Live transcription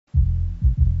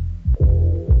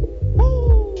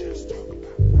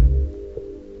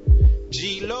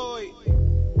G Lloyd,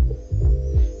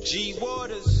 G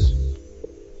Waters,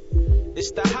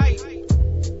 it's the hype.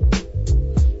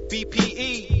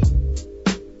 BPE,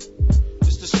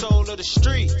 it's the soul of the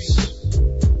streets.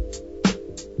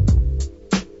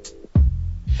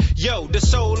 Yo, the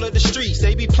soul of the streets,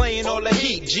 they be playing all the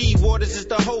heat. G Waters is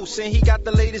the host and he got the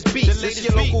latest beats. It's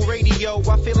your local radio,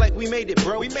 I feel like we made it,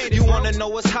 bro. You wanna know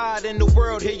what's hot in the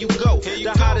world, here you go.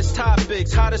 The hottest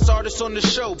topics, hottest artists on the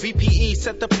show. BPE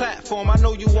set the platform, I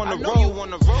know you wanna roll.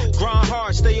 Grind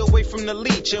hard, stay away from the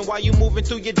leech. And while you moving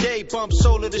through your day, bump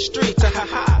soul of the streets.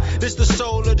 This the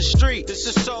soul of the street.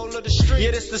 This the soul of the street.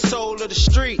 Yeah, this the soul of the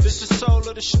street. This the soul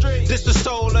of the street. This the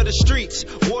soul of the streets.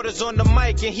 Waters on the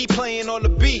mic and he playing all the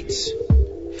beats.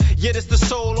 Yeah, this the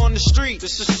soul on the street.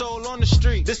 This the soul on the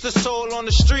street. This the soul on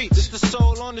the street. This the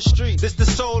soul on the street. This the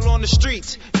soul on the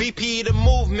streets. BPE the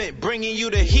movement, bringing you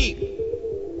the heat.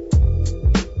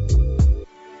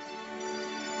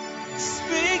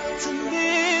 Speak to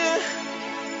me.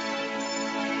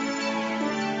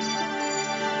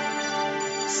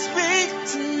 Speak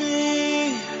to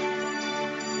me.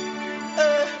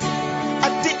 I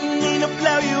didn't mean to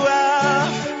blow you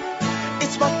off.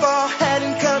 It's my fault,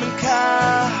 hadn't come in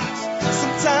cars.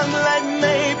 Sometimes life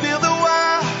may build the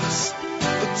walls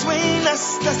between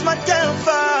us, that's my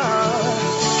downfall.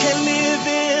 Can't live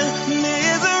in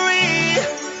misery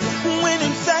when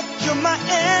in fact you're my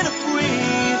air to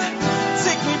breathe.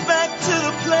 Take me back to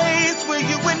the place where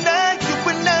you and I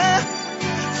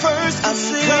first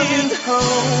conceived.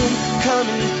 I'm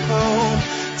coming home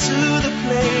to the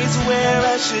place where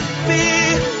I should be,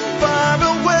 far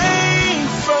away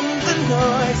from the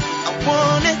noise. I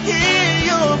wanna hear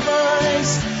your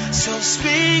voice, so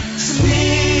speak to me.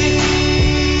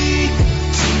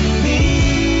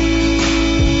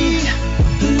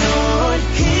 Lord,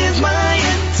 here's my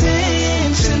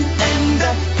attention, and I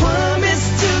promise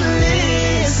to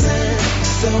listen.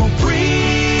 So breathe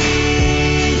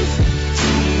to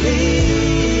me.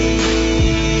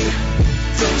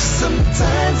 Though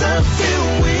sometimes I feel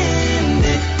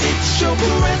winded, it's your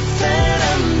breath that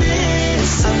I'm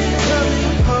missing.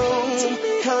 I'm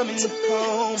coming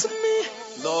home to me.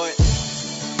 Lord,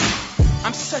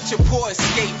 I'm such a poor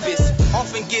escapist,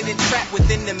 often getting trapped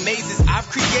within the mazes I've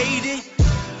created.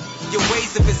 Your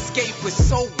ways of escape were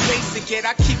so basic, yet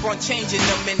I keep on changing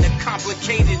them into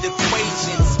complicated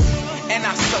equations. And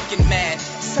I suck and mad,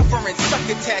 suffering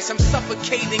succotash. I'm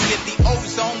suffocating in the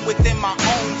ozone within my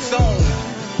own zone.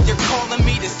 You're calling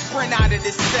me to sprint out of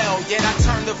this cell, yet I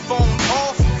turn the phone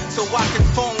off so I can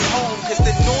phone home. Cause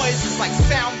the noise is like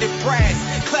sounding brass,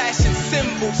 clashing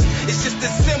cymbals. It's just a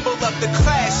symbol of the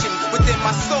clashing within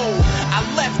my soul. I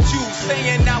left you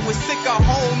saying I was sick of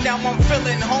home, now I'm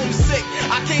feeling homesick.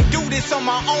 I can't do this on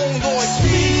my own, Lord.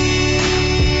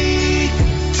 Speak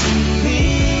to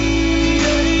me.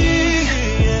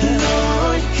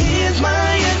 Lord, here's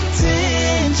my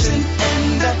attention,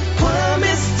 and I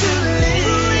promise to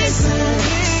listen.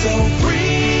 So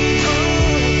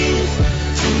breathe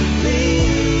to me.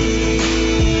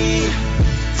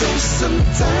 Though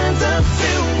sometimes I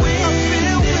feel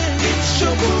winded, it's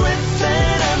your breath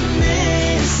that I'm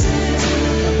missing.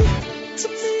 To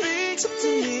me.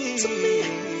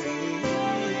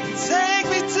 Take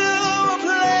me to a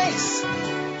place,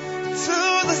 to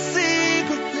the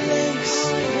secret place,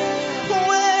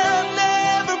 where I've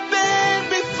never been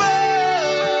before.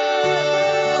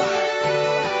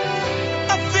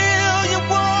 I feel your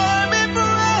warm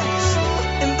embrace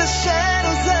in the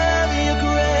shadows of your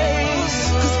grace.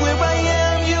 'Cause where I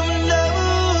am, you know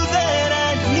that I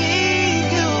need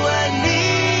you, I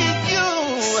need you.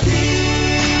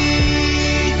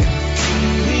 Speak to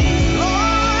me.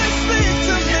 Lord, speak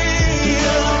to me.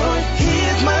 Lord,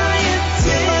 here's my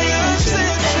attention,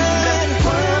 and I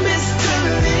promise to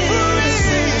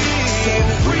listen. So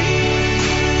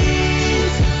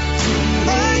breathe to me.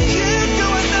 I can't go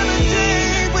another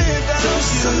day without you.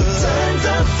 Sometimes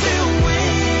I feel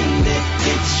winded,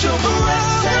 it's your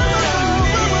breath that I'm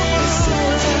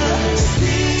missing.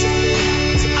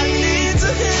 Speak, I need to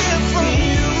hear from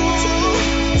you.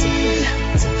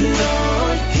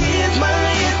 Lord, here's my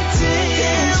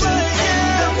attention,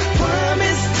 and I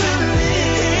promise to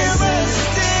listen.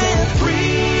 So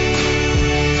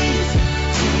breathe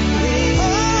to me.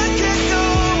 I can't go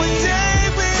a day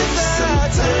without you.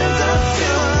 Sometimes I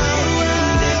feel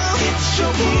winded, it's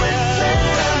your breath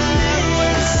that I'm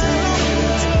missing.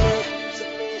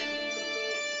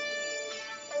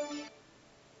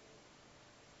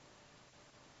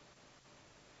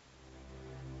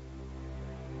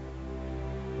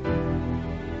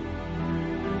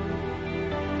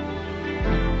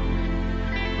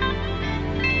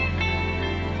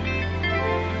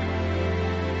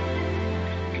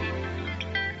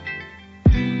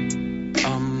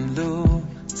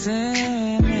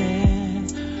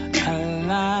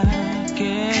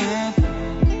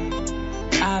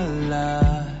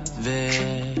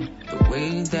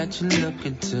 you look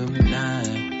into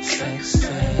mine, sexy.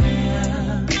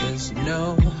 There's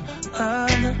no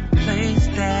other place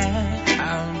that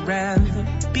I'd rather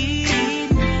be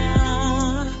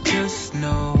now. Just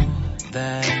know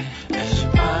that as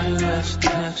your body rests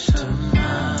next to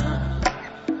mine,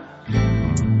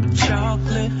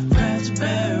 chocolate,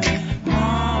 raspberry,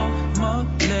 marmalade,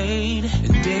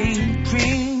 and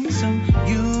daydreams of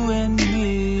you and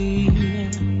me.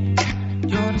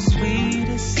 You're the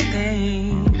sweetest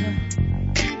thing.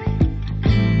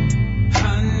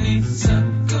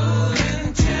 Honeysuckle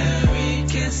and cherry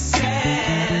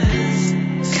kisses.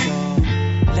 So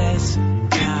let's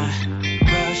not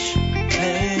rush,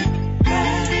 lay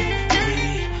back,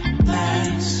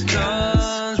 relax,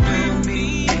 'cause we'll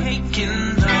be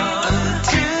making love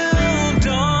until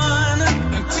dawn,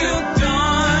 until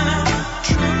dawn.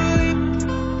 Truly,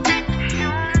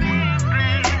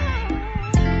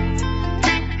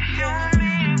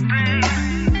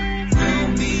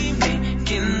 we'll be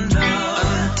making love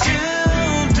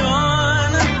until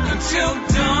dawn, until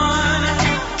dawn.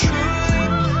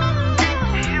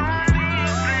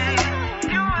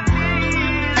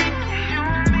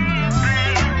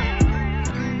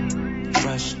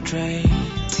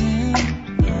 Frustrating,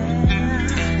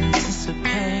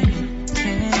 anticipating,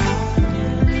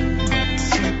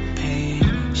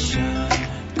 anticipation,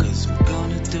 'cause we're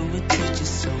gonna do it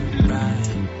just so right,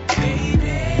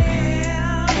 baby.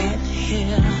 Get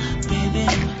here, baby,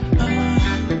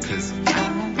 'cause I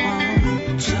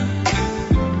want you,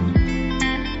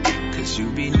 'cause you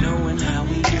be knowing how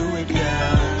we do it,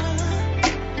 girl.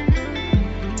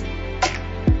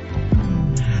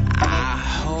 I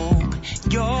hope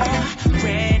you're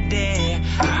ready.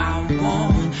 I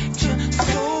want you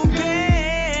so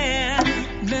bad.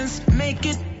 Let's make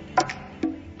it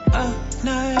a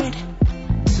night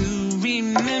to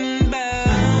remember.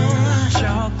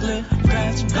 Chocolate,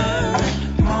 raspberry,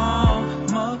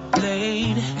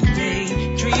 marmalade, and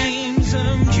daydreams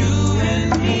of you and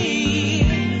me.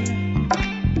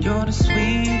 You're the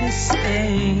sweetest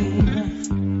thing.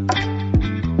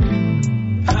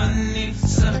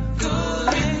 Honeysuckle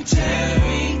and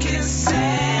cherry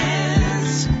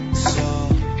kisses. So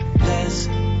let's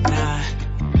not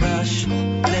rush,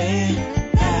 lay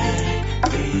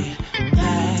back,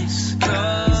 relax,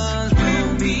 'cause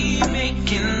we'll be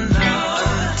making love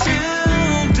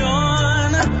until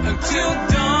dawn, until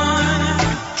dawn.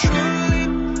 Truly,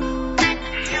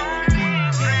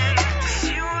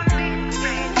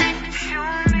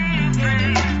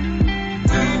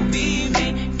 we'll be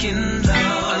making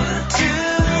love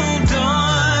until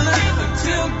dawn,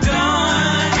 until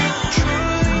dawn.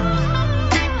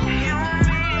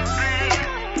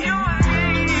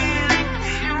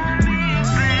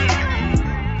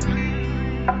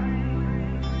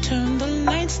 Turn the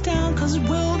lights down, 'cause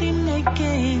we'll be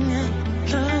making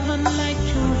love unlike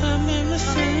you have ever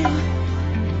seen.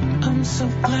 I'm so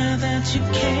glad that you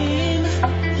came.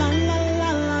 La la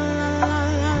la la la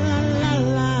la la la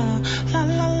la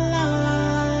la la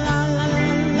la la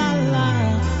la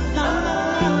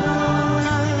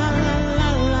la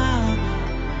la.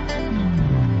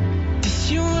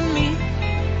 Just you and me.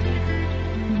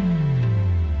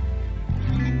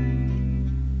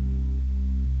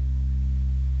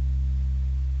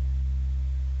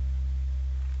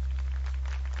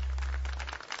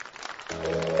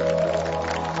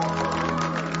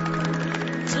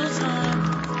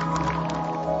 Two-time.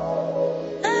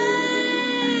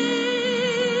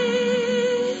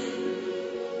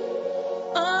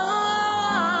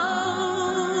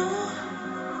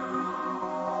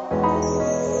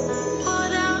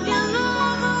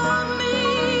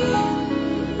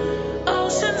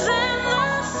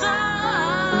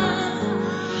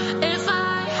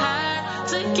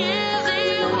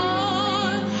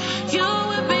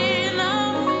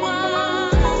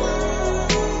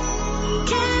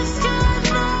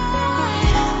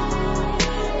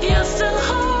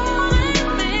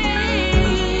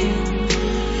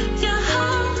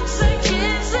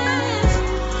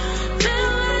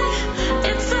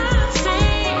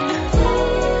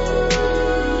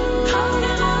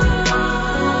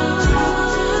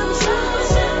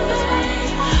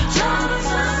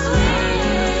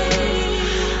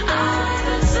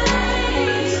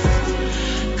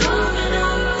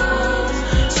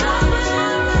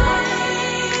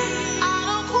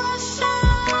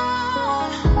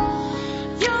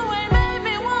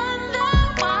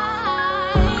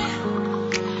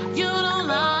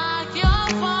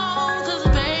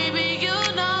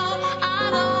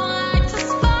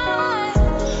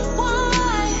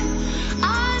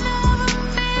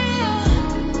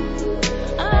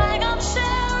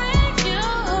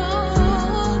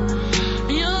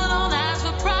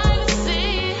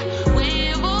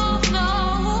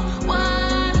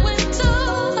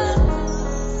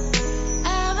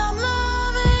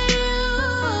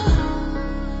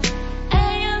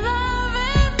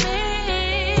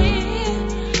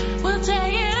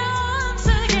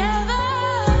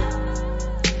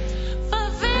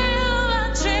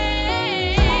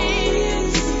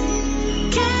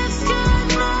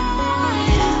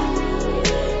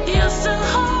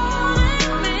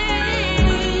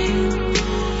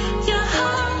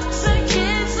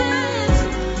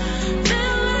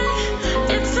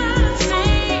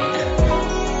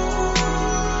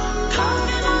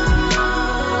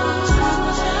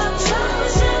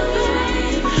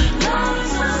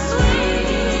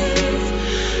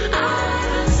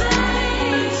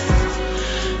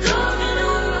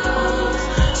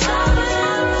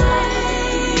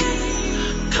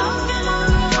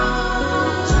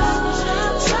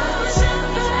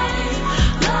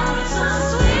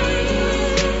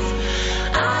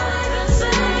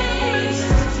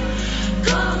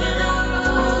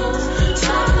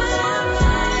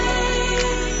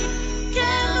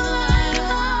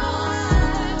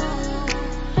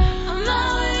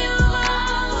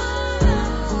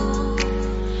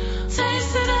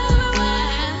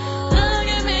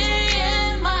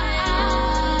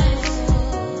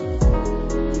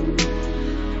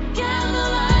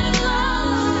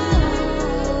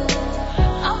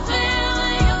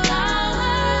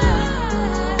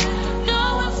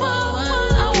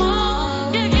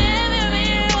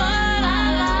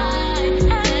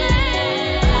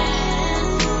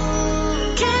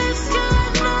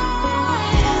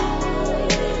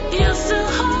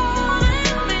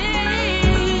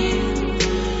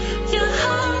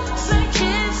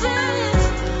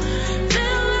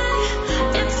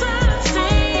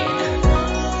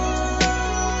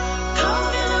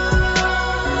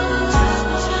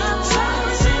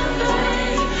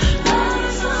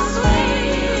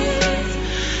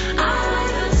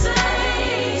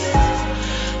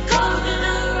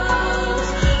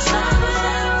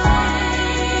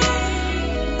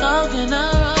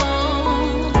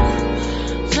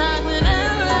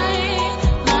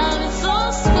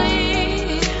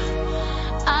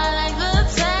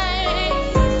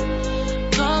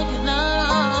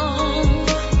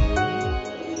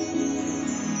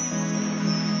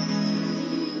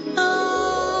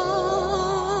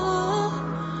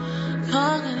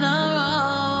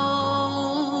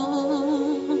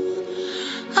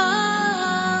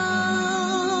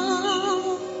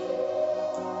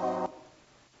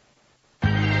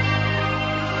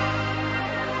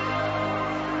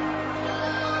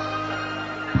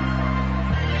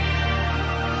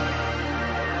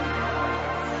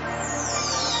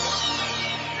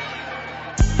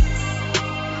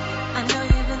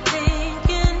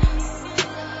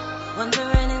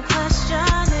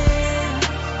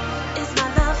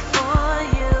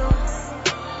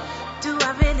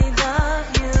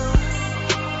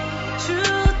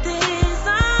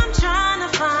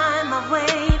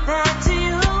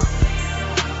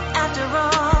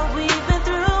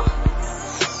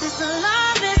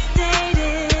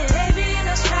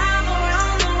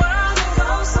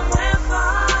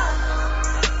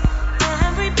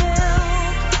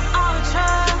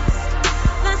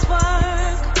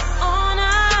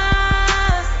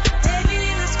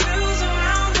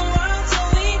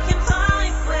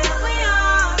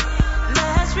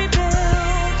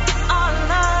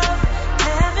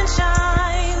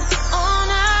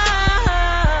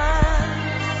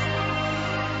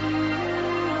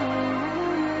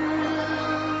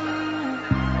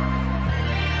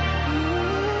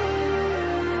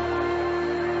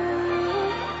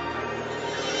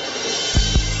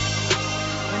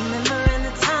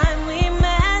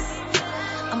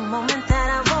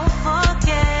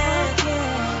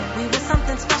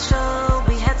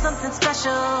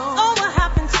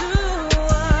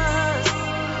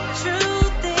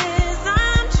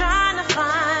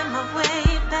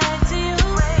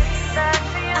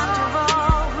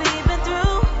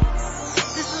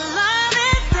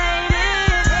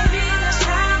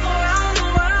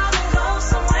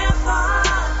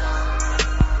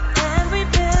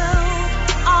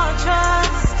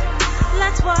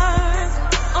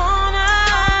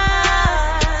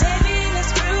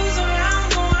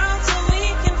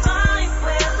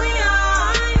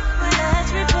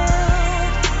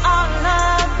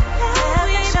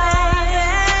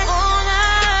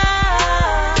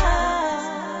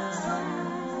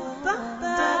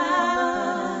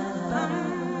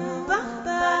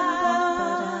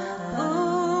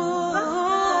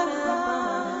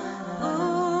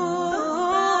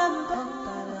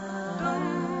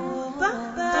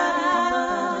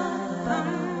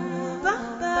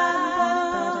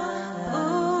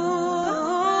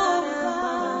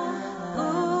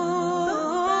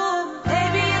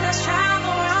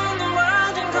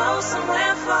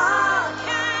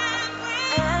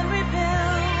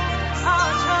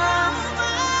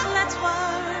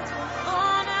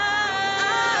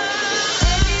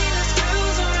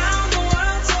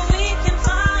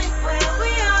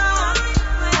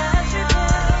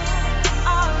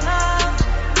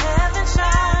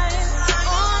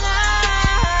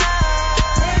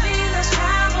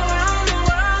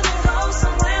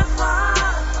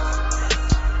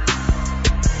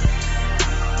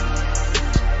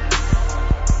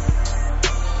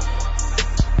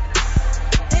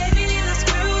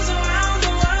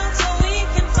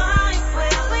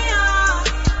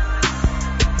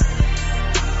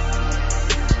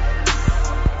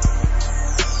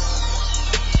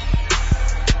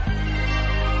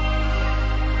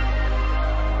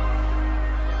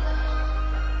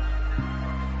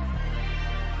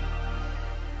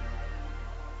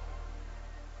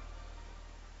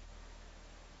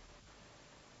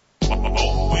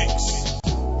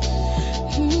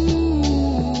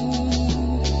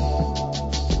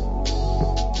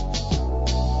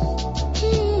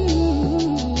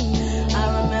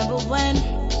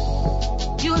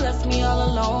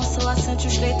 alone, so I sent you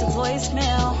straight to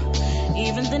voicemail.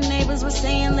 Even the neighbors were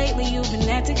saying lately you've been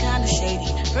acting kinda shady.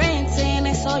 Friends saying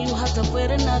they saw you hooked up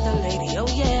with another lady, oh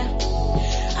yeah.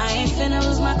 I ain't finna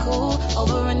lose my cool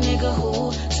over a nigga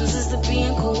who chooses to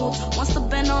being cool. Wants to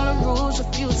bend all the rules,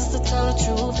 refuses to tell the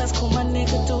truth. That's cool, my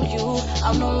nigga, do you.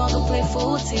 I'll no longer play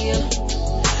fool to you.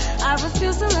 I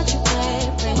refuse to let you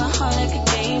play my heart like a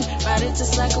game, ride it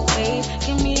just like a wave.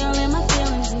 Give me all in my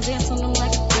feelings and dance on them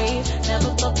like a grave. Never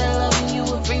thought that loving you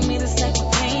would bring me this type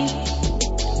of pain.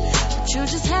 You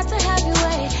just had to have your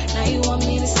way. Now you want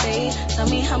me to stay. Tell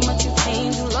me how much you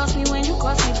changed. You lost me when you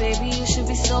crossed me, baby. You should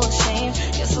be so ashamed.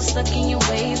 You're so stuck in your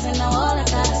ways, and now all I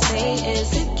gotta say is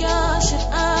pick your shit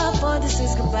up, or this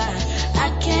is goodbye. I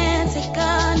can't take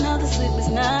another sleepless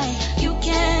night. You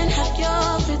can have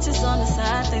your pictures on the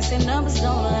side. They say numbers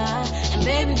don't lie, and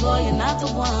baby boy, you're not the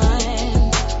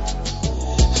one.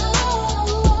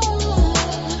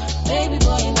 Baby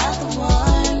boy, you're not the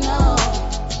one. No.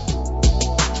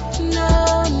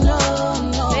 No,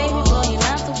 baby boy, you're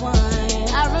not the one.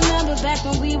 I remember back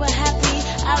when we were happy.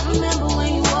 I remember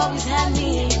when you always had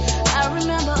me. I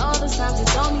remember all the times you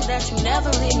told me that you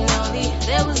never leave me lonely.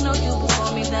 There was no you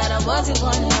before me, that I was your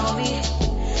one and only.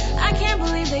 I can't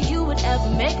believe that you would ever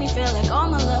make me feel like all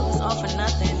my love was all for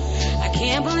nothing. I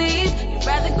can't believe you'd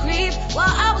rather creep while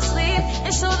I was asleep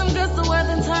and show them girls the world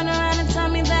and turn around and tell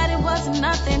me that it wasn't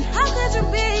nothing. How could you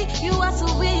be? You are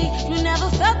so weak. You never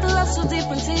felt the love so deep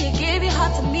until you gave your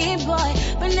heart to me, boy.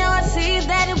 But now I see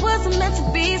that it wasn't meant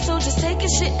to be. So just take your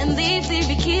shit and leave. Leave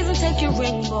your keys and take your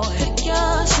ring, boy. Pick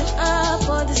your shit up,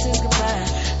 or this is goodbye.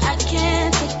 I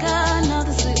can't take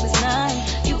another sleepless night.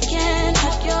 You can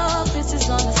have your pictures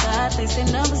on the side. They say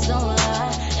numbers don't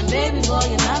lie, and baby boy,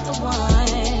 you're not the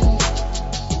one.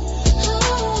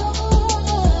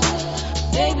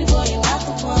 Baby boy, you're not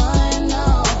the one,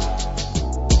 no.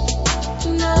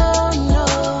 No.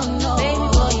 Baby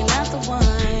boy, you're not the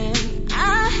one.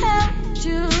 I held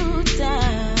you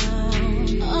down,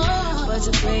 but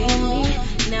you played me.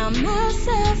 Now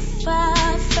myself I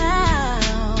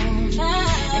found, and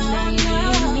now you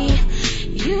need me.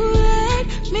 You let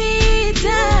me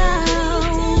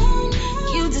down.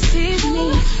 You deceived me.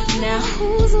 Now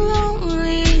who's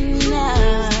lonely now?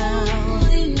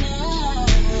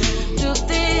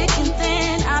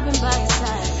 I've been by your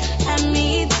side, and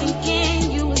me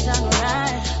thinking you was on the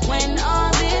ride. When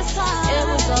all this time, it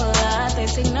was all a lie. They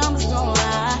say numbers don't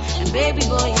lie, and baby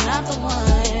boy, you're not the one.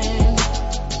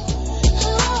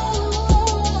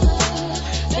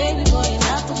 Baby boy, you're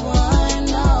not the one,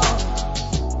 no.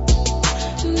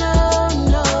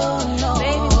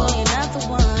 Baby boy, you're not the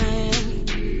one.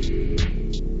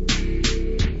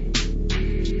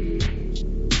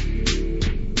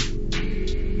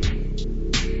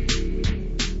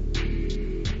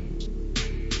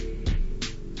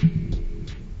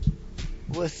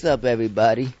 What's up,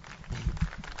 everybody?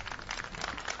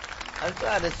 I'm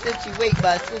trying to situate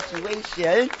my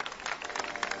situation.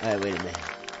 Alright, wait a minute.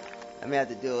 I'm gonna have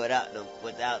to do it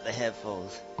without the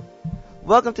headphones.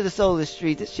 Welcome to the Solar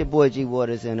Street. This is your boy G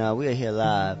Waters, and we are here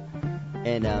live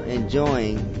and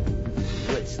enjoying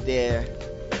what's there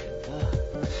to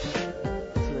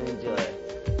enjoy.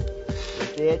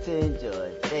 What's there to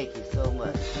enjoy. Thank you so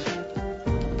much.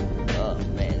 Oh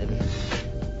man,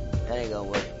 that ain't gonna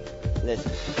work.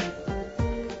 Listen,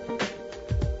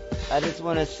 I just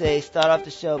want to start off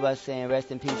the show by saying rest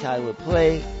in peace Hollywood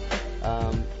Play.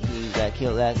 He got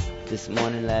killed last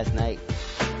night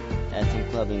at some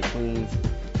club in Queens,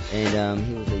 and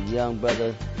he was a young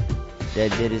brother that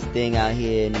did his thing out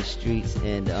here in the streets,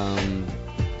 and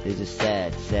it's just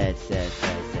sad.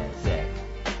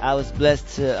 I was blessed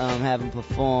to have him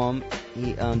perform.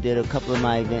 He did a couple of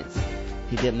my events.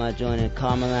 He did my joint in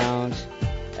Karma Lounge,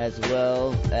 as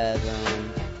well as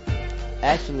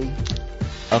actually,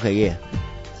 okay, yeah,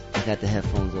 I got the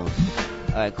headphones on.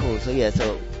 Alright, cool.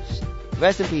 So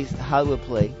rest in peace Hollywood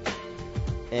Play.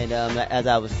 And as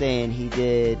I was saying, he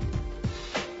did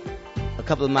a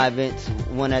couple of my events,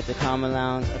 one at the Karma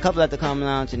Lounge, a couple at the Karma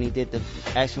Lounge, and he did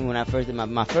when I first did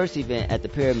my first event at the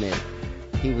Pyramid,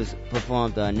 he was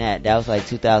performed on that. That was like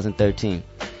 2013.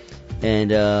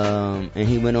 And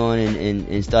he went on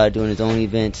and started doing his own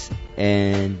events,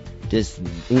 and just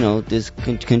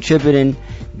contributing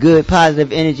good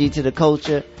positive energy to the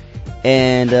culture.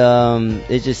 And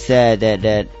it's just sad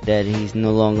that he's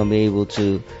no longer gonna be able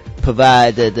to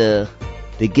provide the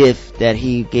gift that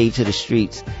he gave to the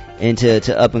streets and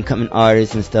to up and coming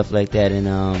artists and stuff like that. And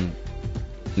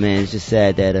man, it's just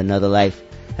sad that another life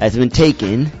has been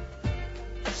taken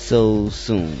so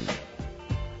soon.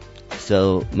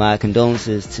 So my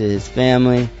condolences to his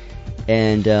family,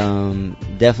 and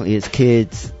definitely his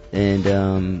kids,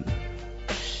 and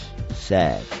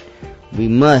sad. We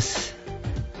must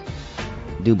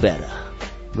do better.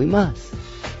 We must.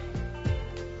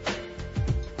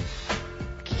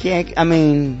 Can't, I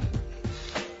mean,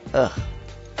 ugh.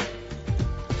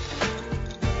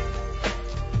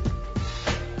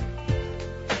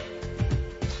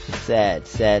 Sad.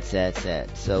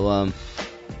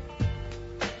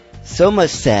 So much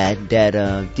sad that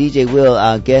DJ Will,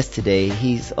 our guest today,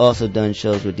 he's also done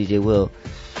shows with DJ Will,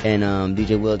 and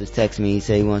DJ Will just texted me. He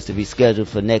said he wants to be scheduled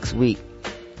for next week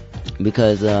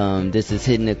because this is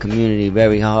hitting the community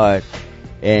very hard,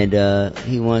 and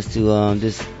he wants to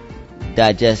just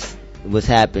digest what's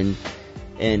happened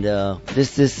and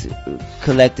just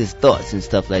collect his thoughts and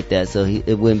stuff like that. So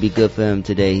it wouldn't be good for him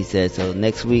today, he said. So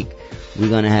next week we're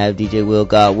gonna have DJ Will,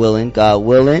 God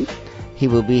willing. He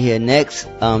will be here next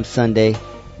Sunday,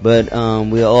 but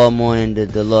we are all mourning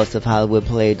the loss of Hollywood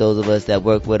Play. Those of us that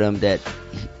work with him, that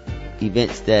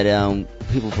events that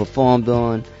people performed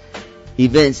on,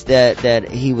 events that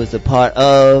he was a part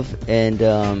of, and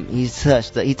he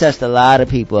touched a lot of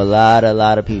people, a lot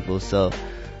of people. So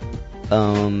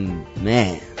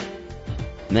man,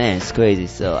 it's crazy.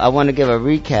 So I want to give a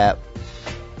recap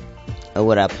of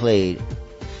what I played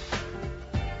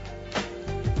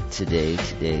today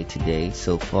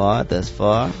thus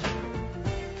far.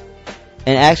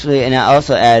 And actually, and I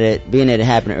also added, being that it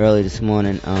happened early this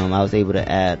morning, I was able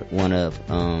to add one of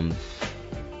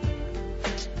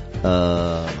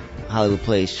Hollywood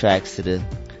Plays tracks to the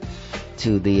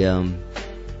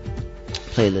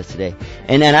playlist today.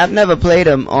 And then I've never played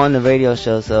him on the radio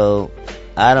show, so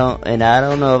I don't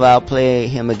know if I'll play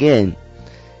him again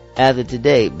after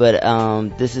today. But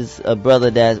this is a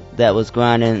brother that was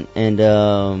grinding, and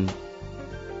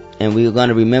we were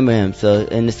gonna remember him. So,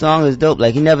 and the song is dope.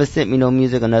 Like, he never sent me no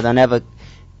music or nothing. I never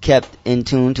kept in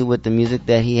tune to with the music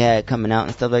that he had coming out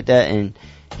and stuff like that, and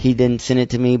he didn't send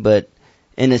it to me. But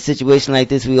in a situation like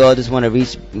this, we all just want to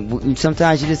reach.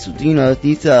 Sometimes you just,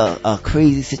 these are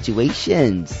crazy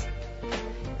situations,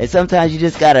 and sometimes you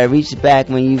just gotta reach back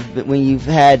when you've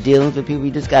had dealings with people.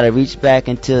 You just gotta reach back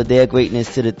into their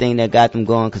greatness, to the thing that got them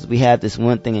going, because we have this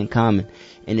one thing in common,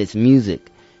 and it's music.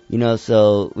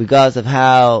 So regardless of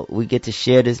how we get to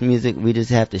share this music, we just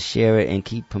have to share it and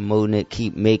keep promoting it,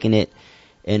 keep making it,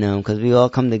 and because we all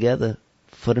come together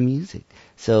for the music.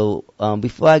 So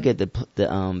before I get the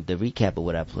recap of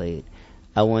what I played,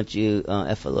 I want you,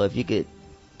 FLO, if you could,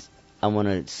 I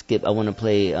want to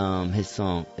play his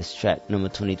song. It's track number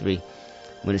 23,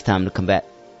 When It's Time to Come Back.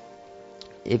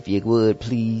 If you would,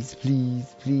 please.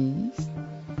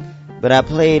 But I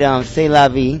played C'est La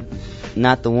Vie,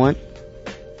 Not the One.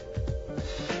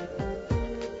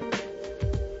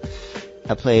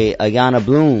 I played Ayana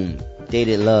Bloom,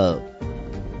 Dated Love.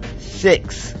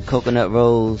 6, Coconut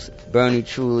Rose, Bernie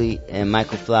Truly, and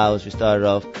Michael Flowers. We started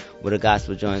off with a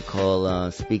gospel joint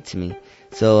called Speak to Me.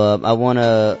 So I want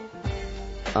to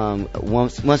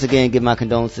once again give my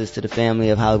condolences to the family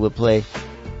of Hollywood Play,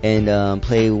 and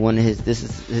play one of this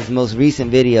is his most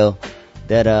recent video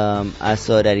that I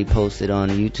saw that he posted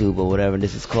on YouTube or whatever.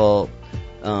 This is called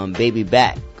Baby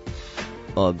Back,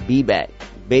 or Be Back.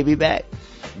 Baby Back.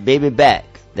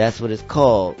 That's what it's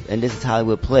called. And this is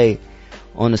Hollywood Play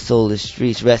on the Soulless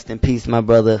Streets. Rest in peace, my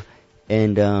brother.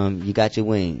 And you got your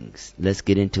wings. Let's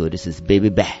get into it. This is Baby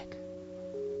Back.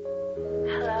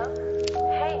 Hello?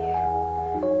 Hey.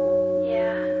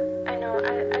 Yeah, I know.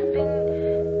 I've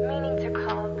been meaning to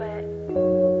call, but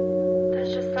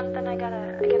there's just something I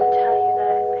gotta tell you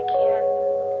that I can't.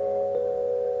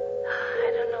 I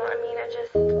don't know. I mean,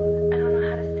 I don't know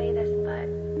how to say this, but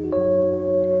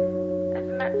I've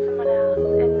met someone else,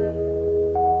 and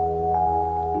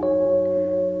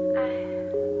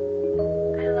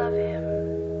I love him.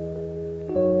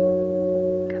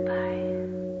 Goodbye.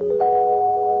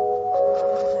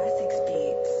 Classic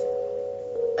Beats.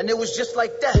 And it was just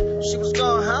like that. She was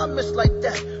gone, how I miss like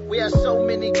that. We had so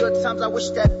many good times, I wish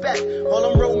that back. All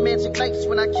them romantic nights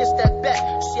when I kissed that back.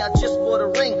 See, I just bought a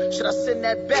ring. Should I send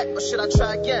that back, or should I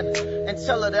try again? And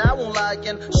tell her that I won't lie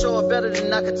again. Show her better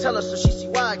than I could tell her, so she see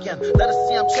why again. Let her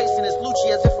see I'm chasing this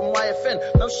Lucci as if I'm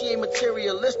YFN. No, she ain't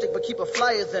materialistic, but keep her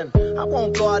flyer then. I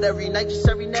won't go out every night, just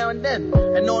every now and then.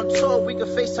 And on tour, we can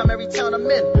FaceTime every town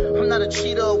I'm in. I'm not a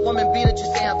cheater, a woman beater,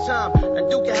 just ain't have time. And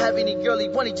Duke can have any girl he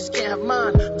want, he just can't have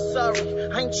mine. I'm sorry,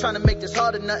 I ain't trying to make this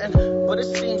hard or nothing, but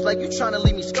it seems like you trying to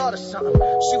leave me scarred or something.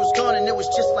 She was gone and it was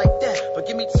just like that. But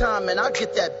give me time and I'll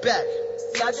get that back.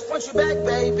 See, I just want you back,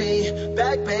 baby.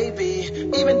 Back, baby.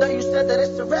 Even though you said that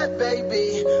it's a rap,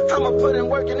 baby. I'ma put in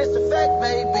work and it's a fact,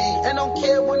 baby. And don't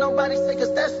care what nobody say,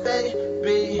 cause that's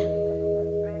baby.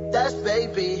 That's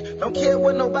baby. Don't care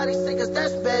what nobody say, cause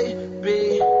that's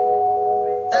baby.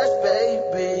 That's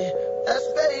baby. That's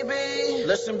baby.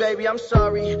 Listen, baby, I'm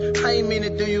sorry. I ain't mean to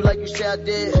do you like you said I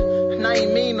did. And I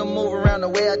ain't mean to move around the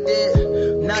way I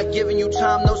did. Not giving you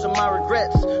time, those are my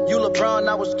regrets. You LeBron,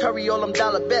 I was Curry, all them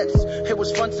dollar bets. It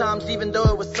was fun times, even though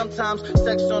it was sometimes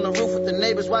sex on the roof with the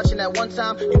neighbors watching at one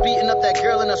time. You beating up that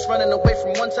girl and us running away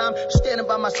from one time. Standing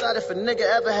by my side if a nigga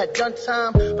ever had done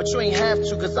time. But you ain't have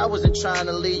to, cause I wasn't trying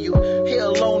to leave you. Here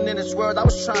alone in this world, I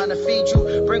was trying to feed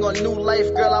you. Bring on new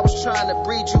life, girl, I was trying to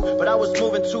breed you. But I was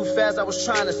moving too fast, I was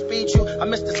trying to speed you. I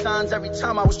missed the signs every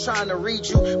time I was trying to read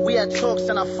you. We had talks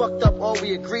and I fucked up all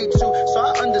we agreed to. So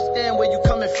I understand where you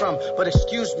coming from, but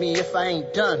excuse me if I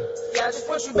ain't done. Yeah, I just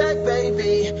want you back,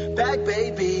 baby. Back,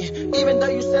 baby. Even though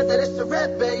you said that it's a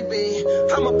rap, baby.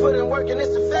 I'ma put in work and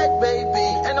it's a fact,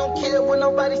 baby. And don't care what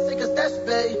nobody say, cause that's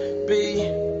baby.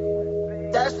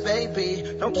 That's baby.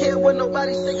 Don't care what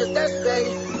nobody say, cause that's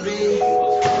baby.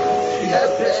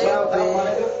 That's baby.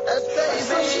 That's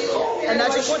baby. And I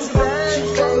just want you back,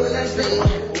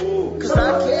 baby. Cause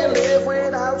I can't live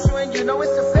without you, and you know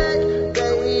it's a fact,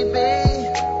 baby.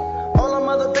 All them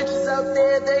other bitches out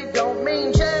there, they don't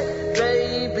mean jack,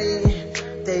 baby.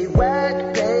 They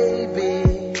whack,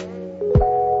 baby.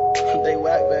 They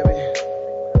whack, baby.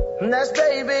 And that's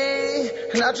baby.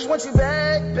 And I just want you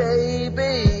back,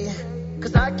 baby.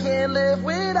 Cause I can't live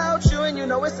without you, and you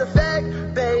know it's a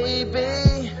fact,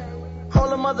 baby. All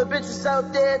them other bitches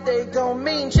out there, they don't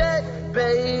mean jack,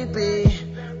 baby.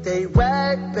 They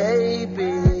whack,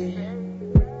 baby.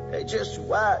 They just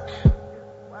whack.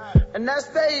 And that's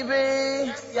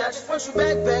baby. Yeah, I just want you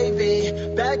back,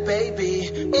 baby. Back, baby.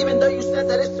 Even though you said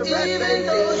that it's a rap, baby.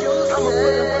 I'ma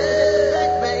put it on the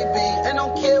back, baby. And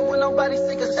don't care what nobody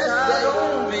say, cause that's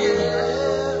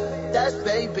baby. That's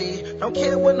baby. Don't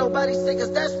care what nobody say,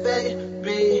 cause that's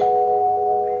baby.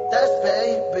 That's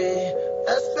baby.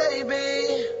 That's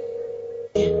baby.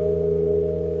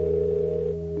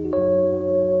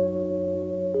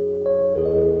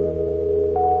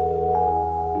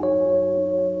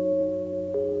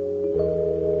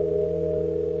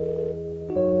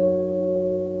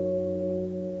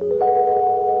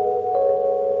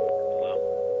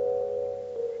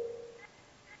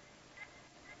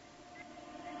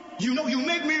 You know you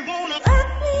make me wanna.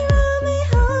 Rock me, roll me,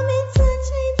 hold me, touch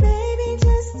me, baby,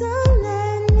 just don't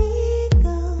let me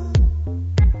go.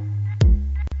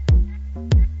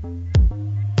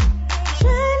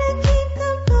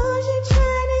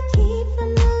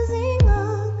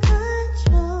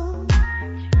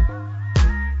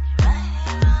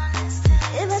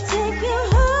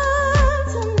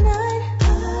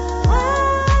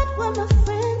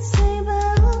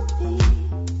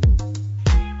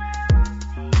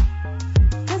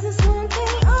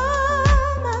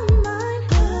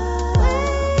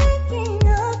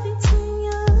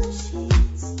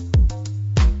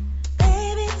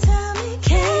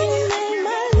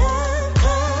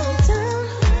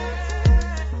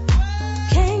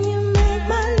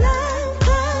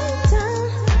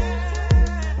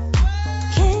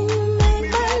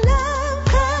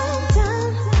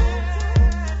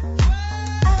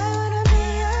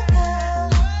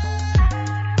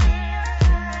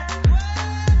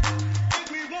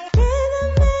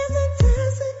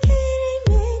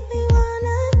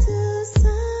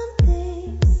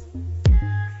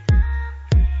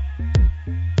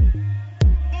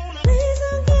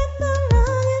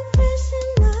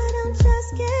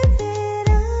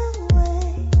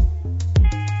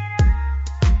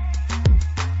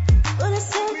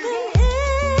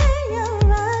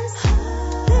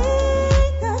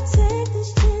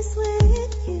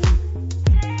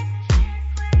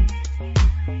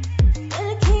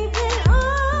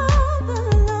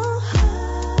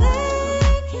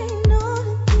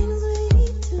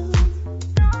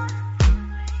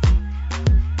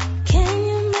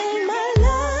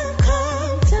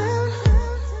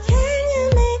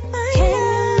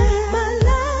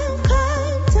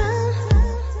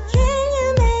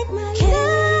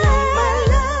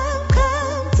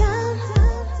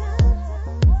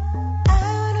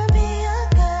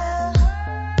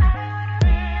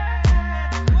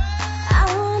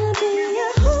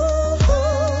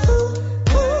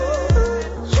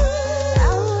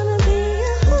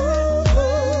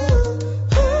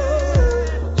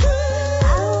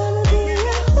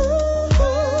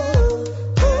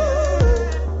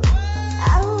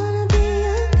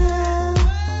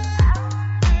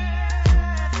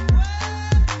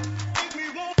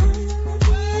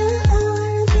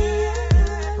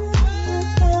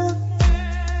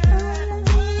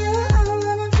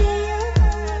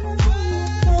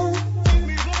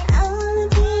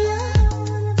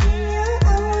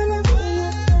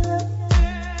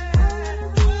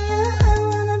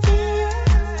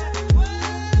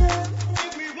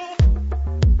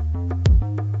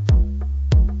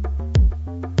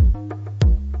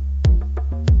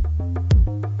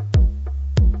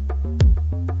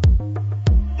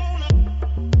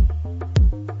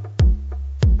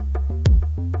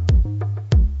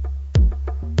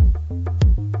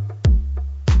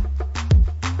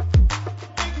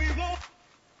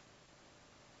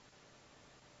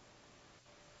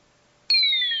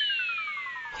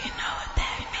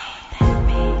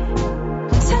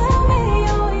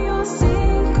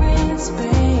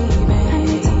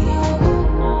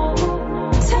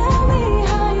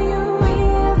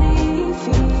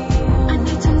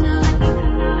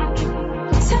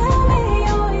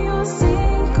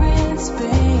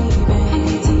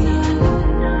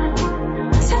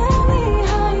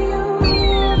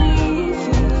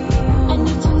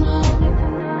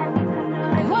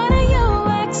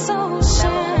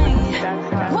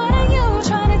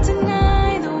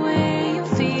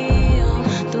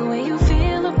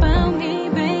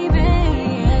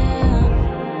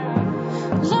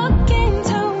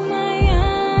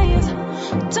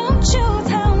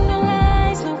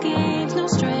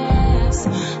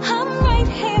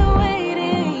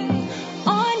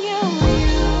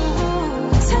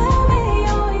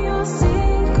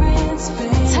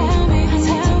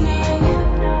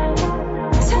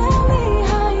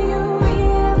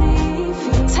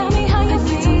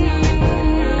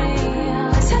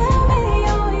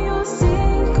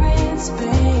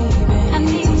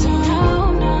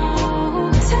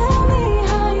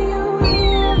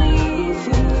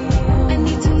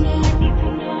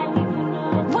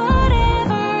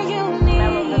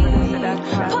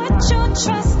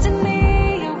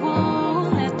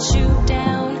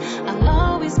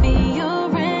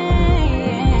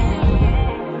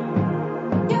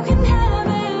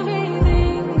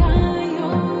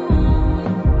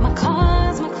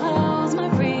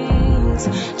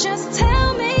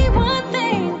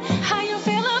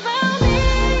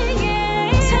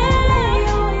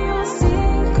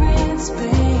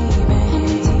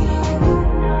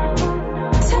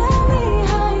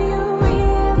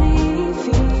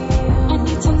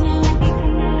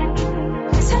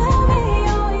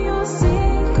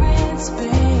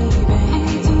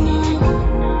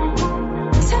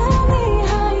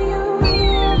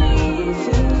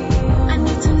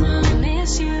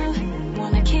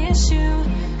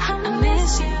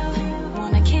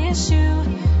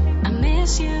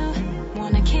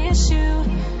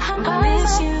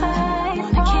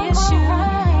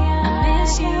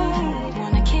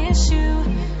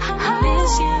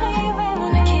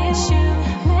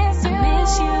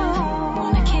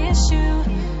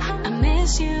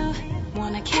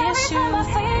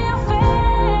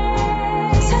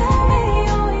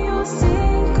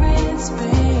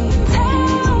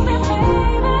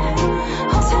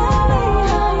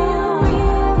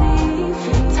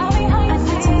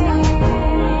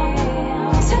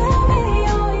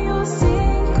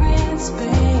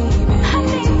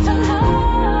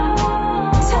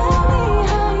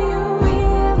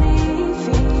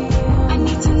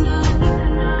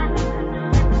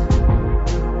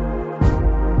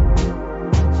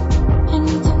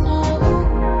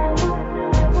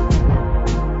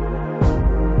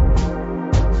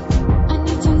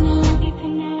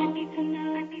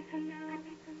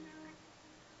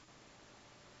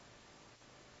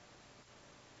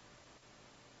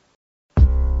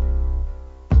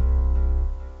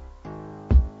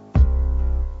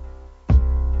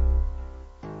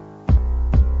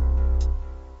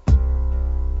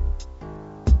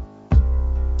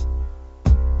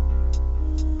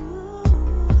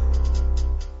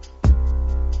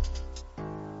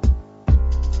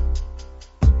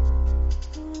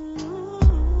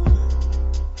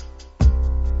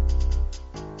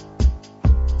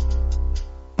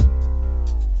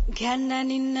 got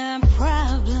 99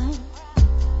 problems.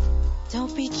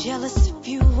 Don't be jealous if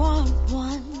you want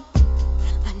one.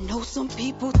 I know some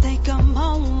people think I'm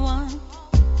on one.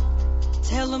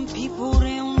 Tell them people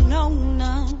they don't know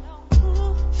none.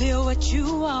 Feel what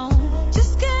you want.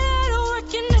 Just get out of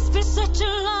work and it's been such a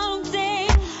long day.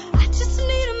 I just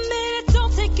need a minute,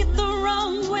 don't take it the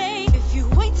wrong way. If you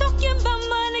ain't talking about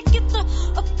money, get the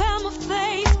up out my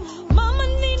face. Mama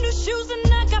need new shoes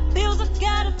and I got bills I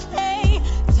gotta pay.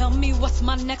 Tell me what's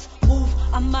my next move,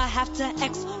 I might have to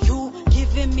X you.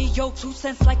 Giving me your 2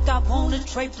 cents like I wanna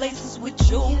trade places with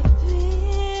you. Your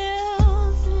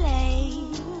bills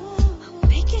late, I'm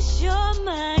making sure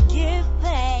mine get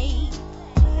paid.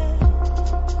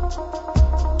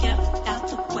 Get up out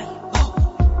the way.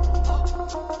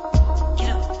 Get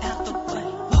up out the way.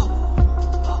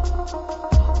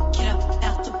 Get up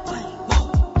out the way.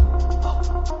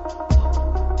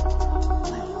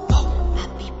 I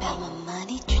be about my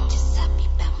money, just I be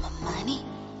about my money.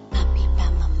 I be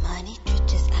about my money,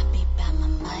 just I be about my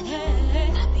money. I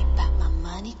be about my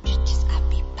money, just I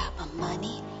be about my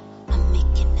money. I'm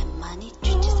making that money,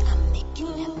 just I'm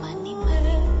making that money,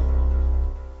 money.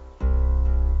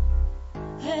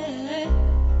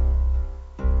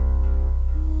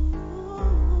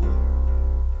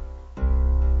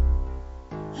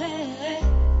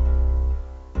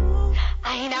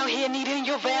 I ain't out here needing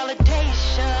your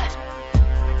validation.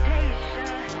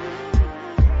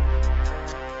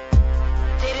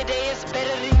 Day to day is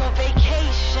better than your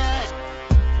vacation.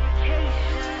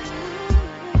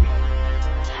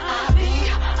 I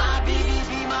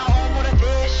be my own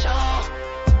motivation.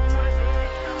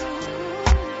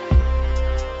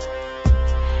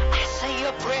 I say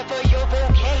a prayer for your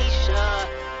vocation.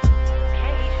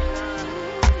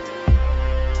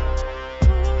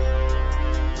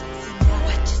 I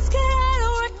just got out of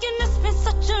work and it's been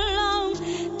such a long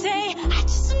day. I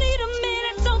just need a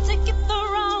minute, don't take it the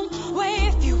wrong way.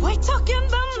 If you ain't talking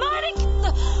about money, get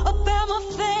the up out my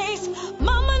face.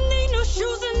 Mama need new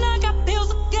shoes and I got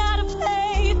bills I gotta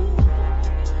pay.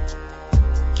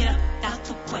 Get up out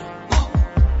the way.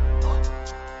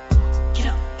 Get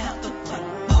up out the way.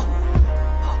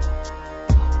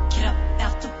 Get up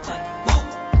out the way.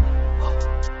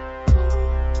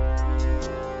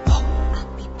 I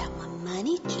be about my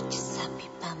money, just I be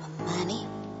about my money.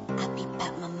 I be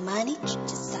about my money,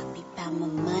 just I be about my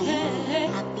money.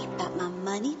 I be about my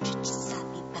money, just I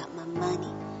be about my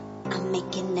money. I'm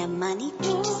making that money,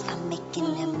 just I'm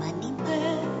making that money,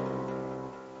 money.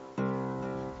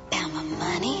 About my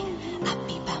money, I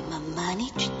be about my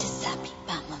money, just I be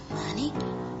about my money.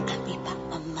 I be about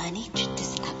my money,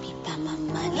 just I be about my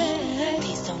money.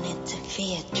 Please don't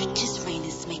interfere, just Rain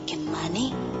is making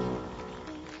money.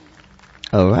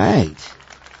 All right.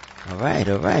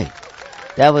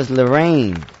 That was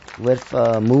Lorraine with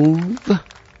Move.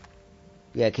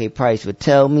 We got K Price with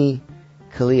Tell Me.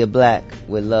 Kalia Black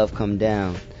with Love Come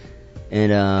Down.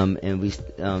 And we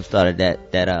started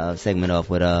that segment off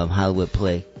with Hollywood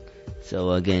Play.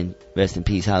 So again, rest in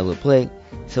peace, Hollywood Play.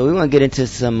 So we want to get into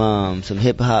some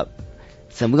hip hop.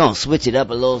 We're gonna switch it up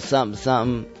a little,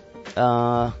 something.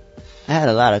 I had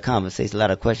a lot of conversations, a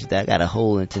lot of questions that I got to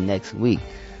hold into next week.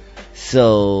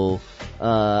 So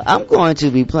I'm going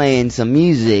to be playing some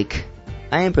music.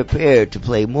 I am prepared to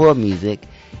play more music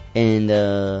and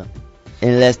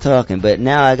less talking, but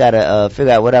now I gotta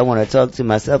figure out what I want to talk to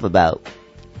myself about.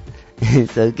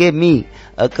 So give me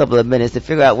a couple of minutes to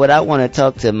figure out what I want to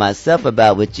talk to myself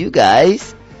about with you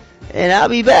guys, and I'll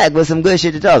be back with some good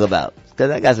shit to talk about, because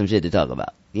I got some shit to talk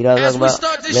about. You know what I'm talking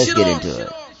about? Let's get into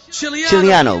it.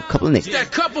 Chiliano, couple of niggas.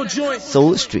 That couple joint.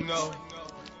 Soul Streets.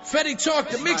 Fetty Talk,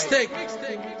 the mixtape.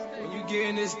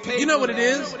 You know what it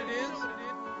is.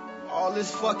 All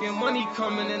this fucking money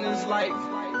coming in is like,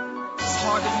 it's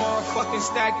hard to motherfucking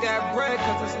stack that bread,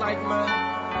 cause it's like, man,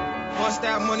 once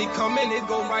that money come in, it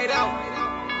go right out.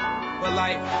 But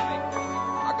like,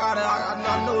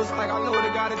 I know it's like, I know what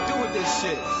I gotta do with this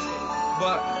shit.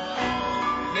 But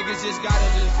niggas just gotta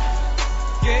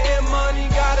getting money,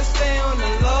 gotta stay on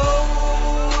the low.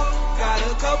 Got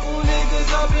a couple niggas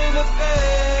up in the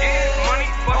bed.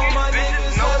 All my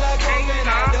niggas feel like I'm in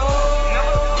that door.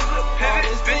 All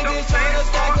this niggas tryna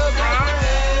stack up like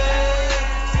bread.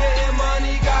 Getting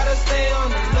money, gotta stay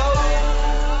on the low.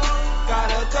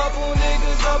 Got a couple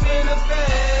niggas up in the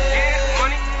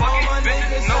bed. All my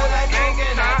niggas feel like I'm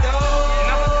in that door.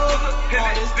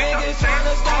 All this niggas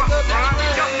tryna stack up like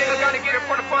bread. Young nigga gotta get in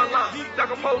front of front line. Stuck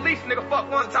like a police, nigga, fuck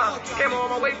one time. Came on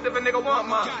my waist if a nigga want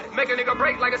mine. Make a nigga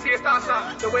break like a see a stop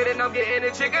sign. The way that I'm getting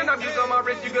it chicken, I'm using my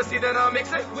wrist, you can see that I'm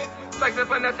mixing. Flexing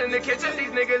finesse in the kitchen, these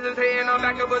niggas is hating, I'm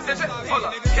back in position. Hold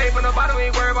up, came from the bottom,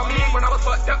 ain't worried about me. When I was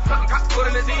fucked up, something cops put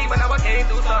in the Z, but now I came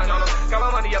through something on them. Got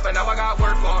my money up and now I got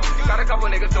work for them. Got a couple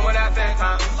niggas doing that fan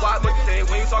time. Watch what you say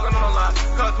when you talking on the line.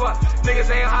 Cause what? Niggas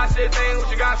saying hot shit, saying what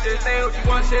you got shit, saying what you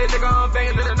want shit. Nigga, I'm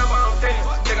banging to the number, I'm taking.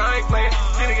 Nigga, I ain't playing.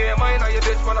 She to get money, now your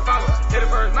bitch wanna follow. Hit the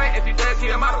first night, if you dead,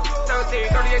 see a model. 17,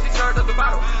 38, she turned up the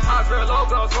bottle. I was real low,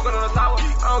 but I was smoking on the tower.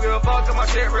 I don't give a fuck, cause my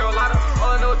shit real louder.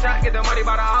 All I know, chat, get the money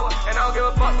by the hour. And I don't give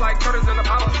a fuck like turtles in the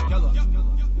power.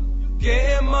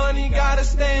 Getting money, gotta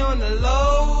stay on the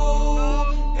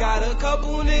low. Got a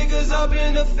couple niggas up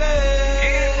in the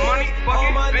fed.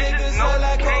 All my niggas sell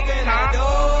like coke and I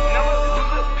dough.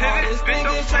 All this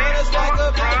niggas tryna stack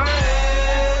up that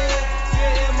bread.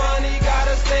 Getting money,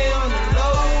 gotta stay on the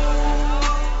low.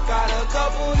 Got a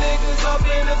couple niggas up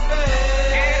in the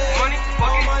fed.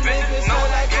 All my niggas sell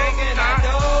like coke and I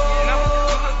dough.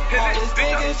 All this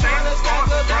niggas tryna stack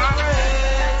up that bread.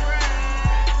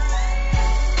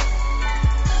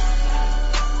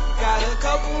 Got a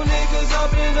couple niggas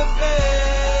up in the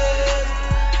bed.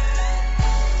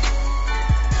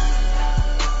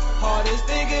 Hardest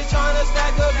thing is tryna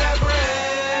stack up that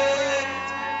bread.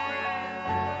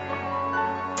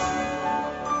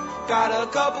 Got a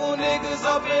couple niggas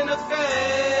up in the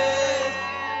fed.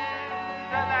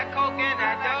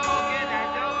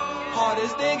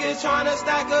 Hardest thing is tryna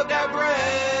stack up that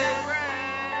bread.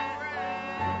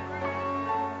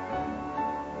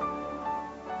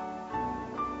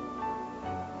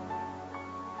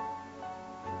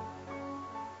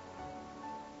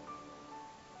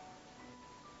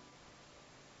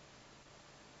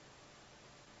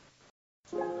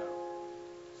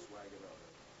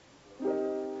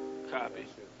 Copy.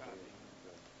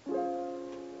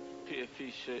 PFP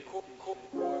shit.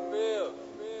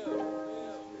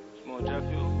 Small jet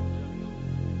fuel.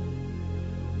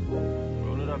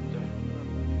 Roll it up there.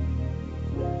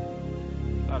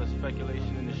 A lot of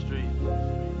speculation in the streets.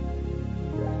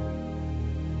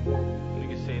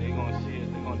 Niggas say they gonna see us,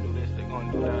 they gonna do this, they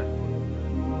gonna do that.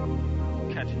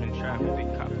 Catch them in traffic, big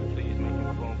cop, please make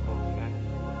them phone calls, man.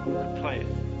 They're playing.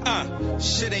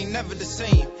 Shit ain't never the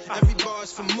same. Every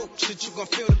bar's for mook, shit you gon'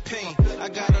 feel the pain. I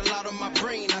got a lot on my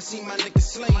brain, I see my niggas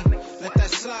slain. Let that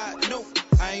slide, nope,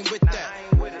 I ain't with that.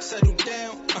 Settle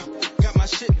down, got my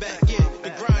shit back, yeah.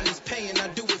 The grind is paying, I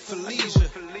do it for leisure.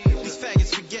 These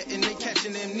faggots forgetting they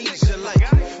catching amnesia.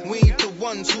 Like, we ain't the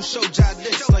ones who showed y'all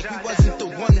this. Like we wasn't the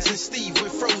ones in Steve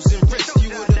with frozen wrists. You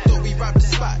would've thought we robbed the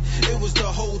spot. It was the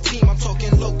whole team, I'm talking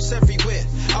lokes everywhere.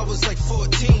 I was like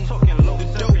 14,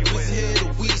 the dope was here,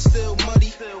 the weed still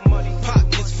muddy.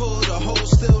 Pockets full, the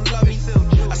hoes still love me.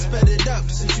 I sped it up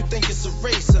since you think it's a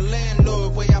race. A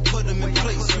landlord, way I put them in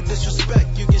place. You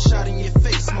disrespect, you get shot in your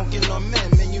face. Smoking on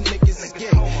men, man, you niggas is gay.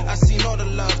 I seen all the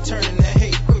love turning to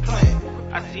hate. Quit playing.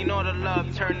 I seen all the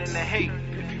love turning to hate.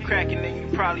 If you cracking, then you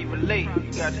probably relate.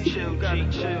 You got to chill, G.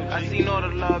 I seen all the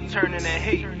love turning to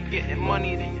hate. Getting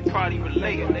money, then you probably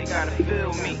relate. They gotta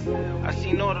feel me. I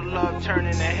seen all the love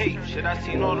turning to hate. Shit, I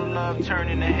seen all the love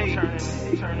turning to hate.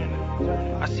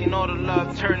 I seen all the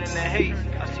love turning to hate.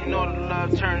 I seen all the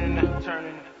love turning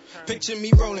to. Picture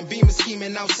me rolling, beamer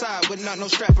scheming outside with not no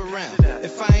strap around.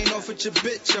 If I ain't off with your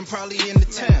bitch, I'm probably in the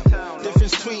town.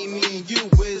 Difference between me and you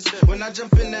is when I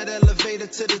jump in that elevator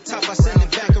to the top, I send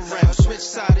it back around. Switch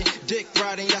sided, dick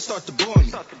riding, y'all start to bore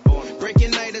me.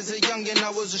 Breaking night as a youngin',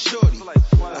 I was a shorty.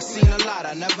 I seen a lot,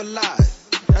 I never lied.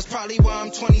 That's probably why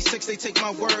I'm 26, they take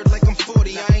my word like I'm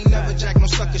 40. I ain't never jack no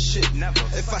sucker shit.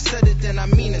 If I said it, then I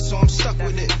mean it, so I'm stuck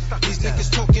with it. These niggas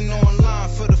talking online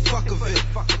for the fuck of it.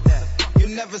 You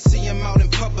never see him out in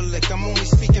public, I'm only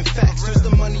speaking facts. There's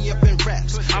the money up in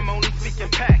raps. I'm only speaking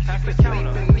packs. I can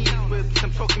sleep in these whips,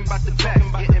 I'm talking about the back.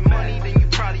 Getting money, then you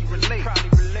probably relate.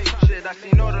 Shit, I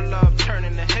seen all the love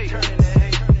turning to hate.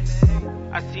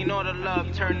 I seen all the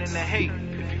love turning to hate.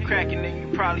 If you cracking, then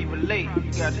you probably relate.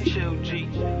 You got to chill, G.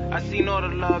 I seen all the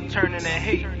love turning to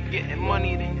hate. Getting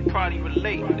money, then you probably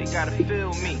relate. They gotta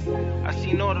feel me. I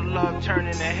seen all the love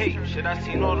turning to hate. Shit, I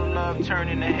seen all the love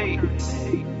turning to hate.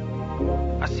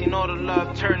 I seen all the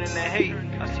love turning to hate.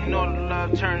 I seen all the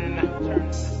love turning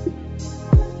to.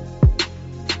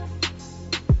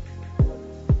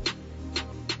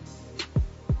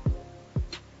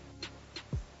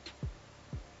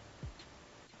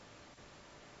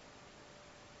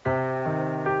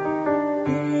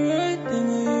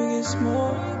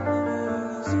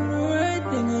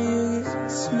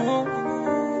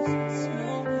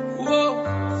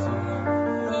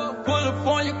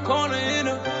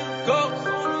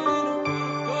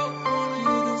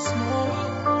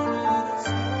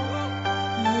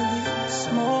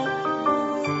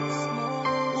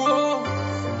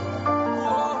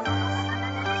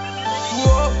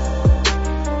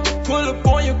 Pull up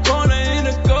on your corner in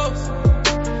a ghost.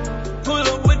 Pull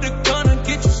up with the gun and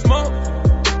get you smoke.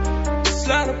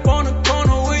 Slide up on the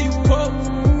corner where you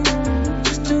post.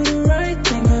 Just do the right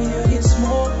thing or you get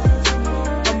smoked.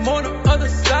 I'm on the other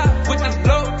side with the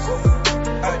blows.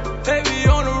 Baby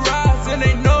on the rise and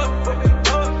they know it.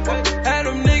 Had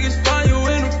them niggas find you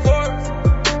in the forest.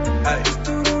 Just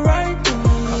do the right thing.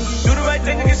 Do the right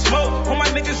thing and get smoked. All my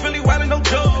niggas really wildin', no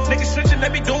joke. Niggas switching, they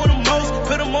be doing the most.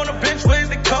 Put them on the bench, where's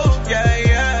the coach? Yeah,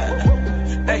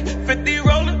 yeah. Hey, 50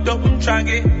 rollin', dope, I'm tryna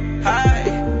get high.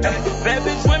 Hey, bad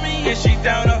bitch with me and she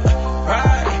down to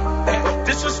ride. Hey,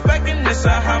 disrespecting this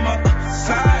a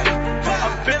homicide.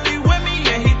 I'm Billy with me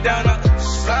and he down to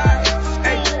slide.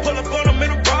 Hey, pull up on him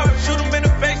in a bar, shoot him in the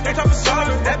face, they talk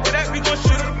sorry. After that, we gon'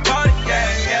 shoot at the party. Yeah,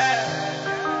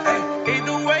 yeah. Hey,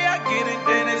 either way I get it,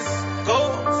 then it's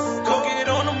gold. Go get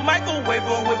on the microwave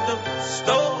or with the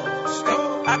stove.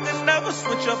 I can never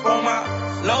switch up on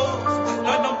my lows.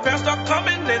 When them pants start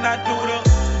coming, then I do the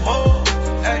most.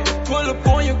 Hey, pull up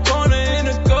on your corner in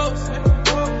a ghost.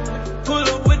 Pull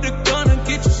up with the gun and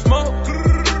get you smoke.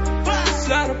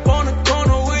 Slide up on the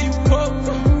corner where you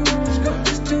post.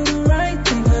 Just do the right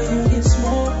thing or you get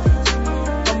smoked.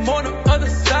 I'm on the other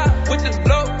side with the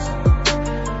blows.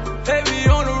 Baby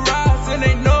on the rise and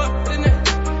they know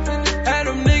it. Had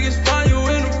them niggas find you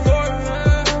in the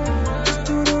forest. Just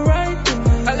do the right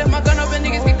thing. I left my gun up and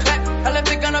niggas get clapped. I left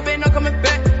the gun up, ain't no coming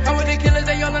back. I'm with the killers,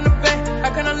 they all in the back. I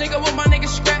couldn't link up with my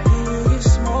niggas scrap. You get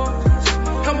smoked.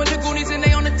 I'm with the Goonies and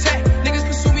they on the attack. Niggas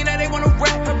pursue me, now they wanna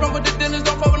rap. I run with the dealers,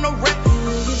 don't fuck with no rap.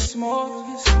 You get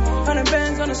smoked. 100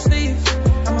 bands on the sleeve.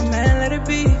 I'm a man, let it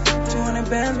be. 200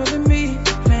 bands with me.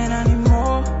 Man, I need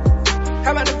more.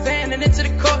 How about the van and into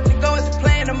the court? To go as a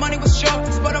plan, the money was short.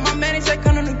 Spot on my man, he said,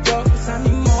 come to New York. Cause I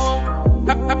need more.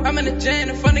 I'm in the jam,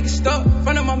 the front niggas stop.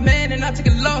 Front of my man, and I take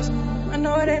a loss. I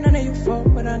know it ain't none of your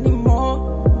fault, but I need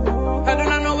more. I do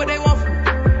not know what they want from me.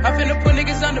 I finna put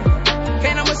niggas under me.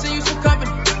 Can't I'ma send you some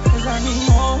company. Cause I need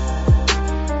more.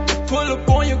 Pull up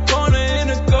on your corner in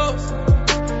a ghost.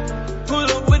 Pull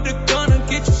up with the gun and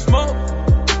get you smoke.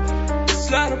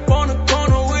 Slide up on the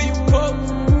corner where you post.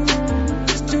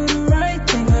 Just do the right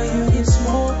thing or you get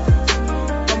smoked.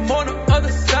 I'm on the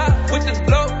other side with the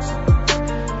blows.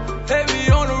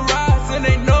 Baby on the rise and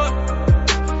they know it.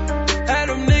 Had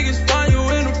them niggas find you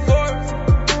in the forest.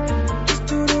 Just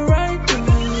do the right thing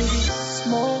or you get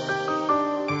smoked.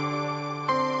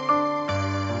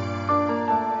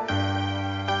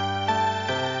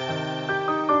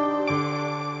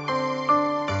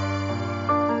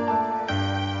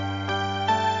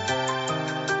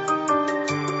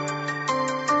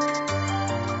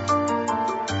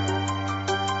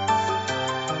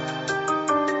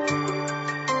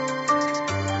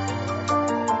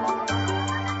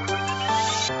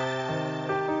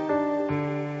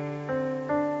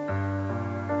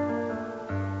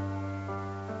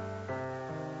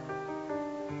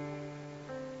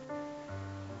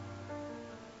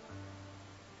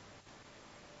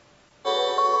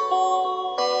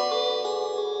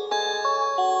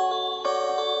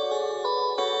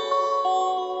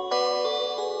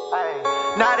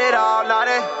 Not at all, not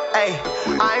at, ayy.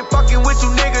 I ain't fucking with you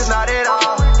niggas, not at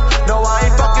all. No, I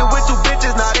ain't fucking with you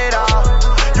bitches, not at all.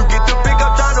 You get the pick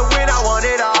up trying to win, I want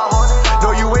it all.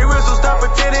 No, you ain't real, so stop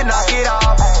pretending, knock it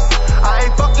off. I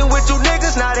ain't fucking with you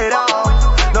niggas, not at all.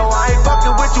 No, I ain't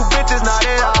fucking with you bitches, not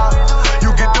at all.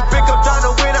 You get the pick up trying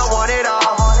to win, I want it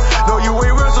all. No, you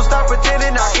ain't real, so stop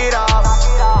pretending, knock it off.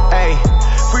 Ayy,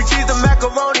 free cheese and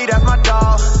macaroni, that's my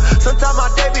dog. Sometimes my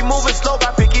day be moving slow,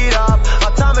 I pick it up. My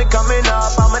timing coming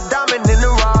up, I'm a diamond in the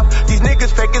rough. These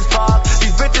niggas fake as fuck,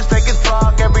 these bitches fake as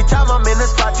fuck. Every time I'm in the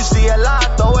spot, you see a lie,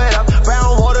 throw it up.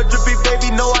 Brown water drippy,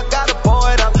 baby, know I gotta pour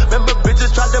it up. Remember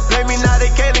bitches tried to play me, now they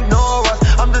can't ignore us.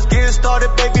 I'm just getting started,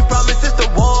 baby, promise it's the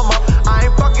warm up. I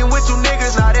ain't fucking with you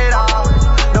niggas, not at all.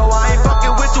 No, I ain't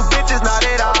fucking with you bitches, not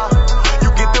at all.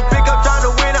 You get the pick up trying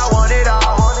to win, I want it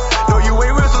all. No, you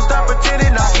ain't real, so stop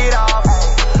pretending, knock it off.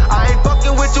 I ain't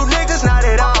fucking with you niggas, not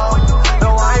at all.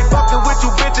 No, I ain't fucking with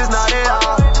you bitches, not at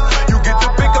all. You get the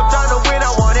pick up trying to win,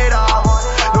 I want it all.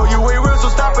 No, you ain't real, so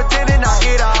stop pretending, knock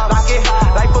it off. Knock it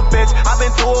like a bitch, I've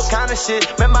been through all kind of shit.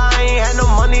 Remember, I ain't had no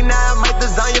money, now I might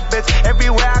design your bitch.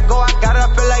 Everywhere I go, I gotta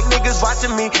feel like niggas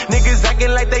watching me. Niggas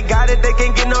acting like they got it, they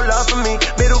can't get no love from me.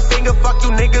 Middle finger, fuck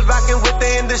you niggas rocking with the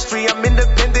industry. I'm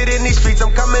independent in these streets,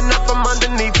 I'm coming up from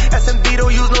underneath. SMD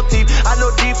don't use no teeth. I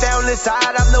know deep down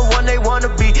inside, I'm the one they wanna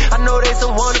be. I know they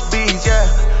some wannabes,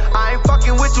 yeah. I ain't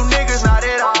fucking with you niggas, not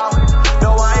at all.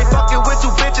 No, I ain't fucking with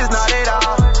you bitches, not at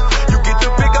all. You get the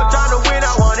pick up trying to win,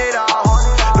 I want it all.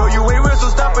 No, you ain't real, so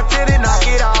stop pretending, knock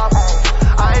it off.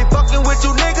 I ain't fucking with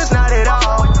you niggas, not at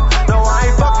all. No,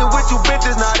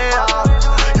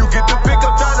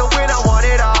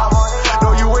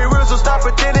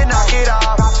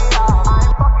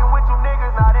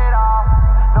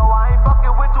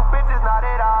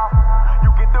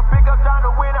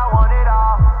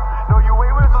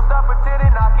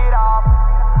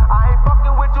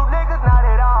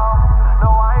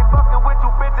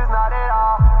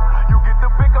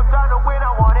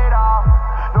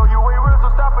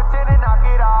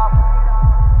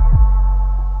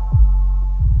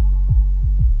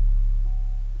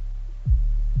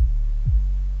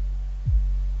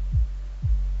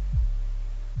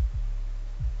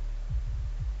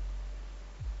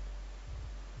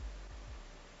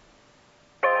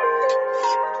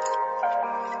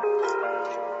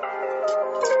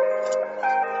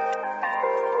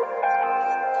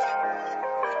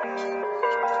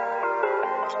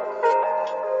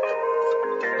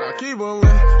 keep on lit.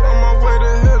 On my way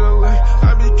to hit a lick.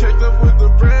 I be caked up with the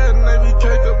bread and they be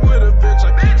caked up with a bitch.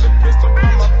 I keep the pistol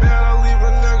on my bed, I leave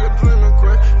a nigga dreaming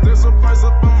quick. There's a price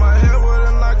up on my head, well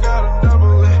then I gotta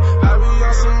double it. I be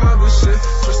on some other shit,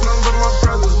 just number my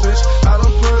brothers, bitch. I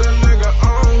done put a nigga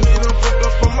on, he done flipped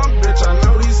up for my bitch. I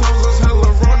know these hoes is hella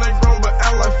wrong, they grown but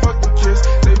act like fucking kids.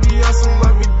 They be on some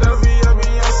lovey-dovey, I be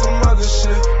on some other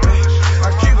shit. I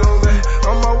keep it lit,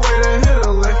 on my way to hit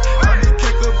a lick. I be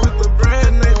caked up with the bread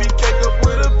and they be caked up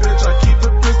with a bitch. I keep the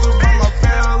pistol by my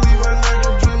fan, I leave a nigga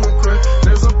dreaming quick.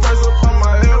 There's a price up on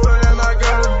my head, but then I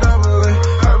gotta double it.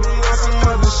 I be on some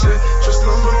other shit, just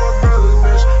number my brothers,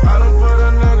 bitch. I done put a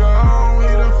nigga on,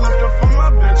 he done flipped up for my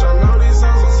bitch. I know these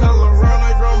hoes is hella wrong,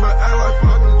 they grown but act like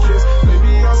fucking kids. They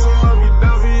be on some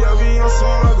lovey-dovey, I be on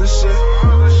some other shit.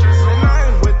 Man, I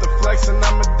ain't with the flex and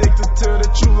I'm addicted to the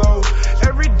chulo.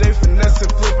 Every day finessing,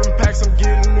 flipping packs, I'm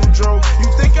getting new dro. You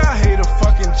think I hate a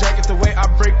fucking jacket the way I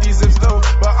break these zips though?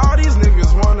 But all these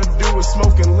niggas wanna do is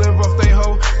smoke and live off they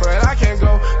hoe. But I can't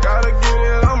go, gotta get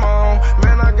it on my own.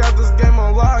 Man, I got this game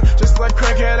on lock, just like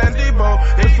Crackhead and Debo.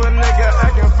 If a nigga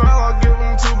acting foul, I'll give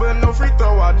him two, but no free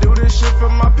throw. I do this shit for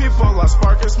my people, I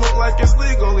spark and smoke like it's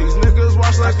legal. These niggas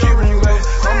watch like a relay.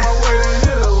 On my way to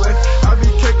hit a lick, I be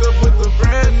caked up with the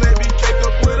bread and they be caked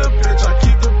up with a bitch. I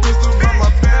keep the pistol by my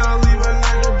fan, I leave a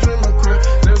nigga dreaming quick.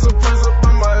 There's a price up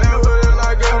on my head, but then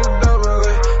I gotta double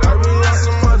it. I be on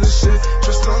some other shit,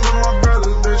 just under my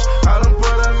brothers, bitch. I done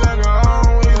put a nigga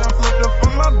on, he done flipped up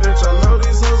for my bitch. I know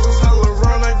these hoes is hella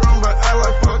wrong, they grown but act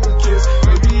like fucking kids.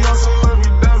 They be on some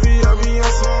lovey-dovey, I be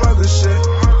on some other shit.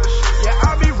 Yeah,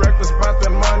 I be reckless about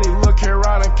that money. Look here,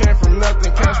 I done came from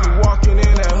nothing. Catch me walking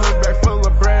in that hood bag full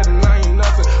of bread and I ain't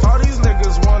nothing. All these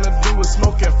niggas wanna do is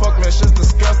smoke and fuck, man, shit's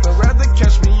disgusting. Rather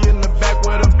catch me in the back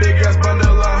with a big ass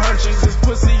bundle of hunchies. This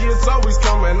pussy is always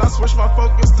coming. I switch my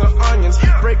focus to onions,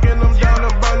 breaking them down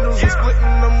to bundles and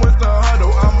splitting them with the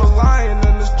huddle. I'm a lion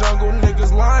in this jungle,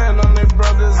 niggas lying on their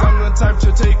brothers. I'm the type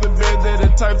to take the bed, they're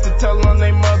the type to tell on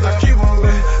their mother. I keep on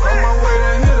lit, on my way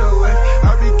to hit a lick.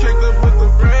 I be caked up with the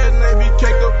bread and they be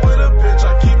caked up with a bitch.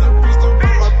 I keep the pistol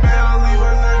by my band, I leave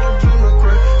a nigga dreaming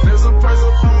quick. There's a price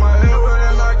up on my head, but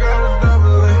then I gotta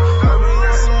double it. I be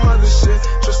on some other shit,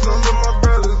 just under my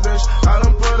brothers, bitch. I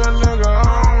done put a nigga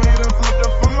on, he done flipped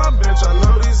up for my bitch. I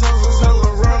know these hoes is hella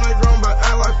wrong, they grown but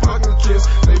act like fucking kids.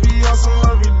 They be on some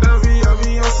lovey-dovey, I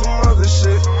be on some other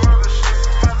shit.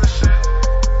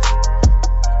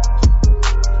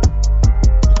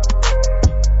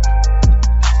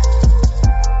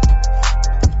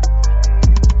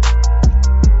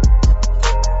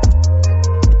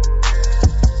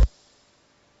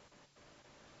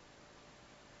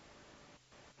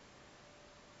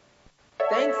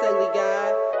 Thanks, ugly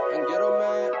guy. And ghetto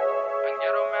man.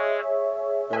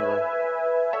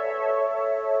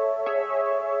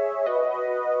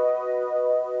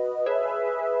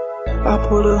 I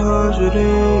put 100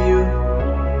 in you,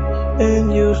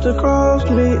 and used to cost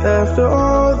me after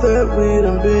all that we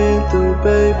done been through,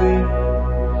 baby.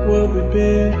 What we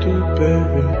been through,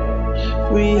 baby.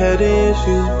 We had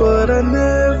issues, but I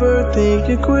never think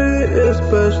you quit,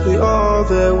 especially all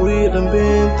that we done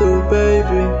been through,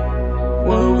 baby.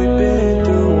 What we been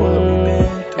through, what we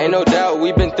been through. Ain't no doubt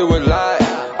we been through a lot.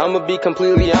 I'ma be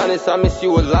completely honest, I miss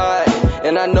you a lot.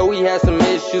 And I know we had some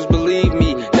issues, believe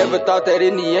me. Never thought that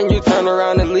in the end you'd turn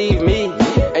around and leave me.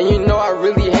 And you know I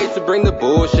really hate to bring the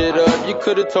bullshit up. You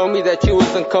could've told me that you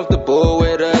was uncomfortable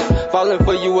with us. Falling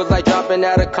for you was like dropping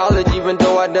out of college. Even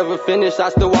though I never finished, I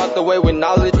still walked away with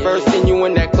knowledge. First seen you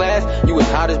in that class, you was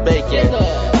hot as bacon.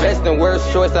 Best and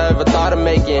worst choice I ever thought of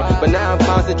making. But now I'm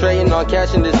concentrating on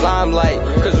catching this limelight.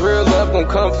 Cause real love gon'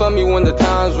 come for me when the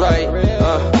time's right.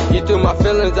 You threw my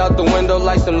feelings out the window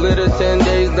like some litter. 10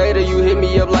 days later you hit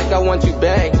me up like I want you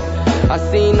back. I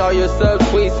seen all your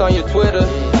subtweets on your Twitter.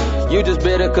 You just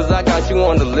bitter cause I got you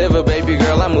on the liver. Baby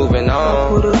girl, I'm moving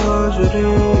on. I put 100 in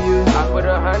you, I put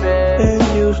 100,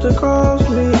 and used to cost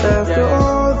me after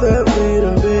all that we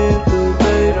done been through,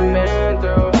 baby.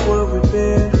 What we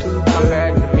been through,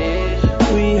 baby.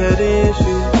 We had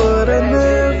issues, but I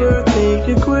never think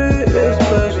you quit,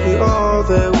 especially all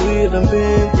that we done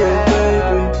been through,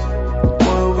 baby.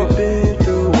 What we been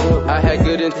through. I had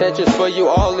good intentions for you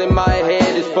all in my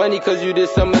head. It's funny cause you did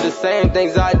some of the same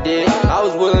things I did. I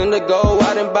was willing to go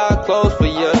out and buy clothes for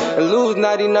you and lose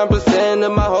 99%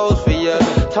 of my hoes for you.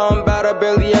 Talking about I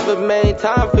barely ever made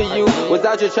time for you. Was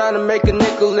out here trying to make a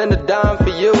nickel and a dime for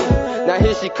you. Now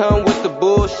here she come with the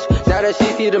bullshit. Now that she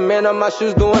see the man on my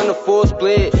shoes doing a full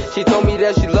split. She told me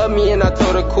that she loved me and I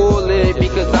told her cool it.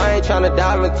 Because I ain't trying to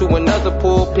dive into another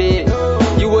pulpit.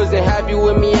 You wasn't happy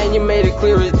with me and you made it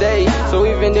clear as day. So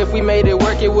even if we made it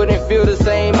work, it wouldn't feel the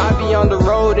same. I be on the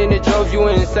road and it drove you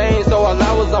insane. So while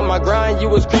I was on my grind, you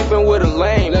was creeping with a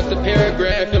lame. Left a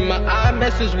paragraph in my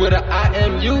iMessage with a I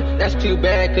am you. That's too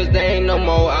bad, cause there ain't no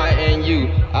more I and you.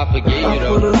 I forgave you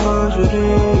though. I put 100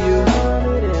 in you,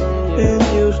 and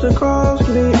used to cost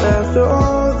me after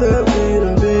all that we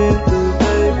done been through,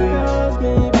 baby.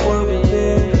 What we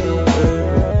been through,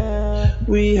 baby.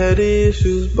 We had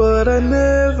issues, but I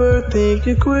never think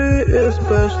you quit,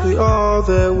 especially all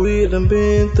that we done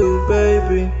been through,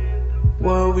 baby.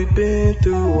 What we been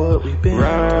through, what we been through.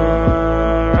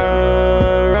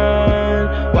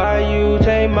 Run, why you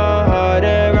take my heart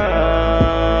and run?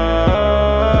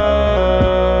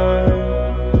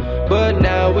 But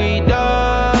now we done.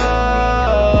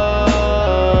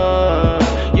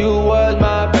 You was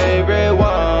my favorite one.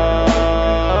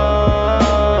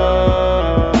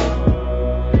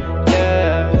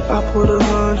 Yeah. I put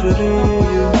 100 in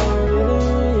you,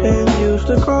 and used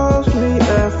to cost me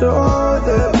after all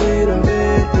that we done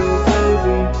been through,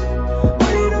 baby.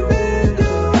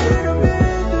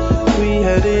 We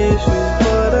had issues,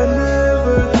 but I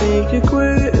never think you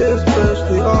quit,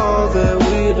 especially all that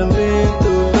we done been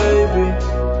through, baby.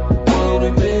 What we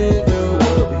been through,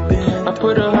 what we been I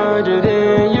put 100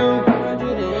 in you,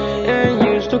 and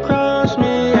used to cross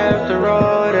me after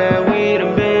all that we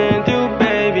done been through,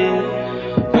 baby.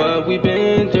 What we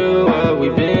been through, what we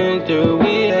been through.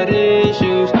 We had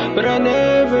issues, but I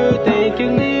never think you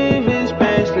leave,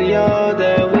 especially all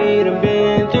that we done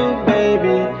been through,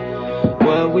 baby.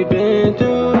 What we been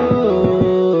through.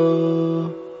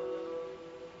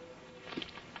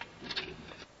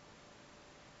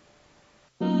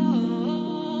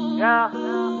 Yeah.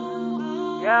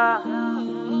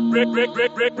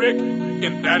 Rick,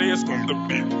 and that is on the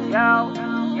beat. Yo.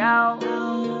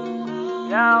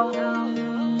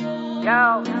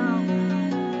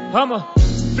 Hummer,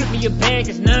 flip me your bag,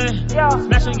 it's none.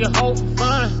 Smash on your hoe for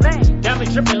fun.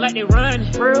 Diamond dripping like they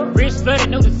run. Wrist flooded,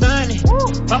 no designing.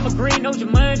 Papa green, no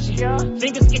Jumanji.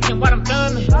 Fingers itching while I'm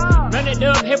thumbing. Run it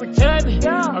up, Harry Tubman.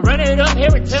 I run it up,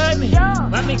 Harry Tubman.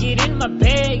 Why me get in my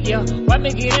bag, yeah? Why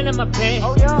me get into my bag?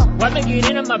 Why me get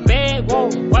into my bag? Whoa.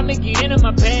 Why me get into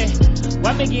my bag?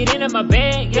 Why me get into my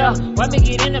bag, yeah? Why me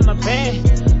get into my bag?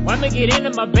 Why me get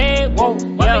into my bag? Whoa.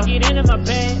 Why me get into my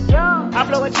bag? I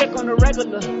blow a check on the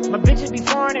regular. My bitches be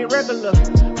foreign, they regular.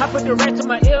 I put the rest in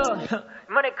my ear.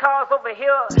 Money calls over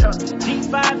here.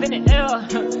 G5 in the air.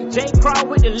 J. Crawl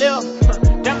with the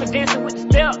left. Diamond dancing with the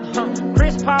step.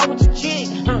 Chris Paul with your chick.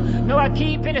 No, I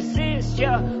keep in assist,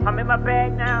 yeah. I'm in my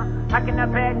bag now. How can I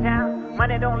back down?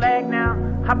 Money don't lag now.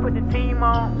 I put the team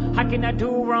on. How can I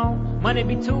do wrong? Money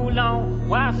be too long.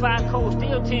 Wi-Fi code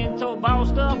still 10 toe.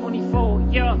 Bossed up when he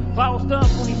fold, yeah. Bossed up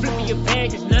when he flip me your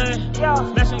bag is none.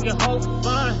 Smash on your hoe for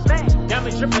fun.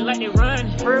 Diamond dripping like they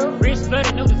run. Wrist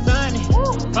flooded, no designing.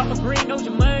 Papa green, no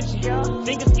Jumanji.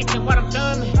 Fingers itching while I'm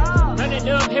thumbing. Run it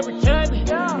up, Harry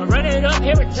Tubman. I run it up,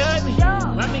 Harry Tubman.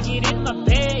 Why me get in my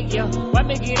bag, yeah? Why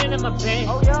me get into my bag?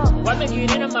 Why me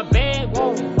get into my bag?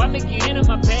 Whoa. Why me get into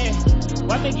my bag?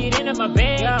 Why me get into my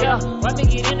bag, yeah? Why me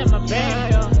get into my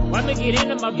bag, yeah? Why me get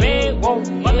into my bag? Whoa.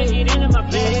 Why me get into my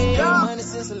bag, yeah? Money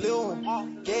since a little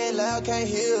one. Get loud, can't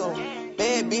hear 'em.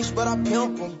 Bad bitch, but I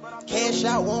pimp 'em. Cash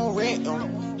out, won't rent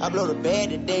 'em. I blow the bag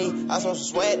today. I saw some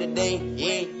swag today.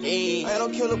 Yeah. I ain't no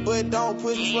killer, but don't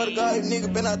push me. Swear to God, if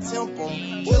nigga been I temp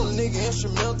 'em. Kill a nigga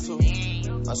instrumental.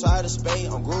 I'm side of space,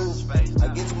 I'm groovy. I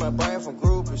get to my brain from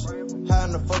groupies. How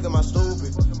in the fuck am I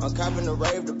stupid? I'm copping the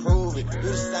rave to prove it. You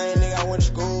the same nigga I went to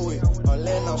school with. I'm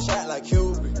letting no shot like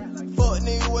Cupid. Fuck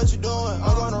nigga, what you doing?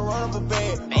 I'm gonna run up a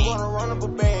bag.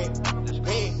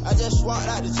 Hey, I just swapped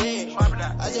out the jet.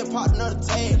 I just popped another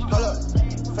tag. Hold up.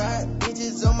 5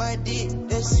 bitches on my dick,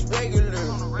 that's regular.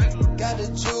 Got the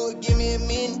jewel, give me a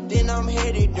minute, then I'm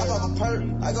headed there. I pop a perk,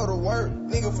 I go to work,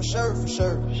 nigga for sure.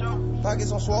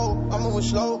 Pockets on swole, I'm moving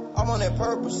slow, I'm on that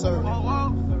purple, sir.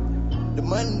 The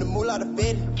money, the moolah, the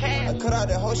fitty. I cut out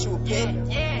that whole shit with petty.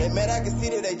 They mad, I can see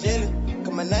that they jealous.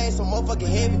 Cause my name so motherfucking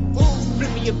heavy.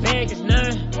 Flip me your bag, it's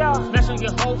none. Smash on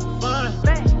your hoe for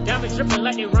fun. Diamond dripping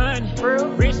like they run.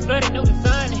 Wrist flooded, no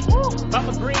designing.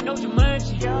 Papa green, no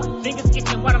Jumanji. Fingers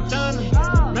itching while I'm thumbing.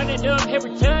 Run it up,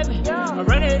 Harry Tubman. I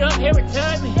run it up, Harry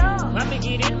Tubman. Why me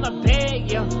get in my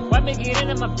bag, yeah? Why me get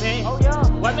into my bag?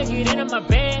 Why me get into my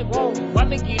bag? Whoa. Why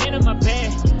me get into my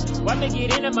bag? Why me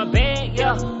get into my bag,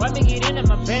 yeah? Why me get into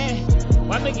my bag?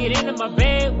 Why me get into my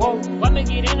bag? Whoa. Why me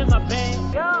get into my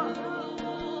bag, yeah?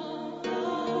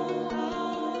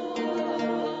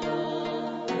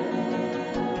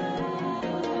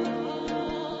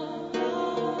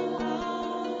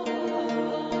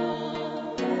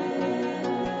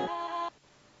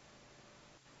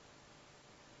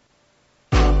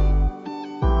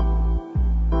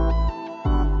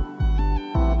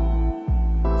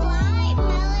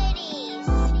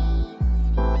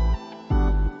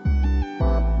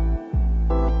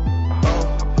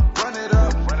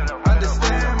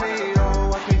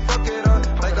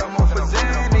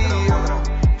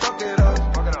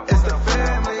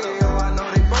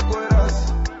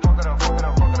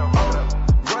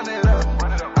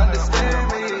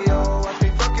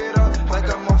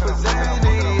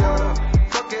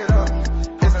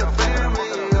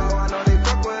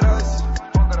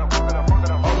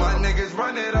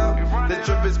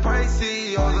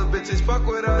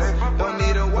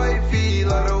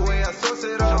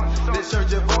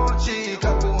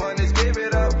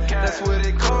 That's what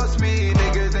it cost me.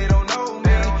 Niggas, they don't know me.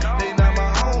 They not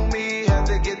my homie. Had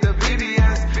to get the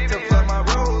BBS to flood my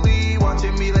rollie.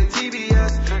 Watching me like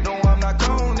TBS. No, I'm not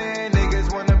cloning.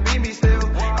 Niggas wanna be me still.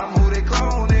 I'm who they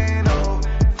cloning. Oh,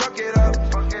 fuck it up.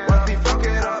 Watch me fuck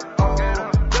it up. Oh,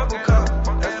 double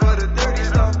cup. That's for the dirty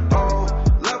stuff. Oh,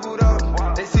 leveled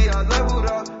up. They see I leveled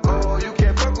up. Oh, you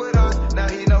can't fuck with us. Now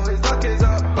he know his luck is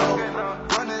up. Oh,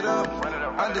 run it up.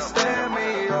 Understand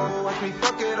me. Oh, watch me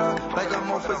fuck it up. Like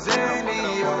I'm on for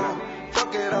Zanny. Oh,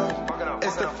 fuck it up.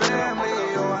 It's the family.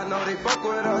 Oh, I know they fuck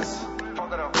with us.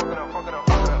 Run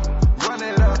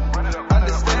it up.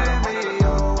 Understand me.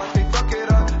 Oh, watch me fuck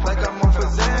it up. Like I'm on for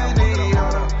Zanny.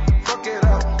 Oh, fuck it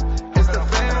up. It's the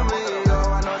family.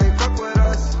 Oh, I know they fuck with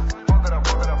us.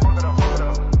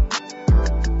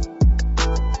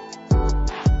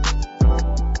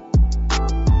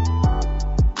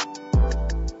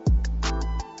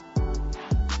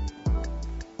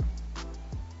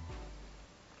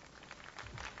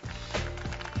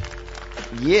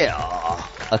 Yeah,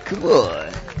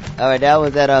 good. All right, that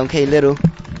was that K Little,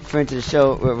 friend to the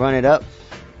show. We'll run it up.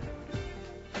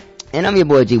 And I'm your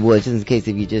boy G Boy, just in case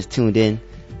if you just tuned in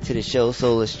to the show,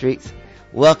 Solar Streets.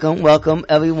 Welcome.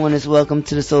 Everyone is welcome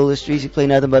to the Solar Streets. We play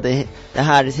nothing but the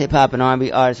hottest hip hop and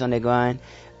R&B artists on their grind.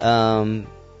 And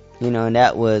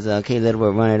that was K Little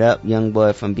will Run It Up, young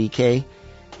boy from BK.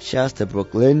 Shouts to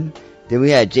Brooklyn. Then we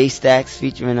had Jay Stacks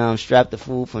featuring Strap the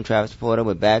Fool from Travis Porter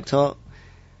with Bag Talk.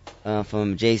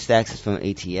 From Jay Stacks is from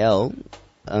ATL.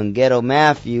 Ghetto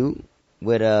Matthew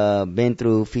with Been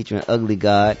Through featuring Ugly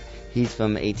God. He's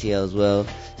from ATL as well.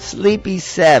 Sleepy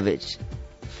Savage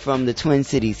from the Twin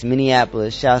Cities,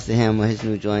 Minneapolis. Shouts to him with his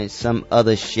new joint, Some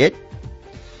Other Shit.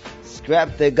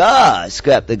 Scrap the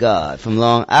God from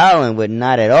Long Island with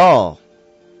Not At All.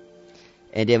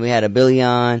 And then we had a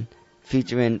Billion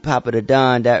featuring Papa the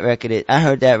Don. That record, I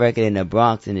heard that record in the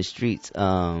Bronx in the streets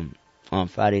on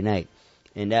Friday night.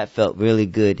 And that felt really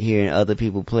good hearing other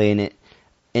people playing it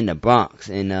in the Bronx.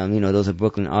 And, those are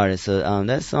Brooklyn artists. So,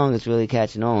 that song is really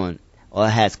catching on, or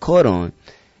has caught on.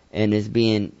 And it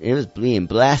was being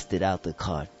blasted out the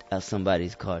car, out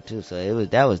somebody's car too. So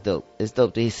that was dope. It's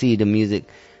dope to see the music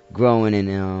growing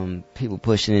and, people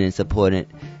pushing it and supporting it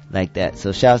like that.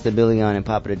 So shouts to Billy On and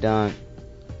Papa the Don.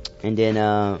 And then,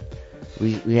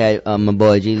 we had, my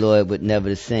boy G Lloyd with Never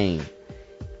the Same.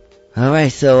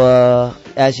 Alright, so,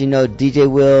 as you know, DJ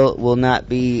will not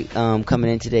be,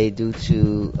 coming in today due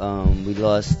to, we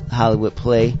lost Hollywood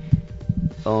Play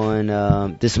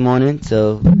on, this morning,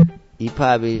 so you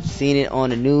probably seen it on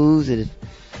the news, and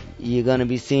you're gonna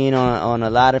be seeing on a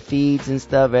lot of feeds and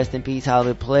stuff. Rest in peace,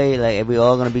 Hollywood Play. Like, we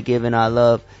all gonna be giving our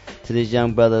love to this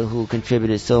young brother who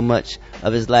contributed so much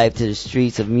of his life to the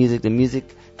streets of music, the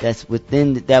music that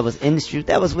was in the street,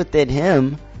 that was within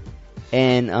him.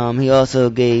 And he also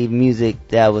gave music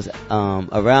that was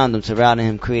around him, surrounding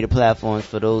him, created platforms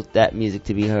for that music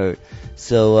to be heard.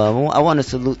 So I want to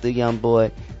salute the young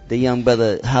boy, the young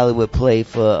brother Hollywood Play,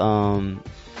 for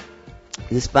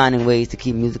just finding ways to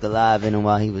keep music alive in him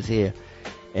while he was here,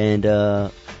 and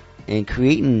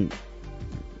creating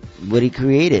what he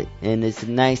created. And it's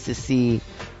nice to see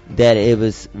that it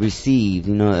was received.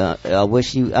 I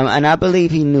wish and I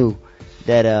believe he knew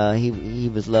that he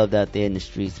was loved out there in the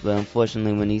streets, but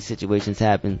unfortunately when these situations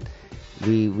happen,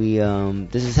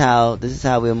 this is how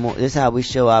we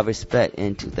show our respect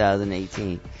in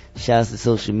 2018. Shouts to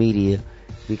social media,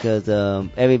 because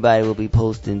everybody will be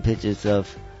posting pictures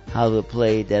of Hollywood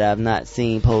Play that I've not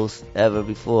seen post ever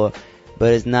before,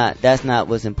 but that's not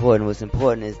what's important. What's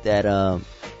important is that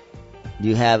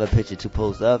you have a picture to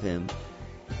post of him,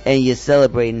 and you're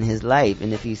celebrating his life.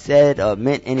 And if he said or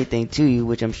meant anything to you,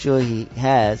 which I'm sure he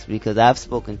has, because I've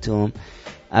spoken to him.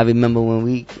 I remember when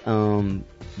we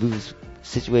was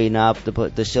situating out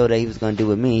the show that he was going to do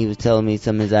with me. He was telling me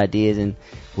some of his ideas and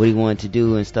what he wanted to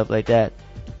do and stuff like that.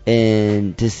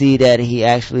 And to see that he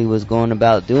actually was going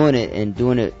about doing it, and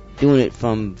doing it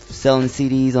from selling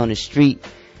CDs on the street.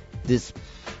 This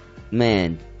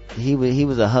man, he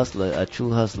was a hustler, a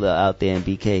true hustler out there in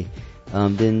BK.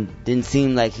 Didn't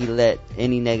seem like he let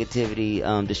any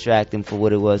negativity distract him for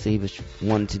what it was that he was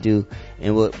wanting to do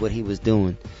and what he was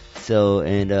doing. So,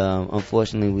 and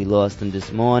unfortunately we lost him this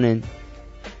morning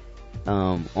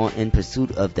in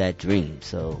pursuit of that dream.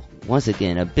 So once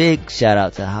again, a big shout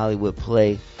out to Hollywood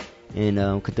Play,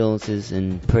 and condolences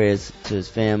and prayers to his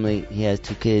family. He has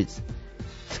 2 kids.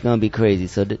 It's gonna be crazy.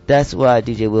 So that's why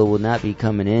DJ Will not be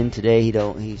coming in today.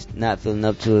 He's not feeling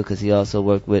up to it, because he also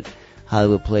worked with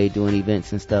Hollywood Play doing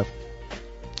events and stuff.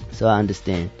 So I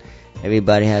understand.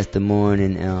 Everybody has to mourn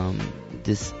and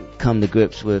just come to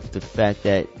grips with the fact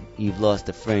that you've lost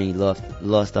a friend, you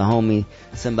lost a homie,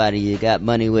 somebody you got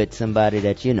money with, somebody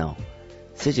that you know.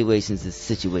 Situations is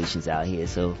situations out here.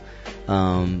 So,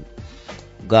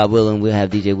 God willing, we'll have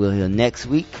DJ Will here next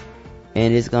week,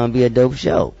 and it's gonna be a dope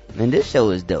show. And this show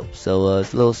is dope. So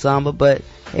it's a little somber, but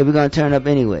hey, we're gonna turn up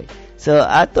anyway. So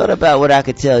I thought about what I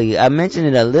could tell you. I mentioned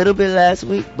it a little bit last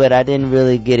week, but I didn't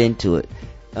really get into it.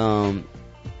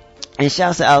 And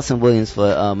shouts to Allison Williams for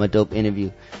a dope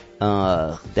interview.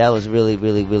 That was really,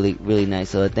 really, really, really nice.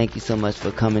 So thank you so much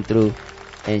for coming through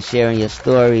and sharing your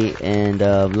story, and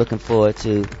looking forward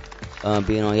to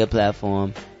being on your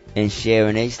platform and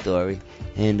sharing a story.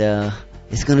 And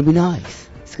it's gonna be nice.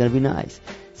 It's gonna be nice.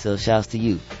 So shouts to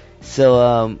you.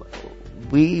 So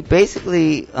we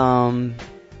basically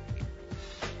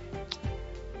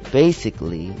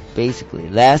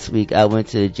last week I went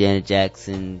to the Janet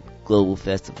Jackson Global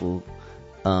Festival,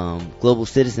 Global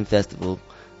Citizen Festival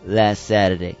last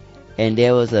Saturday, and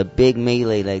there was a big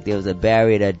melee. Like, there was a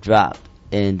barrier that dropped,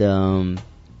 and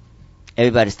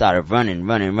everybody started running,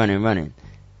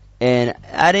 and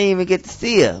I didn't even get to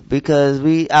see her because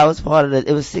I was part of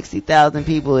it was 60,000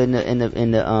 people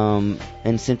in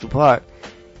Central Park,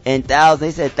 and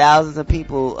they said thousands of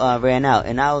people ran out,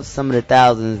 and I was some of the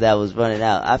thousands that was running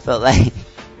out. I felt like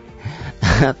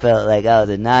I was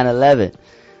at 9/11.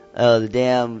 The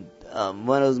damn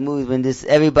one of those movies when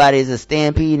everybody's a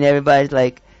stampede and everybody's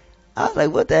like, I was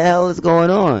like, what the hell is going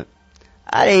on?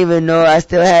 I didn't even know I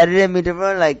still had it in me to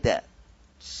run like that.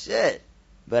 Shit.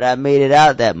 But I made it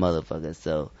out that motherfucker.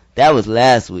 So that was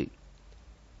last week.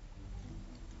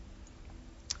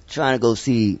 Trying to go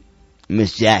see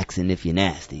Miss Jackson if you're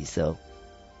nasty. So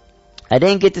I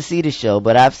didn't get to see the show,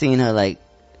 but I've seen her like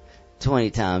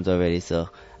 20 times already. So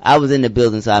I was in the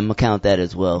building, so I'm gonna count that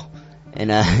as well. And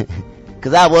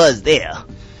cause I was there.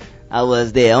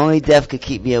 Only death could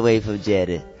keep me away from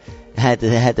Janet. I had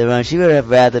to run. She would have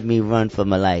rather me run for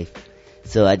my life.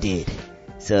 So I did.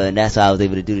 So, and that's why I was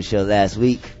able to do the show last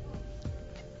week.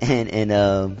 And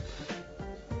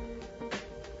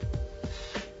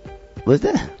what's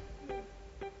that?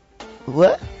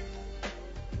 What?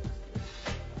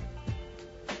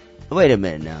 Wait a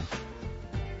minute now.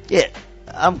 Yeah,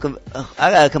 I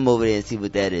gotta come over there and see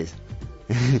what that is.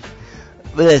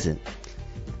 But listen,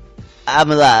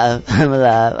 I'm alive.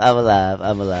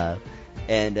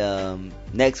 And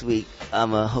next week,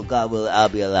 God willing, I'll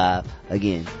be alive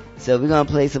again. So we're gonna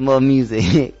play some more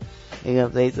music.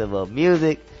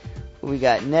 What we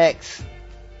got next?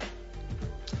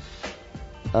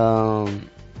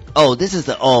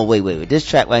 Wait. This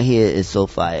track right here is so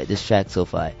fire. This track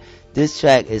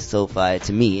is so fire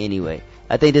to me anyway.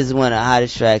 I think this is one of the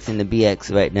hottest tracks in the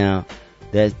BX right now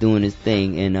that's doing its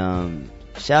thing. And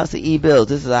shouts to E-Bills.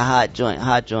 This is a hot joint.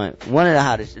 One of the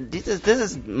hottest. This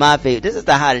is my favorite. This is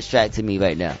the hottest track to me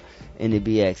right now in the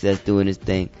BX that's doing its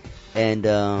thing. And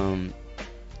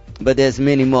but there's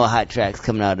many more hot tracks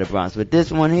coming out of the Bronx. But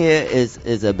this one here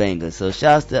is a banger. So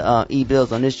shouts to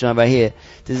E-Bills on this joint right here.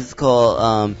 This is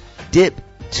called Dip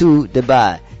to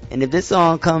Dubai. And if this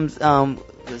song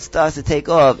starts to take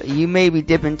off, you may be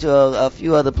dipping to a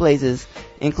few other places,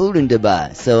 including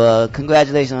Dubai. So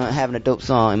congratulations on having a dope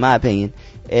song, in my opinion.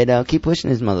 And keep pushing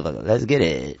this motherfucker. Let's get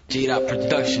it. G-Dot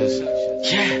Productions.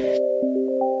 Yeah.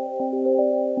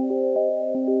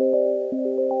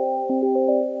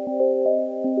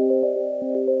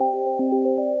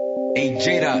 Hey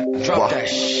J-Dot, drop that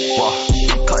shit.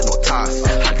 I'm cutting no ties.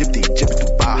 I dip the Egypt in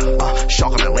Dubai.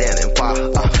 Shark on that land and fire.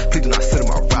 Please do not sit in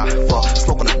my ride.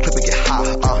 Smoke on the clip and get high.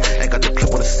 Ain't got the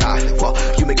clip on the side.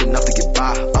 You make enough to get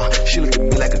by. She look at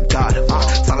me like a god.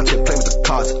 Silent play with the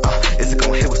cards. Is it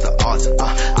gon' hit with the odds?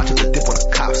 I took the dip on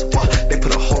the cops. They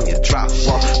put a hole in your drop.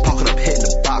 Parking up, hitting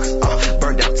the box.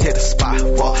 Burn down, tear the spot.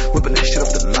 Whipping that shit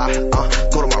up the lot.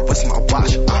 Go to my wrist and my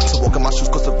watch. So walking my shoes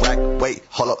cause the rack. Wait,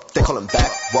 hold up, they callin' back.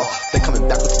 They coming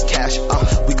back with the cash.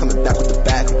 We coming back with the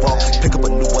bag. Pick up a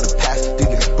new one and pass. These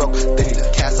niggas broke, they need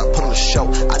a cast. I put on a show,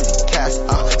 I need a cast.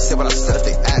 Say what I said if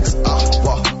they ask.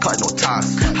 Cut no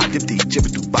ties. I dip the Egypt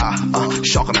in Dubai.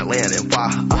 Shark on that land and fire.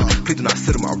 Please do not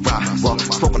sit in my ride.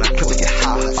 Smoke on that clip and get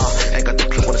high. Ain't got the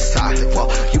clip on the side.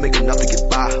 You make enough to get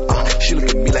by. She look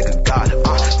at me like a god.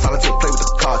 Silent play with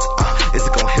the cards. Is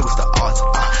it gon' hit with the odds?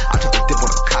 I took the dip on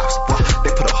the cops.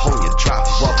 They put a hole in your drop.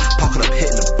 Parking up,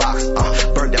 hitting the box.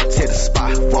 Burn down, tear the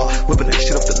spot. Whipping that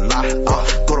shit up the lot.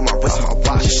 Go to my wrist and my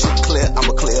watch. Shit clear,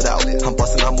 I'ma clear it out. I'm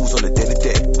busting out moves on the day to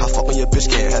day. I fuck on your bitch,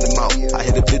 can't hand him out. I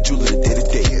hit up the jeweler the day to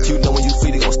day. You know when you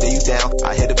free, they gon' stay you down.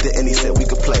 I hit up the end, he said we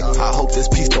could play. I hope this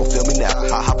piece don't feel me now.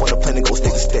 I hop on the plane and go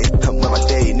state to state. Come on my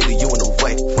day, nigga, you in the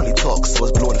way. Funny talk, so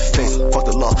it's blue in the face. Fuck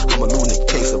the law, I'm a lunatic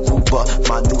case. Aruba,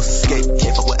 my new escape.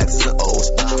 Can't fuck with X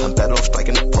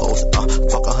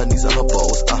honeys and her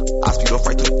bows. I speed off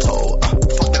right through the toll.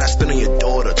 Fuck that I spin on your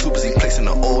daughter. Too busy placing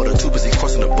the order. Too busy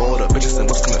crossing the border. Bitches and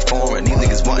what's coming foreign. These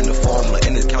niggas wanting the formula.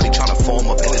 In this county trying to form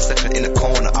up. In this section in the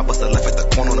corner. I bust a left at the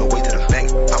corner on the way to the bank.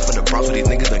 I'm from the Bronx with these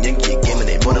niggas on Yankee game and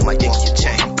they more than my Yankee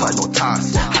chain. I'm cutting no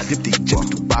ties. I dip the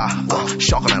Egypt to buy.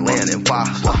 Shark on that land and buy.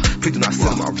 Please do not sit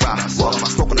on my ride. My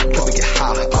smoke on that clip and get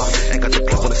high. Ain't got the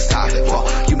clip on the side.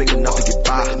 You make enough to get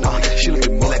by. She look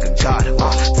at me like a god.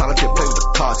 Solitaire play with the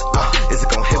cards. Is it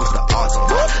gon' hit with the odds?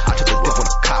 I took the dip on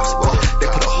the cops. They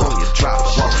put a hole in your drop.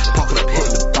 Parking up,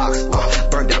 hitting the box.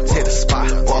 Burn down, tear the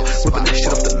spot. Whipping that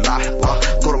shit up the lot.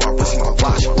 Go to my wrist and my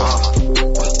watch.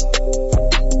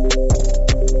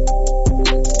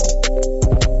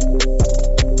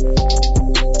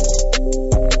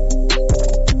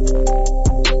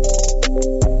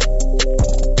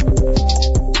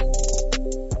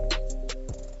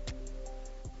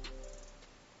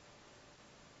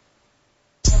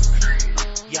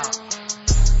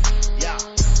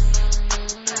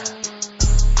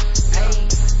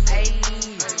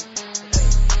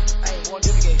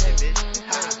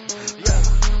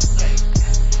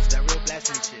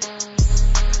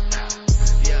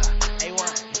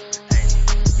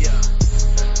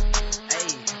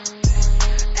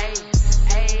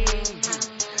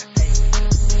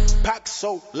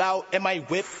 Loud in my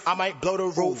whip, I might blow the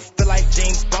roof. Feel like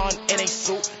James Bond in a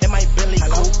suit, in my Billy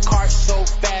coupe. Car so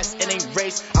fast in a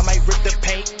race, I might rip the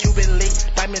paint. Cuban link,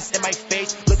 diamonds in my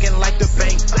face, looking like the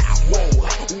bank. Whoa, whoa,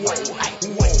 whoa,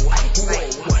 whoa,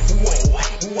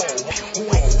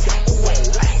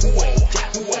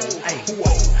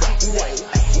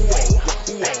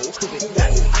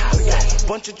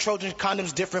 bunch of Trojan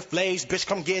condoms, different flavors. Bitch,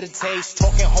 come get a taste.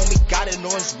 Talking homie, got it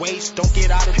on his waist. Don't get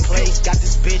out of place. Got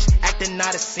this bitch acting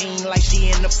out of scene like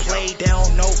she in the play. They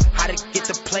don't know how to get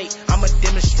the plate. I'ma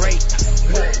demonstrate.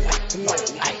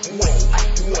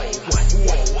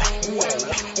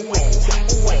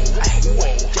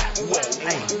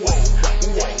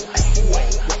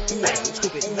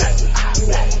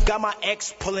 Got my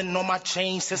ex pulling on my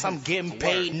chain since I'm getting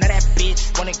paid. Now that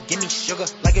bitch wanna give me sugar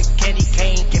like a candy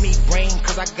cane. Give me brain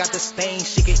cause I got the stain.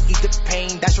 She can eat the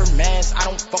pain. That's her mans. I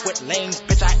don't fuck with lames.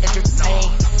 Bitch, I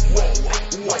entertain.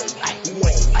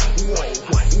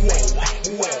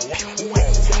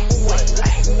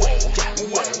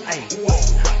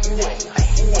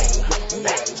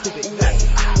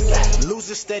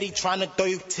 Losers steady trying to throw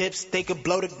you tips. They could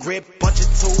blow the grip. Bunch of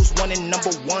tools, wanting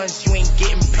number ones. You ain't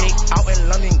getting picked. Out in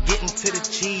London, getting to the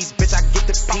cheese. Bitch, I get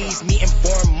the peas. Meeting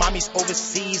foreign mommies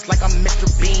overseas like I'm Mr.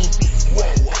 Bean.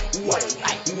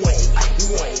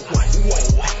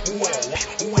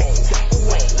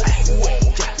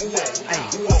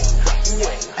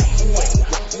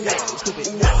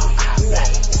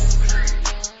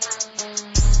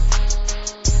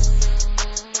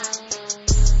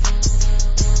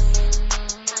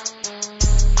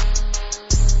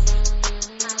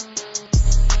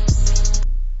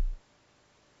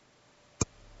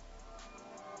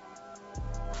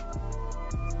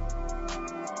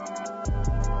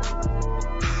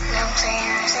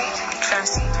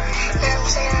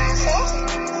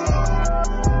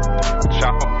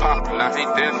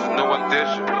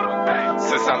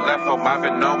 I've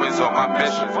been always on my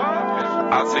mission.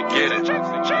 Out to get it,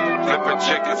 flipping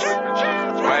chickens.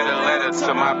 Write a letter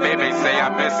to my baby, say I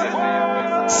miss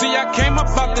it. See, I came up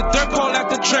out the dirt, call out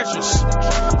the trenches.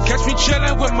 Catch me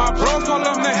chillin' with my bros, call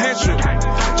them the Hendrick.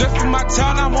 Just for my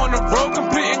town, I'm on the road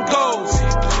completing goals.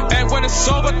 And when it's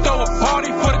over, throw a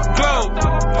party for the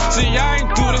globe. See, I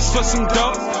ain't do this for some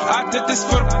dope. I did this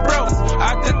for the bros.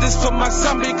 I did this for my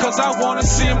son because I wanna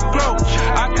see him grow.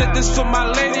 I did this for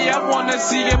my lady, I wanna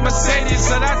see a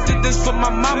Mercedes. And I did this for my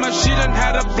mama, she done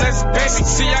had a blessed baby.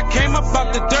 See, I came up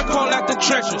out the dirt, call out the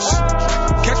trenches.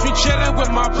 Catch me chillin'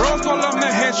 with my bros, call them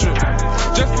the Hendrick.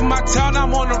 Just for my town,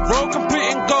 I'm on the road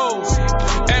completing goals.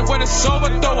 And when it's over,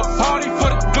 throw a party for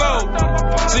the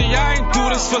globe. See, I ain't do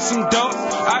this for some dope.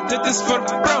 I did this for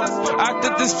the bros. I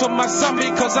did this for my son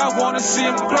because I wanna see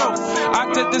him grow.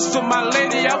 I did this for my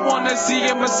lady, I wanna see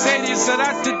a Mercedes. And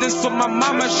I did this for my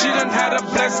mama, she done had a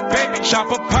blessed baby.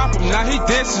 Chopper pop him, now he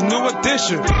dancing, new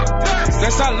edition.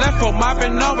 Since I left home, I've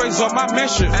been always on my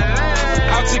mission.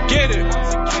 Out to get it,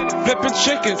 flipping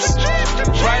chickens.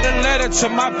 Write a letter to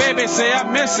my baby, say I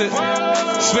miss it.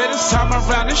 Swear this time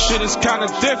around, this shit is kinda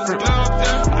different.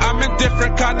 I'm in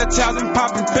different kind of towns and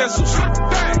popping pistols.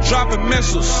 Dropping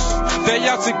missiles, they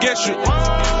out to get you.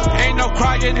 Ain't no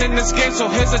crying in this game, so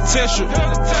here's a tissue.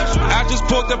 I just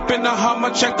pulled up in the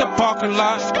Hummer, check the parking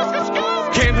lot.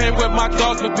 Came here with my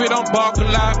dogs, but we don't bark a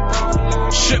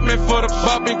lot. Shipment for the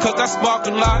bubby, cause I spark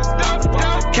a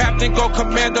lot. Captain go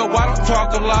commando, I don't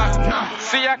talk a lot.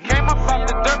 See, I came up out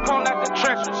the dirt, pole at the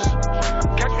trenches.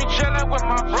 Catch me chillin' with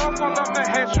my bros all on the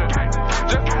hedges.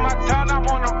 Just in my town, I'm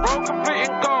on the road,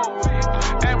 completing goals.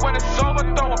 And when it's over,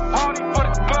 throw a party for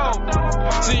the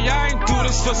globe. See, I ain't do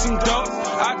this for some dope.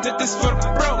 I did this for the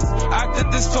bros. I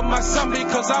did this for my son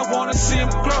because I wanna see him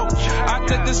grow. I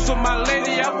did this for my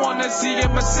lady, I wanna see a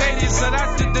Mercedes. And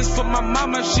I did this for my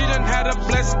mama, she done had a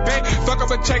blessed baby. Fuck up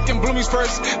a check and bloomies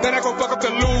first, then I go fuck up the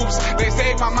lubes. They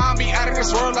say my mom be out of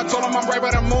this world, I told them I'm right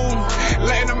by the moon.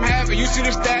 Letting them have it, you see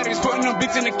the status, putting them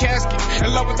beats in the casket.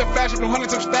 In love with the fashion, the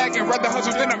hundreds of stacking, rather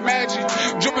hustle than imagine.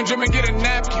 Drippin', get a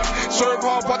napkin, serve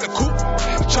all about the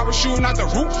coupe. Chopper shooting out the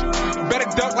roof, better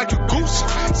duck like a goose.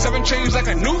 7 chains like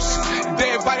a noose,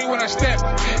 dead body when I step.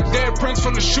 Dead prints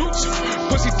from the shoots,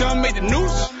 pussy done made the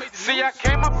news. See, I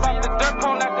came up out the dirt,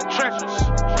 pole at the trenches.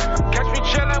 Catch me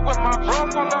chillin' with my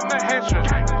bros all on the hedges.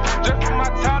 Just in my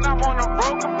town, I'm on the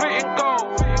road, completing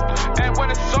goals. And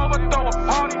when it's over, throw a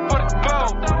party for the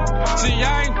globe. See,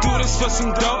 I ain't do this for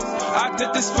some dope. I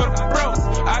did this for the bros.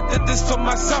 I did this for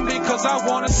my son because I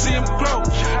wanna see him grow.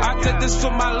 I did this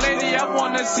for my lady, I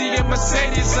wanna see a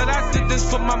Mercedes. And I did this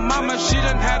for my mama, she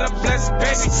done had a blessed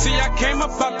baby. See, I came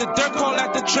up out the dirt, pole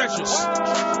at the trenches.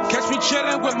 Catch me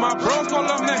chillin' with my bros all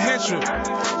on the hedges.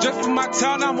 Just in my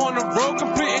town, I'm on the road,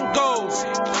 completing goals.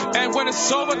 And when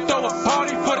it's over, throw a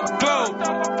party for the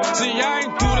globe. See, I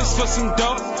ain't do this for some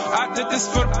dope. I did this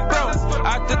for the bros.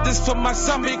 I did this for my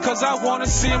son because I wanna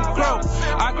see him grow.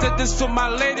 I did this for my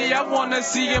lady, I wanna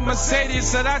see a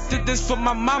Mercedes. And I did this for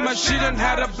my mama, she done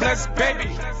had a blessed baby.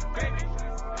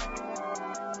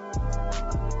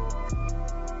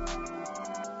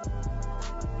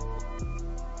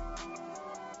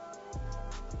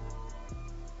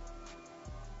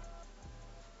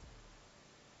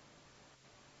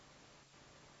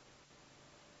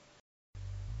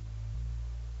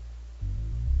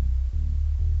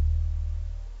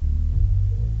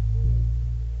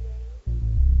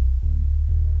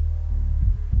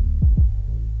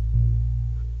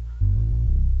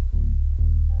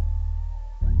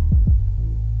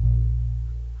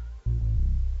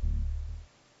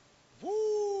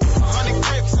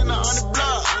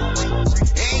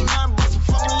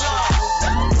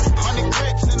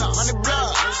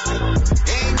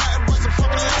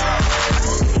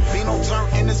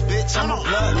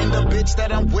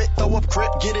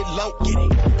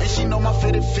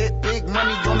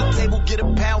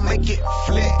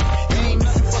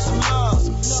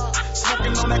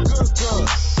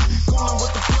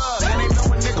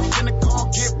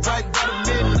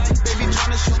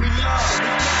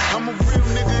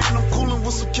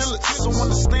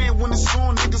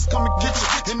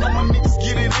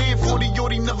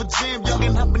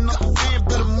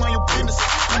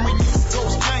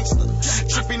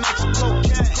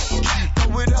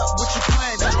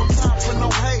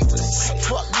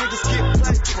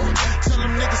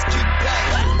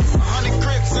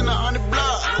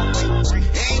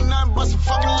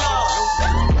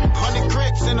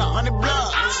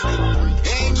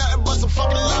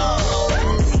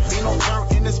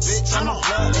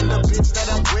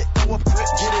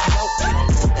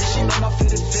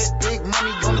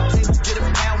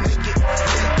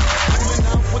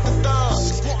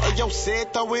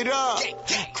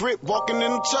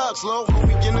 Slow,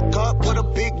 homie in the cup with a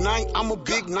big night. I'm a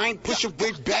big nine, push your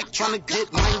wig back, tryna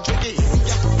get mine. Drink it, hit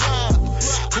me out the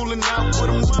vibe. Cooling out with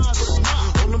a mind.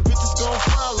 All them bitches gon'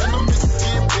 fall, and them bitches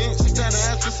getting bent. Shake that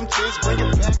ass with some tits, bring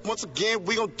it back once again.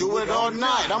 We gon' do it all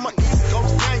night. I'm a East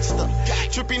Coast gangster,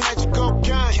 trippy night,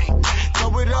 cocaine.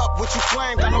 Throw it up, what you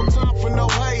claim? Got no time for no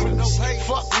haters.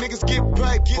 Fuck niggas get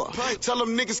paid. Tell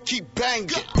them niggas keep banging.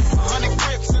 100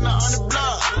 grips and 100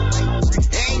 blood.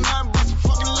 Ain't nothing but some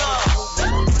fucking love.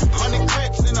 100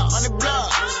 grips and 100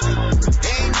 blood.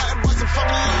 Ain't nothing but some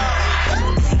fucking love.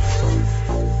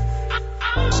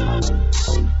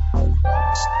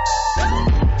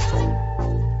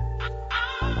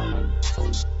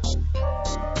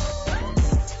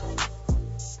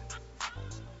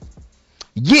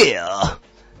 Yeah,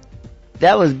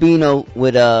 that was Bino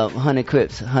with 100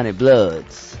 Crips, 100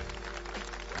 Bloods,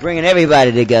 bringing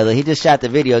everybody together. He just shot the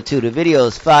video too. The video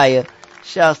is fire.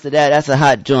 Shouts to that. That's a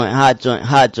hot joint. I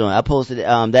posted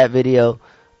that video,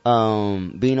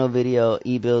 Bino video,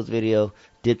 E-Bill's video,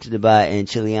 Dip to Dubai, and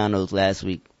Chiliano's last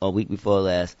week or week before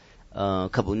last. A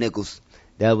couple nickels.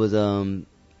 That was and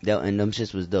them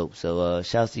shits was dope. So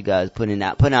shouts to you guys putting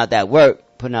out that work.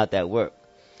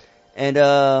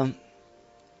 And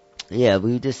yeah,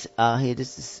 we just out here.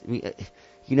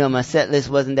 You know, my set list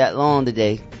wasn't that long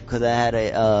today because I had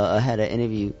an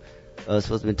interview. I was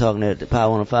supposed to be talking to the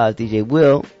Power 105 DJ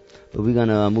Will, but we're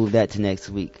gonna move that to next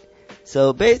week.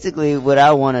 So basically, what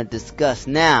I want to discuss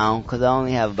now, because I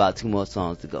only have about 2 more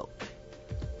songs to go.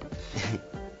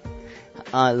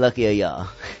 Lucky of y'all.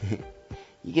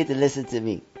 You get to listen to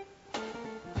me.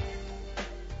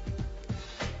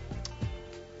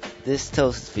 This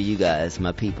toast is for you guys,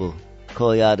 my people.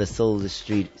 Call y'all the soul of the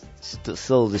street,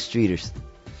 soul of the streeters.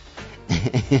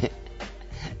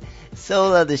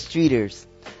 Soul of the streeters,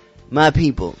 my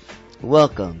people.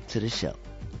 Welcome to the show.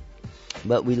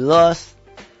 But we lost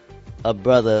a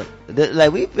brother.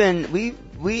 Like we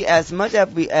as much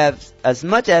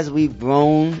as we've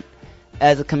grown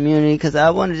as a community. Because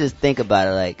I want to just think about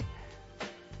it. Like,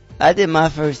 I did my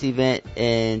first event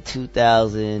in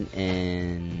 2000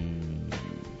 and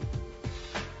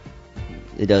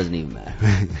it doesn't even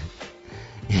matter.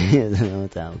 It was a long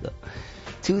time ago.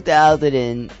 2000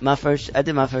 and I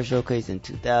did my first showcase in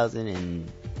 2000 and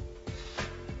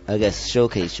I guess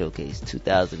showcase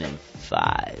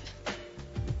 2005.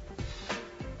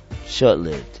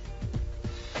 Short-lived.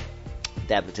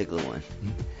 That particular one.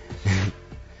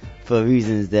 For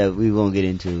reasons that we won't get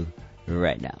into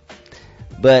right now.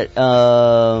 But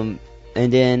and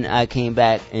then I came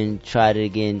back and tried it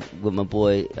again with my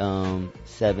boy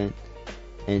Seven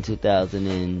in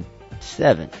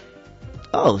 2007.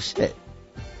 Oh shit.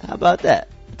 How about that?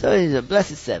 I told you, a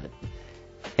blessed 7.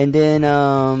 And then,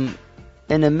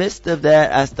 in the midst of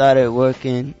that, I started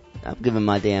working. I'm giving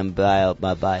my damn bio.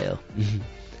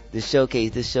 This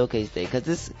showcase day.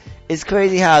 Cause it's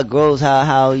crazy how it grows,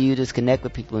 how you just connect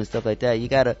with people and stuff like that. You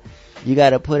gotta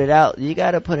put it out. You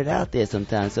gotta put it out there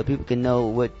sometimes so people can know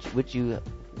what you've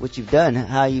done,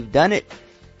 how you've done it,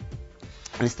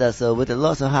 and stuff. So with the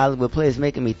loss of Hollywood Players,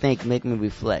 making me think, making me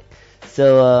reflect.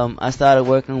 So I started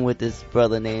working with this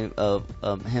brother named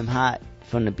Him Hot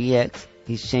from the BX.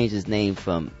 He's changed his name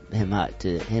from Him Hot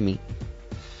to Hemi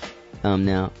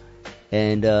now.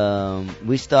 And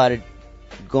we started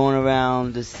going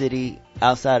around the city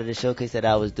outside of the showcase that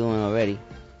I was doing already.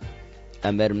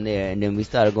 I met him there, and then we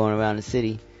started going around the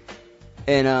city.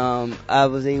 And I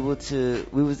was able to.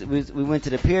 We went to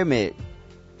the Pyramid.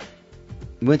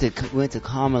 We went to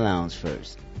Karma Lounge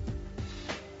first.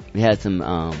 We had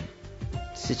some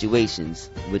situations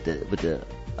with the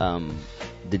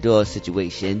door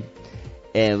situation,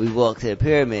 and we walked to the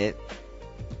Pyramid,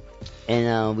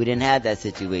 and we didn't have that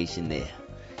situation there,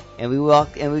 and we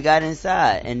walked and we got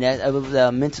inside, and it was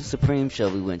a Mental Supreme show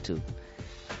we went to,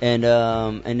 and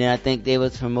then I think they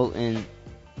was promoting.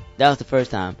 That was the first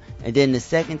time, and then the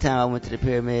second time I went to the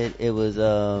Pyramid, it was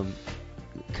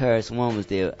Karis One was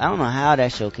there. I don't know how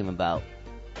that show came about.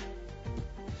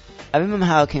 I remember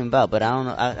how it came about, but I don't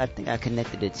know. I think I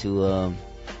connected it to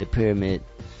the Pyramid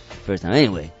first time.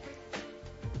 Anyway,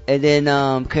 and then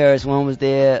Karis One was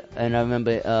there, and I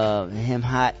remember Him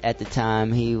Hot at the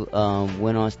time. He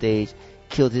went on stage,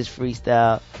 killed his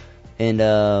freestyle, and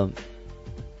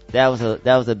that was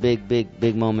a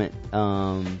big moment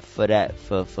for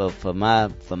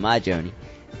my journey.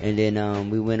 And then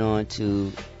we went on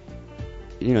to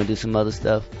do some other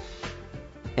stuff.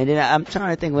 And then I'm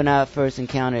trying to think when I first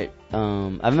encountered.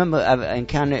 I remember I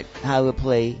encountered Hollywood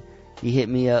Play. He hit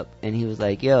me up and he was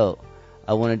like, "Yo,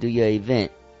 I want to do your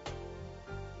event."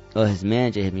 Or his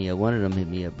manager hit me up. One of them hit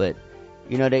me up. But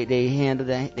they handled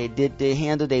that. They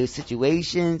handled their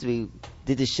situations. We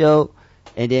did the show,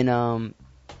 and then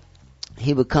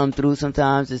he would come through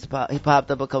sometimes. He popped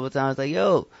up a couple times like,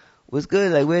 "Yo, what's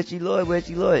good? Like, where's G Lloyd?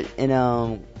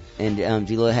 And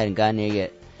G Lloyd hadn't gotten there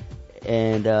yet.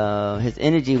 And his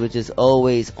energy was just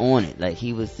always on it. Like,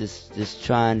 he was just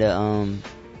trying to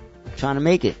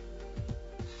make it.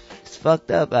 It's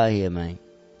fucked up out here, man.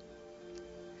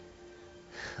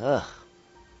 Ugh.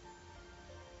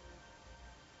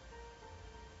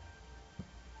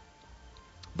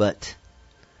 But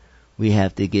we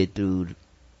have to get through.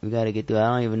 We gotta get through. I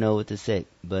don't even know what to say.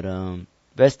 But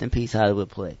rest in peace, Hollywood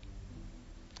Play.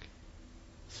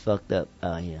 It's fucked up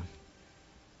out here.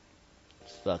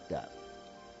 It's fucked up.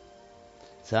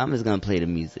 So I'm just gonna play the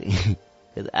music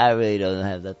because I really don't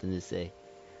have nothing to say.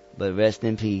 But rest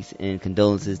in peace and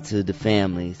condolences to the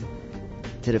family,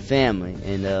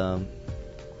 and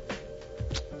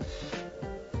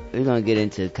we're gonna get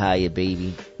into Kaya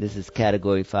Baby. This is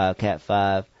Category 5, Cat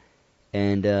 5,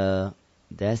 and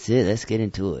that's it. Let's get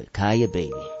into it. Kaya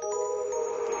Baby.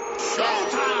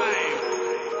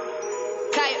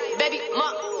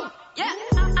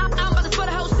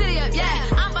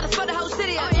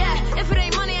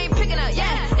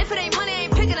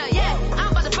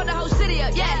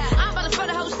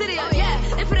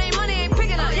 If it ain't money, ain't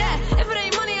picking up.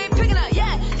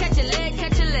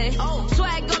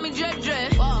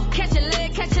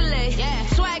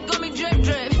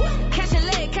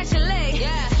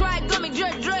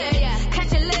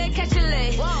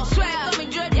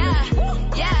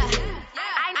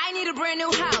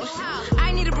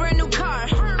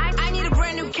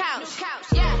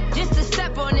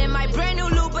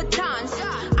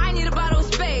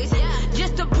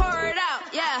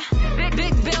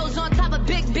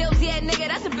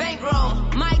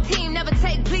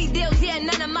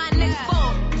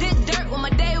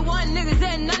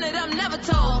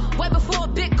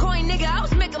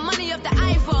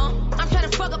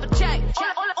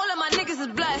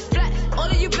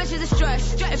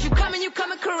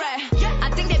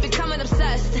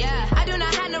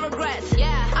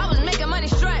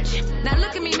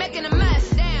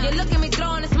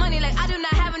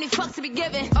 to be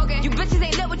given. Okay. You bitches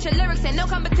ain't lit with your lyrics, ain't no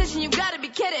competition, you gotta be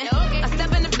kidding. Okay. I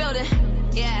step in the building.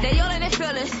 Yeah. They all in their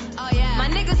feelings. Oh yeah. My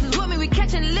niggas is with me, we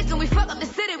catching the liquor, we fuck up the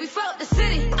city, we fuck up the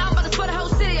city. I'm about to fuck the whole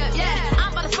city up, yeah.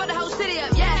 I'm about to fuck the whole city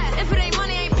up, yeah. If it ain't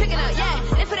money, ain't picking up,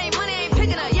 yeah. If it ain't money, ain't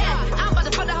picking up, yeah. I'm about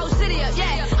to fuck the whole city up,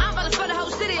 yeah. I'm about to fuck the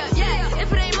whole city up, yeah.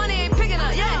 If it ain't money, ain't picking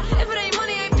up, yeah. If it ain't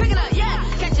money, ain't picking up, yeah.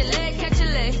 Catch a leg, catch a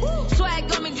leg.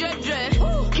 Swag on me, drip, drip.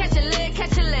 Catch a leg,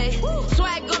 catch a leg.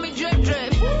 Swag on me, drip,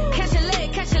 drip. Catch a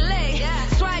leg, catch a leg.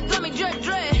 Swag on me, drip,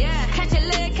 drip. Catch a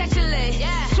leg, catch a leg.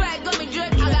 Swag on me,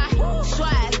 drip, drip. I got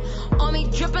swag on me,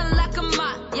 dripping like a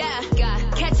mop, yeah.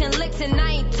 Catching licks and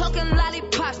I ain't talking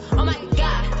lollipops. Oh my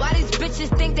god, why these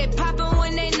bitches think they poppin'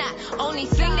 when they not? Only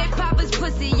thing they pop is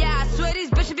pussy, yeah. I swear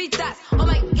these bitches be thoughts. Oh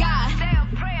my god, say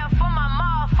a prayer for my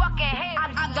motherfucking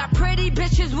haters. I got pretty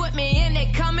bitches with me and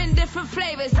they come in different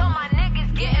flavors. All my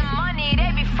niggas getting money,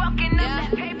 they be fucking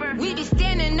up the paper. We be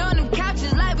standing on them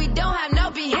couches like we don't have no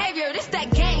behavior. This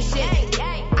that gang shit.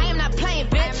 I am not playing,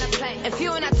 bitch. If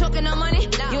you ain't not talking no money,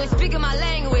 you ain't speaking my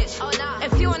language.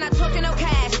 If you ain't not talking no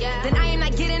cash, then I am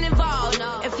not getting involved.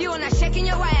 If you ain't not shaking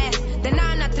your ass, then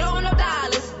I am not throwing no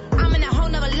dollars. I'm in a whole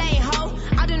nother lane, ho.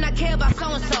 I do not care about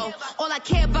so-and-so. All I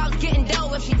care about is getting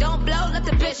dough. If she don't blow, let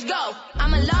the bitch go.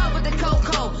 I'm in love with the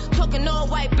cocoa. Talking all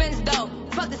white Benz though.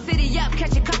 Fuck the city up,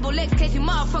 catch a couple licks, case you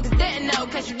motherfuckers didn't know,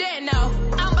 cause you didn't know.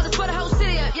 I'm about to fuck the whole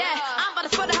city up, yeah. I'm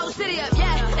about to fuck the whole city up,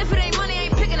 yeah. If it ain't money,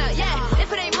 ain't picking up, yeah.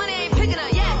 If it ain't money, ain't picking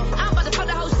up, yeah. I'm about to fuck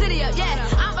the whole city up, yeah.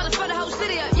 I'm about to fuck the whole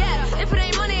city up, yeah. If it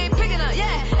ain't money, ain't picking up,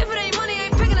 yeah. If it ain't money,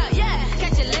 ain't picking up, yeah.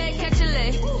 Catch a leg, catch a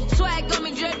leg. Swag on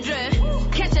me, drip, drip.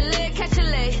 Catch a leg, catch a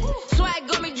leg.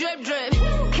 Swag on me, drip, drip.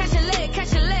 Catch a leg,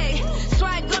 catch a leg.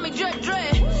 Swag on me, drip,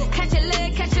 drip. Catch a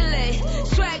leg, catch a leg.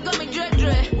 Swag on me, drip,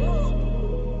 drip.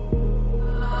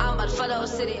 I'm about to fuck the whole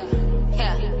city up,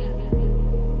 yeah.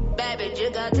 Bad bitch, you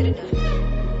got to the door.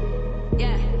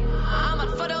 Yeah, I'm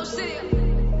about to fuck the whole city up.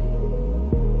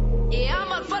 Yeah, I'm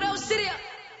about to fuck the whole city up.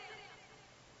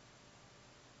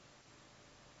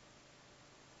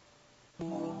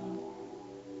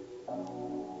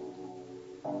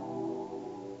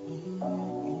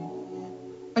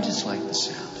 I just like the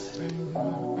sound of it.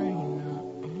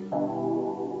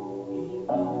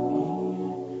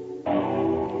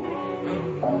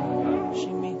 She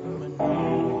making my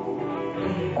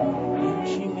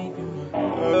She making my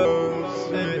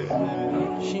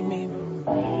She making my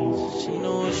She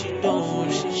know what she doing.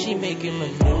 She making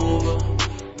maneuver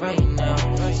right now.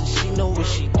 She know what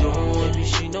she doing.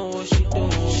 She know what she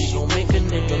doing. She gon' make a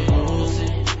nigga lose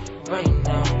it right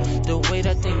now. The way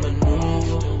that they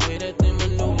maneuver.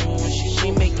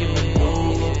 She making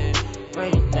maneuver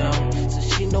right now. So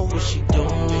she know what she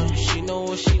doing. She know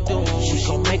what she doing. She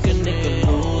gon' make a nigga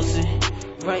lose it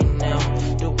right now.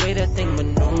 The way that they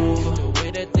maneuver.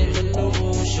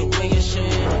 She make a shit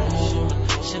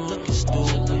maneuver. She looking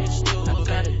stupid. I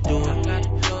gotta do it.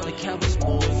 Like how it's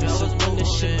moving. So when the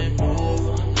shit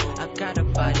maneuver, I got a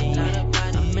body.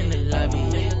 I'm in the lobby.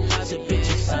 So bitch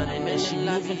excited and she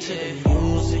moving to the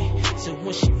music. So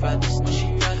when she ride this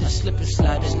thing, I slip and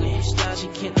slide in it. She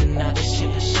can't deny the shit.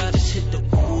 I just hit the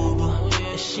Uber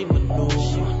and she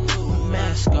maneuver.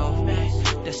 Mask off,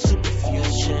 that super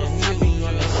fusion. I be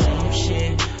on the same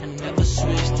shit. I never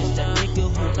switched. It's that nigga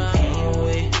who I came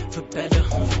with. For better,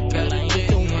 girl, I ain't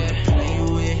the one to play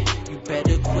with. You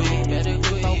better quit.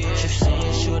 About what you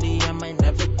saying, shorty, I might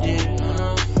never did.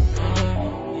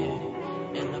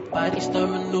 And the body start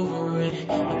maneuvering.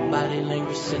 Her body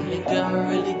language said, nigga, I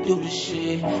really do this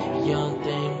shit. Young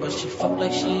thing, but she fuck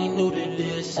like she ain't new to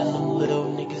this. And them little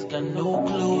niggas got no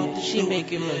clue. She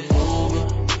making maneuver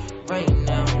right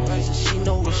now. So she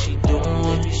know what she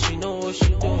doing. She know what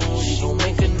she doing. She gon'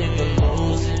 make a nigga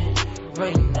lose it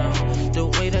right now. The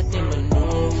way that they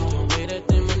maneuver.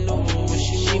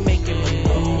 She making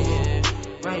maneuver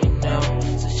right now.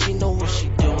 So she know what she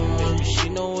doing. She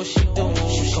know what she doing.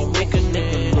 She gon' make a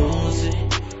nigga lose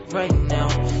it right now.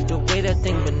 The way that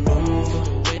they maneuver.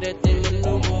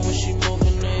 She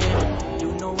moving in.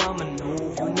 You know I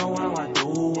maneuver. You know how I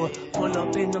do it. Pull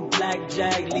up in the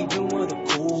blackjack, leave you with a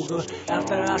cougar.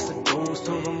 After I seduce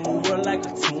to remove her like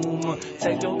a tumor.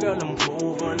 Take your girl and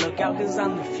prove her. Look out, cause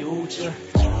I'm the future.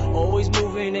 Always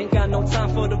moving, ain't got no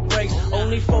time for the breaks.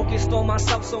 Only focused on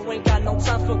myself, so ain't got no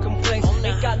time for complaints.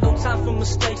 Ain't got no time for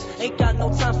mistakes, ain't got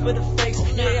no time for the fakes.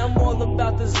 Yeah, I'm all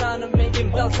about designer,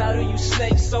 making belts out of you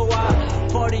snakes. So I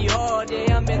party hard,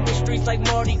 yeah, I'm in the streets like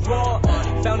Mardi Gras.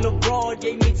 Found a broad,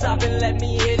 gave me top and let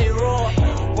me hit it raw.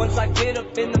 Once I get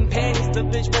up in them panties, the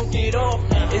bitch won't get off.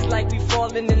 It's like we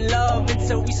falling in love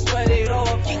until we sweat it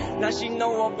off. Now she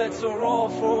know all bets are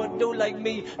off for a dude like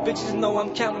me. Bitches know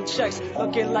I'm counting checks,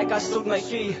 looking like I sold my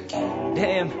fee.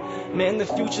 Damn, man, the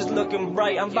future's looking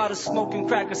bright. I'm about to smoke and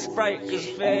crack a Sprite, cause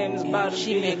fam is about to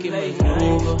she be making late me night.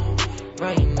 over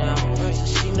right now. So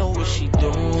she know what she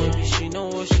doing. She know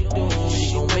what she doing.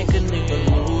 She gon' make a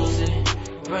nigga lose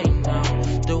it right now.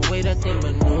 The way that they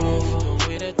maneuver,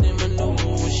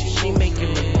 she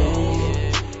making me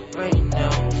move right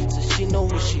now. So she know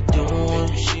what she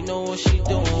doing. She know what she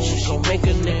doing. She gon' make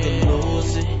a nigga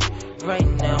lose it right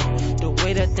now. The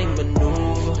way that they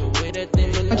maneuver,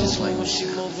 I just like when she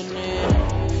moving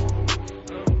in.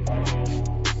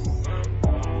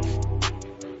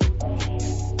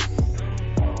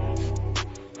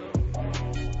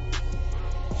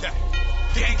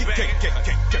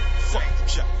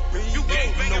 You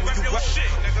gang bang and rep your shit,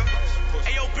 nigga.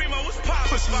 Hey yo, Primo, what's poppin'?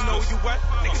 Pussy, you know you what?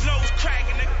 Niggas know what's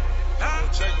crackin', nigga. Huh?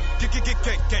 Gang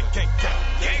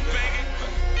banging.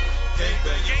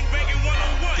 Gang banging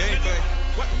 101, Gang nigga. bang.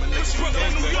 What? My niggas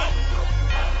Brooklyn, New York.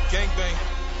 Gang bang.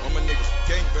 All my niggas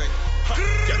gang bang.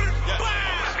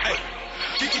 Hey.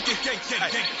 Give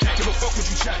a fuck what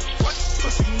you chat. What?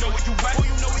 Pussy, you know where you at?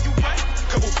 You know where you at?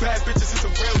 Couple bad bitches and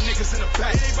some real niggas in the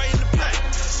back. Everybody in the back.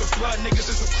 Some blood niggas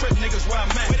and some crip niggas where I'm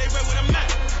at. Where they right where I'm at?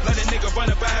 Let a nigga run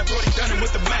up, I have Brody done him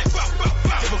with the Mac.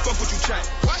 Give a fuck what you chat.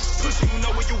 What? Pussy, you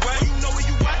know where you at? You know where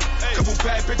you at? Couple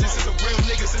bad bitches and some real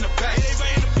niggas in the back.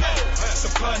 Everybody in the back.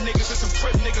 Some blood niggas and some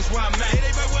crip niggas where I'm at. They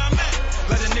right where I'm at.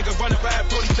 Let a nigga run up, I have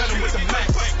Brody done him with the Mac.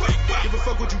 Give a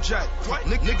fuck what you jack. What?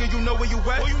 Nigga, you know where you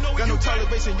at? Got no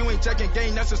toleration, you ain't jacking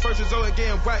game. That's his first result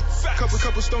again, right?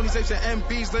 Couple stonies, apes and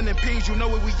MBs, Lennon P's, you know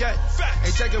where we at.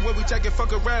 Ain't jacking where we jacking,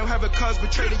 fuck around, have a cuz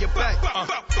betrayed to your back.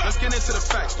 Let's get into the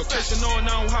facts. Location on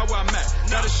how I'm at.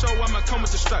 Not a show, I'ma come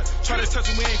with the strap. Try to touch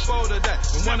me, we ain't fall to that.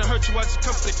 And wanna hurt you, I just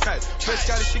come for the cat. Bitch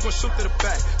got it, she gon' shoot to the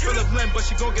back. Feel a blend, but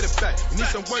she gon' get it back. You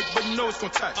need some work, but you know it's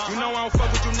gon' tax. You know I don't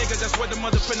fuck with you niggas, that's what the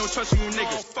mother put no trust in you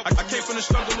niggas. I came from the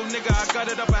struggle, little nigga, I got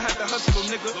it up, I had to hustle, little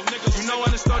nigga. You know I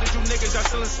done started you niggas, y'all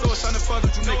selling stores, trying to fuck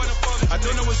with you niggas. I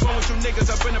don't know what's wrong with you niggas,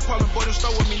 I've been a problem, boy, don't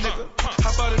start with me, nigga.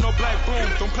 How about it, no black boom,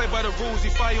 don't play by the rules,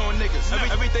 you fire on niggas.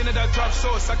 Everything that I drop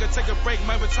source, I could take a break,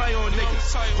 might retire on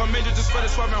niggas. From major just for the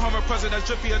swerving, home president, that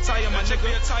drippy attire, my nigga.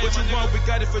 What you want, we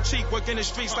got it for cheap, work in the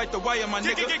streets like the wire, my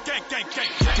nigga.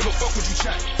 Give a fuck what you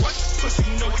chat. What? Pussy,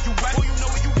 you know where you at? You know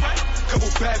where you at?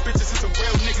 Couple bad bitches and some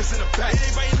real niggas in the back.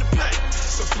 Everybody in the back.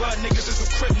 Some blood niggas and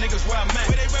some crip niggas where I'm at.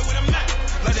 Where they right where I'm at?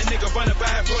 Let a nigga run up, I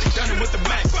have Brody done him with the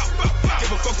Mac.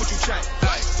 Give a fuck what you chat.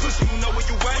 Pussy, you know where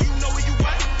you at? You know where you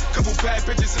at? Couple bad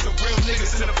bitches and some real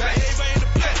niggas in the back. Everybody in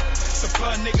the back. Some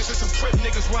blood niggas and some crip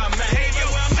niggas where I'm at.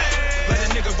 Let a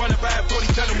nigga run up, I have Brody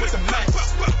done him with the Mac.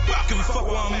 Give a fuck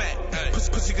where I'm at.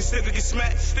 Pussy can stick or get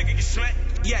smacked.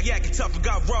 Yeah, I can tough, I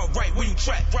got raw, right where you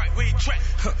track.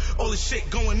 All this shit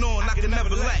going on, I can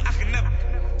never lack.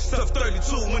 Stuff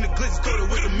 32 when the glitz go to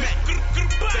with the Mac.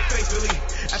 Faithfully,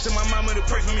 after my mama to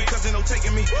pray for me, cause they no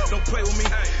taking me, don't play with me.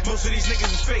 Most of these niggas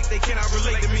is fake, they cannot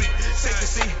relate to me. Safe to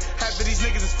see, half of these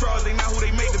niggas is frauds, they not who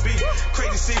they made to be.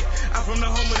 Crazy to see, I'm from the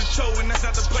home of the Cho, and that's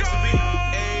not the place to be.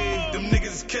 Ayy, them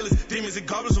niggas is killers, demons and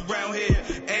goblins around here.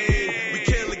 Ayy, we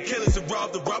kill the killers and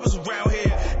rob the robbers around here.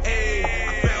 Ayy,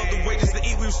 I found the way just to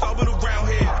eat, we was starving around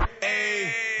here. Ayy,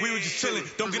 we were just chilling,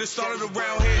 don't get us started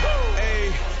around here.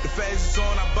 Ayy, the feds is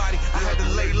on our body, I had to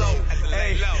lay low.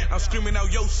 Ayy, I'm screaming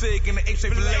out yo sick and the apes say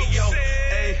filet yo.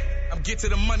 Ayy, I'm get to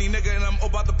the money nigga and I'm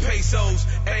about the pesos.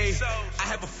 Ayy, I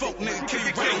have a folk nigga kill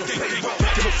you right on the payroll.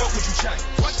 Give a fuck what you chat.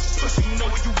 What? Pussy, you know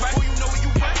where you at? You know where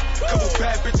you at? Couple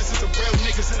bad bitches and some real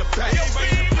niggas in the back. Everybody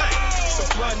in the back. Some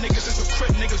blood niggas and some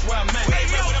crip niggas where I'm at.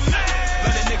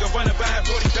 Let a nigga run up, I have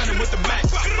Brody done him with the Mac.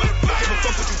 Give a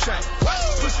fuck what you chat. What?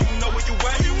 Pussy, you know where you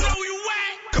at? You know where you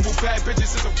at? Couple bad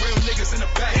bitches and some real niggas in the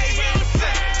back.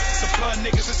 Some blood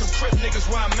niggas and some crip niggas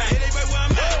where I'm at.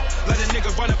 Let a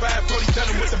nigga run up, I have Brody done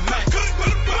him with the Mac.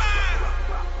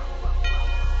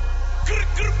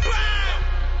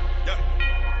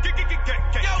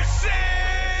 Yo, shit.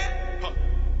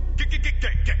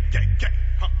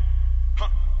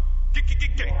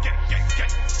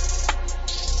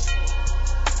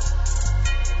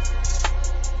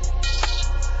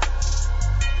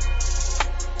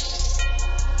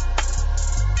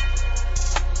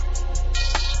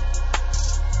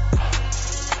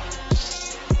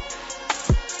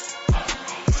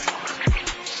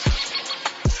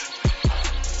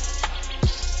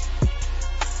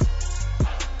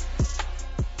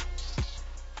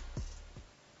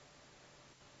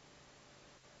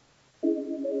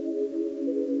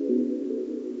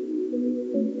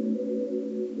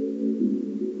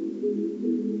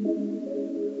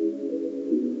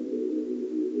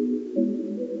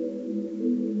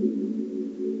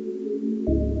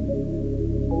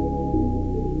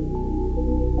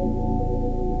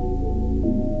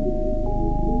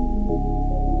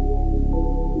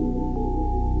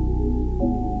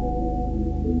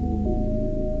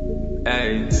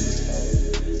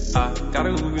 I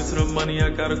gotta go get to the money, I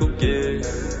gotta go get it.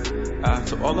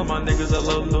 To all of my niggas I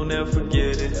love them, don't never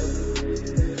forget it.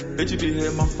 Bitch, you be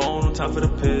hitting my phone, no time for the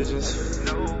pigeons.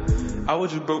 I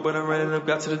was just broke, but I ran it up,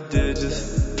 got to the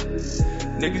digits.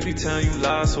 Niggas be telling you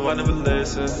lies, so I never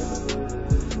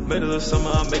listen. Middle of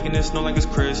summer, I'm making it snow like it's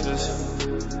Christmas.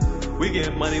 We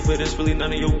getting money, but it's really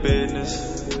none of your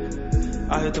business.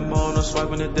 I hit the mall, no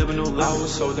swiping the debit, no limit. I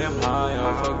was so damn high,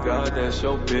 I forgot that's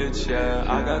your bitch, yeah.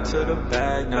 I got to the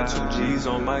bag, now 2 G's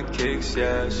on my kicks,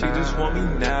 yeah. She just want me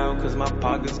now, cause my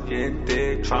pockets get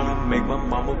thick. Tryna make my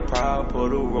mama proud,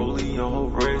 put a rollie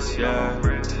on her wrist, yeah.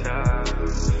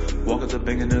 Walk at the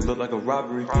bank and it look like a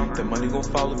robbery. The money gon'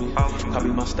 follow me. Copy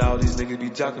my style, these niggas be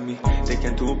jocking me. They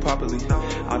can't do it properly.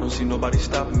 I don't see nobody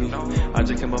stopping me. I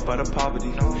just came up out of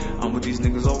poverty. I'm with these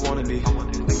niggas all wanna be.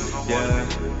 Yeah.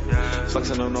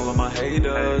 Flexing on all of my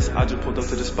haters. I just pulled up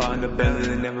to the spot in the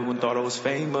Bentley and everyone thought I was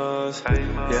famous.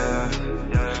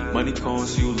 Yeah. Money calling,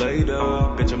 see you later.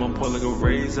 Bitch, I'm on point like a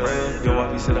razor. Yo,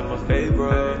 I be said I'm a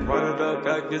favorite. Run it up,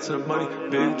 gotta get to the money.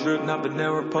 Big drip, not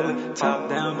Banana Republic. Top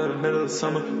down to the middle of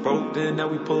summer. Broke in, now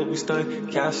we pull up, we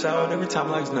stunt. Cash out every time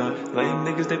like none. Lame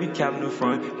niggas, they be capping in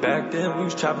front. Back then, we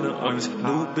was chopping the onions.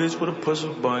 New bitch with a push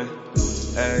of button.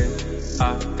 Hey,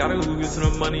 I gotta go get to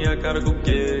the money, I gotta go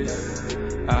get it.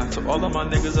 To all of my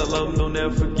niggas, I love them, don't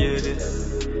never forget it.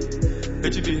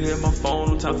 Bitch, you be hitting my phone,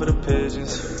 no time for the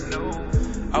pigeons.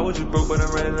 I was just broke, but I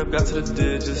ran it up, got to the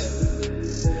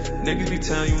digits. Niggas be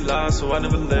telling you lies, so I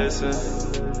never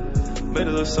listen.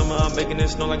 Middle of summer, I'm making it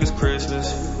snow like it's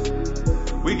Christmas.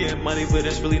 We getting money, but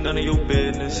it's really none of your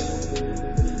business.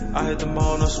 I hit the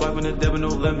mall, no swiping the debit, no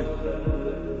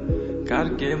limit. Gotta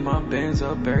get my bands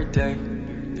up every day.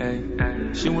 Hey,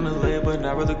 she wanna lay, but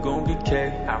I'd rather go and get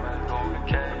K.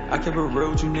 I kept it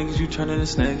real with you niggas, you turning to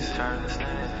snakes.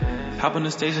 Hop on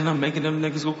the stage and I'm making them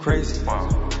niggas go crazy.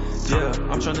 Yeah,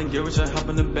 I'm trying to get rich and hop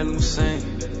in the Bentley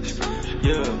Hussein.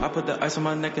 Yeah, I put the ice on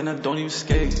my neck and I don't even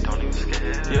skate.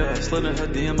 Yeah, slid in her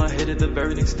DM, I hit it the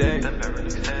very next day.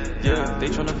 Yeah, they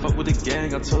tryna fuck with the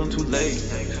gang, I told them too late.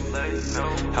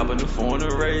 Hop a new phone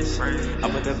in a race, I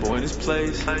put that boy in his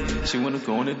place. She wanna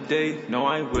go on a date, no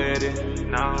I ain't with it.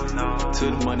 To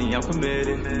the money I'm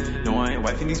committed, no I ain't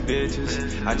wifing these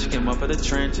bitches. I just came up out the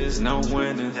trenches, now I'm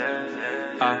winning.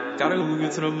 I gotta go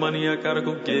get to the money, I gotta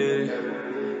go get it.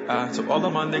 To all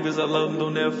of my niggas, I love them,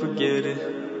 don't ever forget it.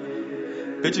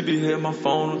 Bitch, you be hitting my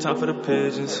phone, no time for the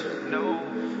pigeons.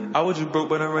 I was just broke,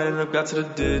 but I ran it up, got to the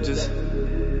digits.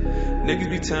 Niggas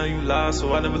be telling you lies,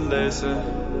 so I never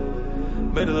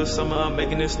listen. Middle of summer, I'm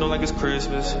making it snow like it's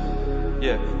Christmas.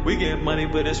 Yeah, we getting money,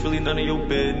 but it's really none of your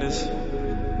business.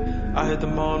 I hit the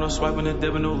mall, no swiping the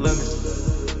debit, no limit.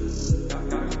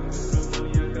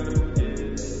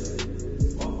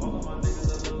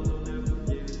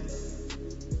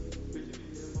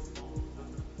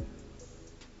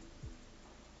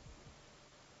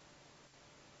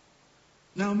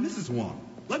 Now, Mrs. Wong,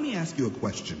 let me ask you a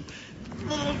question.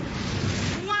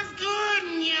 What's good,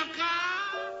 Nyaka?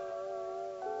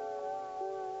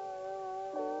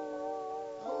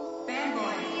 Bad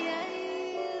boy.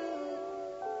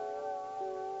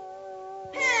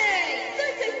 Hey,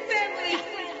 this is family.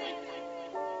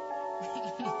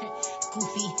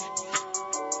 Goofy.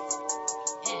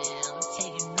 Yeah, I'm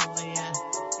taking over, yeah.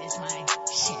 This my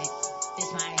shit. This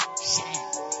my shit.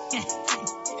 Yeah.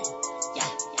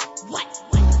 What?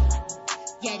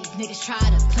 Yeah, these niggas try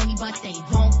to play me, but they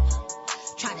won't.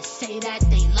 Try to say that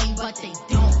they lame, but they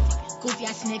don't. Goofy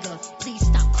ass nigga, please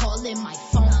stop calling my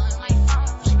phone.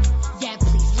 Yeah,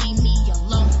 please leave me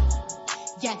alone.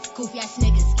 Yeah, goofy ass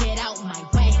niggas, get out my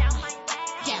way.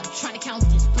 Yeah, I'm trying to count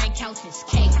this bread, count this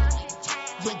cake.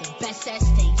 You're the best at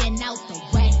staying out the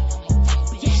way.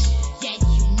 Yeah,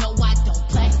 you know I don't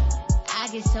play. I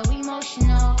get so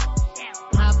emotional.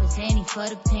 Papa's Annie for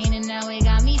the pain and now it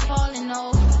got me falling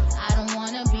over. I don't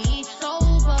wanna be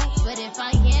sober, but if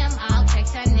I am, I'll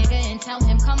text that nigga and tell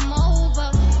him come over.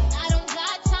 I don't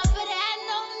got time for that,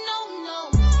 no.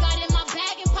 Got in my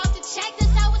bag and popped a check,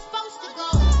 that's how it's supposed to go.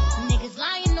 Niggas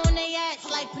lying on their ass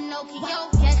like Pinocchio,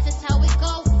 yes, that's how it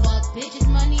go. Fuck bitches,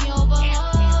 money over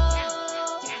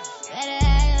hoes. Better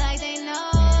act like they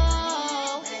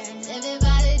know. Living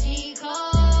by the G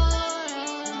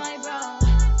code, my bro.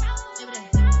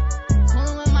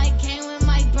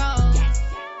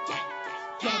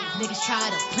 Niggas try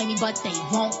to play me, but they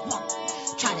won't.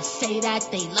 Try to say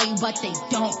that they love you, but they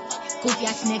don't. Goofy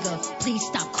ass nigga, please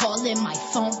stop calling my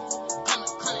phone.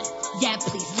 Yeah,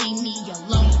 please leave me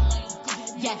alone.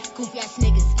 Yeah, goofy ass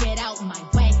niggas, get out my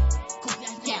way.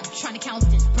 Yeah, I'm trying to count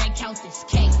this bread, count this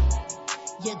cake.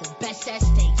 You're the best at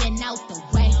staying out the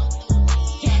way.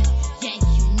 Yeah,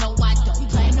 you know I don't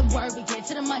play. work, we get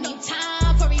to the money.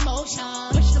 Time for emotion.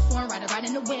 Push the foreign rider right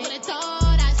in the whip. Would've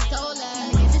thought I stole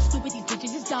her. These niggas is stupid, these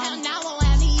bitches is dumb. Hell, now won't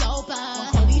have me open.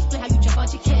 When police split how you jump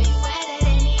out your kid. You wetter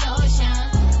than the ocean.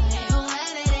 You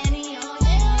wetter than the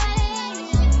ocean.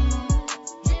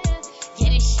 Yeah,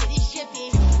 this shit is drippy.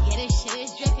 Yeah, this shit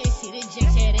is drippy. See the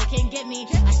jigs here, they can get me.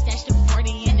 I stashed the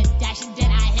 40 in the dash and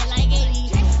then I hit like 80.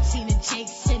 Seen the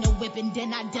jakes in the whip and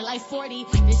then I did like 40.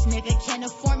 This nigga can't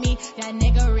afford me. That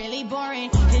nigga really boring.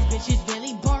 His bitch is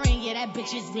really boring. Yeah, that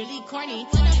bitch is really corny.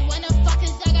 When the fuck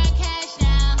is I got cash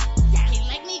now? He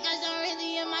like me cause I'm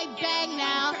really in my bag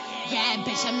now. Yeah,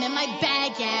 bitch, I'm in my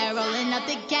bag, yeah. Rolling up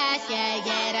the gas, yeah,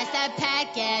 yeah. That's that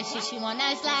pack, yeah. She want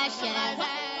that slash, yeah.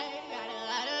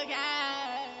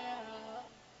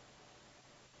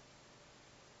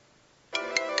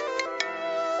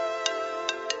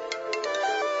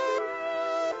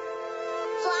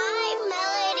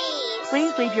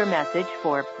 Please leave your message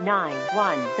for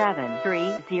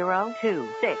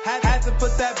 9173026. Had to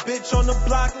put that bitch on the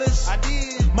block list. I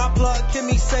did. My plug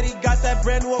Kimmy said he got that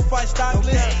brand new fight stock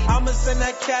list. I'ma send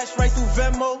that cash right through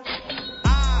Venmo.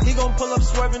 He gon' pull up,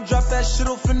 swerve and drop that shit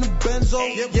off in the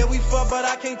Benzo. Yeah, we fuck, but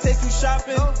I can't take you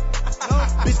shopping.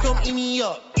 Bitch gon' eat me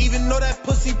up, even though that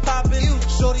pussy poppin'.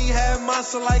 Shorty had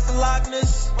monster like the Loch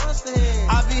Ness. I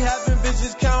be having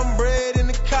bitches counting bread in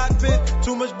the cockpit.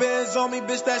 Too much bands on me,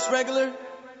 bitch, that's regular.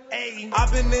 Ayy, I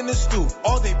been in the stoop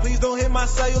all day, please don't hit my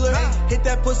cellular. Hit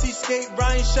that pussy skate,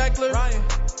 Ryan Shackler.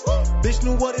 Bitch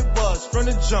knew what it was from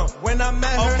the jump when I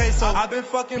met her. Okay, so I been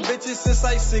fucking bitches since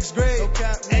like 6th grade.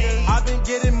 I been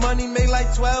getting money, made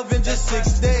like 12 in just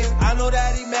 6 days. I know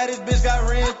that he mad, his bitch got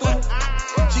ran through.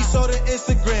 She saw the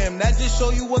Instagram, that just show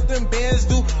you what them bands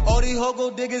do. All these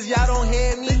hogo diggers, y'all don't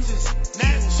hear me.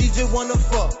 She just wanna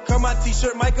fuck. Cut my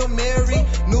t-shirt, Michael Mary.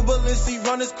 New Balenci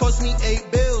runners cost me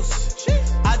 8 bills.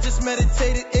 I just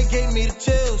meditated, it gave me the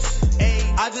chills.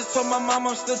 I just told my mom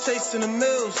I'm still chasing the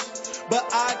mills. But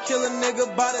I kill a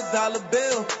nigga by the dollar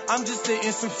bill. I'm just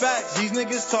stating some facts. These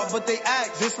niggas talk but they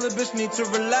act. This little bitch need to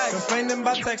relax. Complaining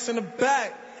about text in the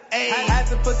back. Had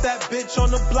to put that bitch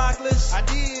on the block list. I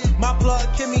did. My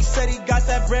plug Kimmy said he got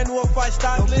that brand new fight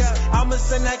stock list. I'ma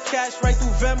send that cash right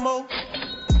through Venmo.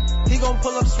 He gon'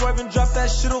 pull up, swerve and drop that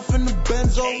shit off in the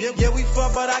Benzo. Yeah, we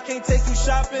fuck, but I can't take you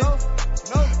shopping.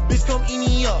 Bitch gon' eat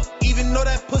me up, even though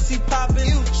that pussy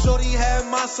poppin'. Shorty had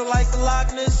monster like the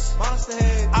Loch Ness. Monster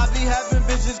head. I be having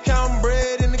bitches counting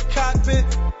bread in the cockpit.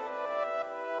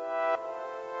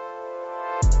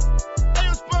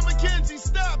 Hey, Spud McKenzie,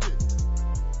 stop it.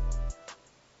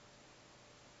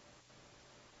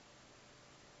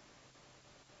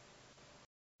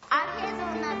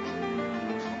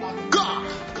 God!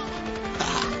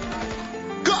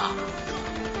 God!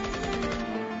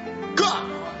 God!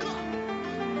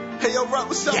 Hey, yo, Rock,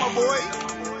 what's up, my boy?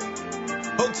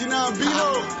 OT9 Bino.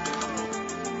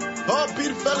 Oh, be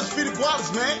the fellas, feed the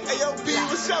Wallace, man. Hey, yo, B,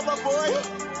 what's up, my boy?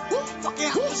 Fucking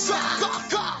what's up?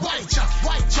 God. White chuck,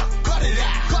 cut it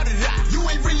out. You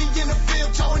ain't really in the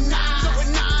field, towing nine.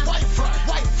 White front,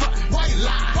 white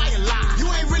lie.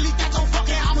 You ain't really got no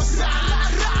fucking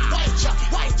homicide. White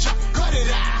chuck, cut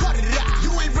it out.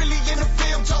 You ain't really in the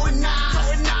field, towing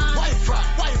nine. White front,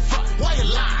 white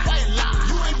lie.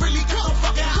 You ain't really got no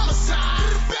fucking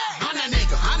homicide. I'm that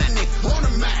nigga, on the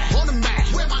map.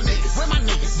 Where my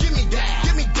niggas? Give me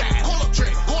that. Call up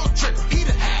trigger. He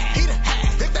the hat.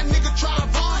 If that nigga try to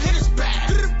run, hit his back.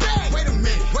 Wait a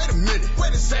minute.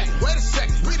 Wait a second.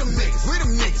 We them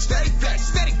niggas. Steady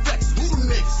flex.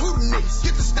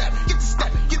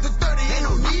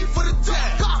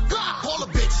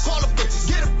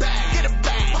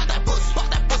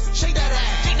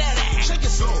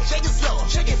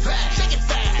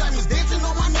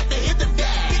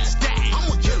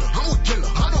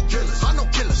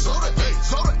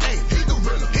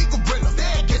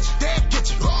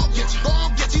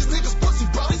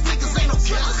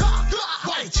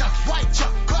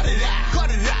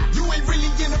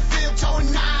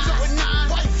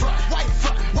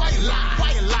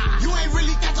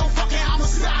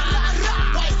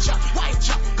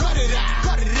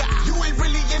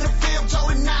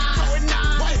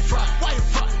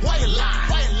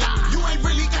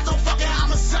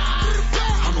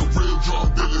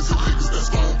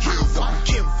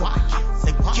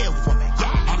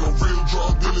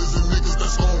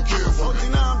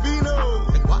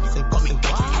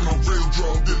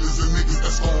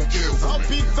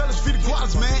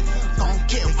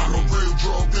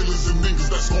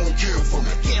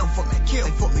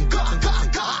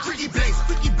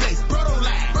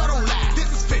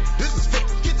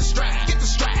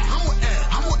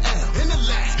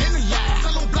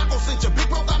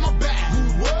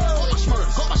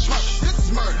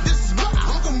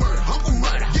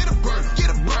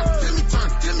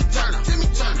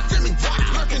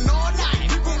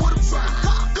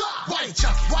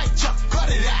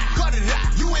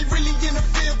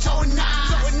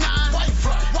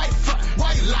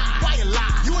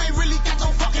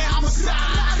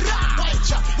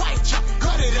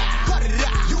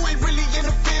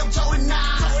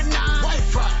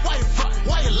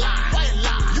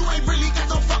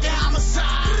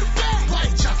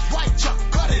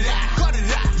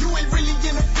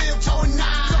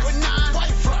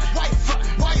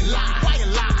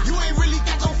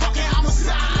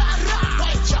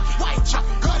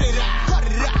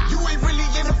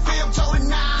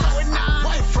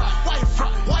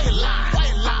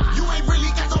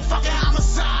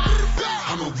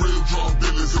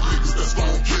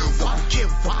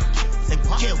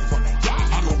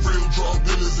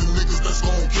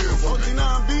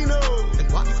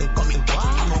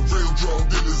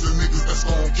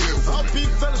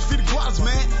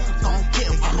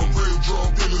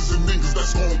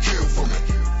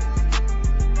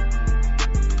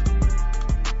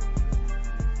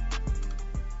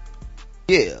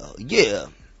 Yeah.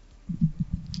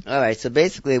 All right, so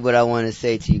basically what I want to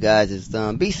say to you guys is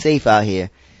be safe out here.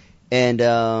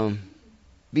 And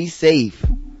be safe.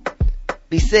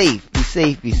 Be safe. Be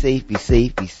safe. Be safe. Be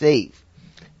safe. Be safe.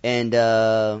 And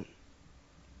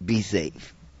be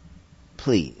safe.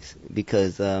 Please.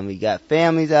 Because we got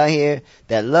families out here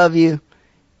that love you.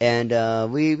 And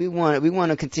we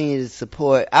want to continue to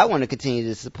support. I want to continue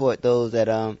to support those that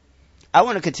I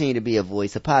want to continue to be a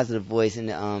voice, a positive voice in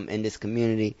this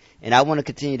community, and I want to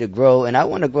continue to grow, and I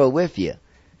want to grow with you.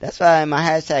 That's why my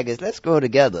hashtag is Let's Grow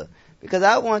Together, because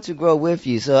I want to grow with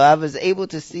you. So I was able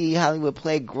to see Hollywood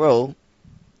Play grow,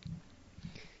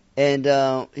 and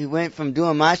he went from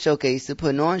doing my showcase to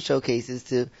putting on showcases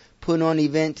to putting on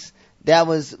events that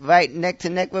was right neck to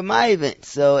neck with my event.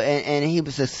 So and he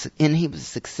was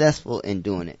successful in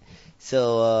doing it.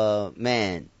 So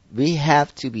man, we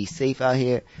have to be safe out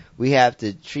here. We have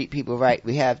to treat people right.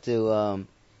 We have to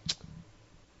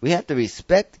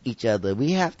respect each other.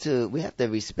 We have to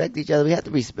respect each other. We have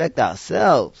to respect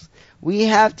ourselves. We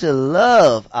have to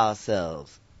love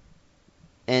ourselves.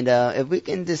 And if we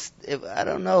can I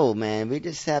don't know, man, we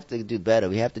just have to do better.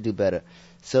 We have to do better.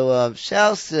 So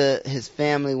shouts to his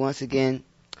family once again,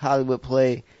 Hollywood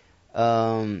Play.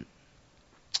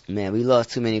 Man, we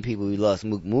lost too many people. We lost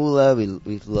Mook Moolah.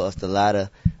 We've lost a lot of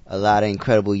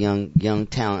incredible young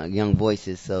talent, young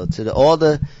voices. So to all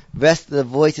the rest of the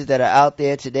voices that are out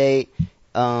there today,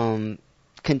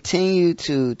 continue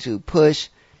to push,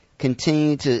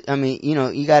 continue to. I mean, you know,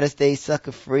 you gotta stay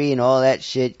sucker free and all that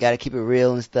shit. Gotta keep it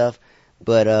real and stuff.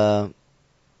 But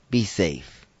be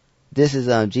safe. This is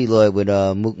G Lloyd with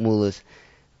Mook Moolah's.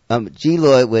 G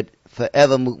Lloyd with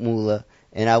Forever Mook Moolah.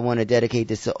 And I want to dedicate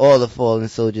this to all the fallen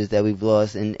soldiers that we've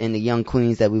lost and the young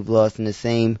queens that we've lost in the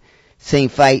same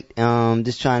fight,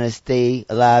 just trying to stay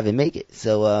alive and make it.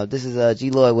 So, this is,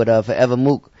 G Lloyd with, Forever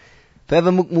Mook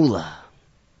Moolah.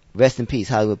 Rest in peace,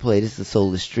 Hollywood Play. This is the Soul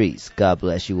of the Streets. God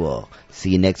bless you all.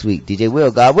 See you next week. DJ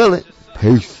Will, God willing.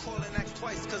 Peace.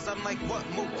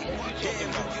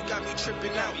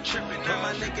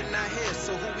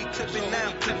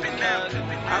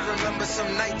 I remember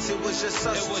some nights it was just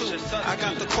us two. I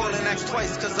got the call and asked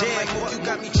twice, cause I'm like, oh, you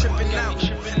got me tripping out.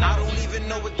 I don't even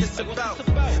know what this about,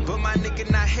 but my nigga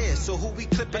not here, so who we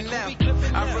clipping now?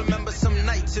 I remember some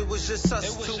nights it was just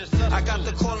us two. I got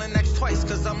the call and asked twice,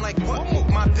 cause I'm like, what, Mook,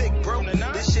 my big bro?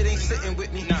 This shit ain't sitting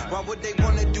with me. Why would they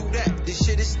wanna do that? This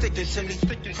shit is sticking to me.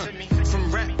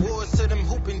 From rap wars to them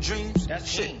hooping dreams.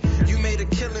 Shit, you made a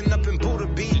killing up in Buddha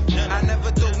Beach. I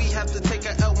never thought we have to take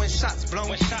a L when shots blown.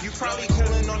 You probably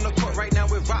cooling on the court right now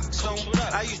with rocks on.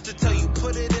 I used to tell you,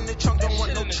 put it in the trunk, don't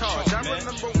want no charge. I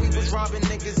remember we was robbing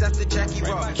niggas after Jackie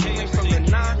Rob. Came from the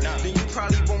 9, then you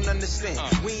probably won't understand.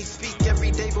 We ain't speak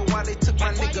every day, but why they took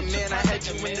my nigga, man? I had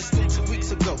you in the stool 2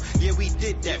 weeks ago. Yeah, we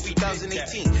did that,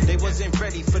 2018. They wasn't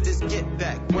ready for this get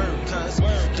back. Word, cuz.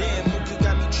 Damn, Mook, you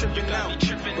got me tripping out.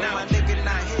 But my nigga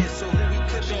not here, so who we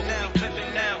clipping now?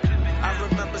 I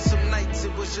remember some nights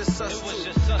it was just us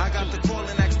two. I got the call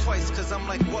and asked twice, cause I'm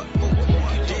like, what, Mook?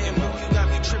 Damn, Mook, you got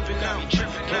me tripping out.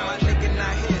 But my nigga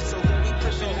not here, so who we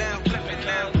clipping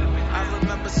now? I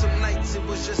remember some nights it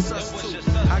was just us two.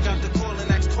 I got the call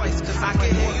and asked twice, cause I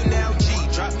can hear you now, G.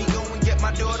 Drop me, go and get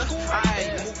my daughter.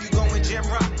 Aight, Mook, you go and Jam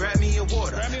Rock, grab me a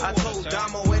water. I told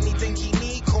Damo anything he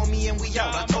need, call me and we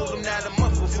out. I told him that a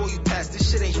month before you passed,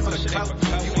 this shit ain't for the clout.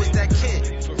 You was that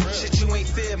kid, shit you ain't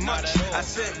fear much. I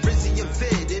sent Rizzy a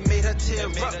vid, it made her tear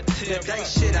up. That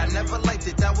dice shit, I never liked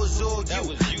it, that was all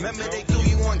you. Remember they threw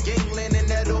you on gangland and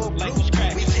that all blue.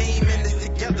 We came in this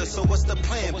together, so what's the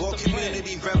plan? More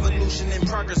community, revolution, and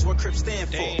progress, what Crips stand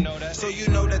for. So you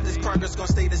know that this progress gon'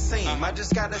 stay the same. I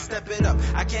just gotta step it up,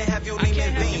 I can't have your name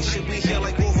in vain. Shit, we here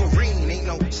like Wolverine, ain't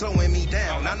no slowing me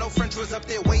down. I know French was up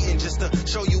there waiting just to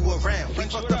show you around. We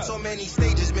fucked up so many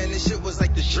stages, man, this shit was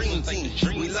like the dream team.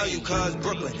 We love you, cuz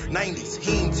Brooklyn, 90s,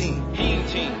 Heen team.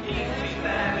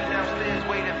 Downstairs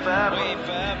waiting forever.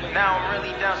 Now I'm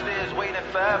really downstairs waiting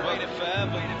forever.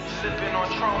 Sipping on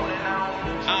Tron and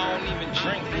I don't even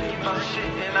drink. Thinking about shit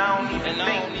and I don't even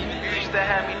think. You used to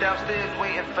have me downstairs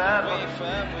waiting forever.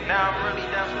 Now I'm really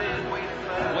downstairs waiting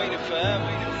forever.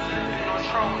 Sipping on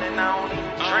Tron and I don't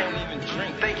even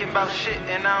drink. Thinking about shit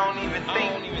and I don't even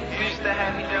think. You used to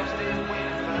have me downstairs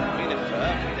waiting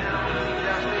forever. Now I'm really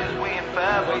downstairs waiting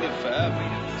forever.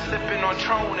 Sipping on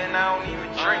Tron and I don't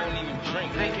even drink.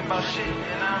 Thinking about shit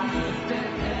and I don't even think.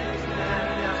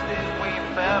 Downstairs waiting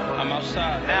forever. I'm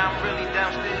outside. Now I'm really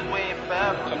downstairs waiting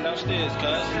forever. Come downstairs, cuz.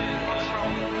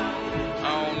 I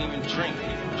don't even drink.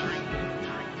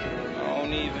 I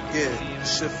don't even. Yeah,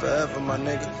 shit forever, my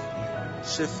nigga.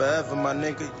 Shit forever, my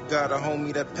nigga. You got a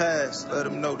homie that passed. Let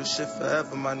him know the shit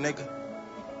forever, my nigga.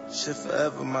 Shit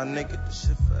forever, my nigga. The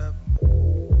shit forever.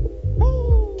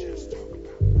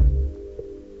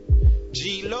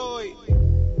 G Lloyd,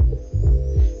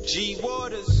 G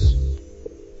Waters,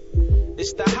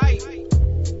 it's the hype.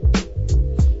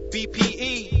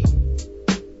 BPE,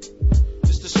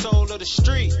 it's the soul of the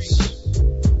streets.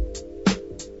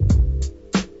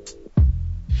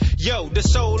 Yo, the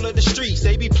soul of the streets,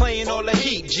 they be playing all the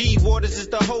heat. G Waters is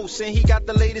the host and he got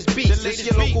the latest beats. This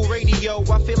your local radio,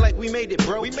 I feel like we made it,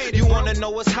 bro. You wanna know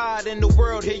what's hot in the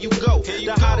world, here you go.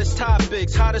 The hottest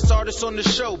topics, hottest artists on the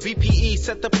show. BPE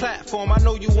set the platform, I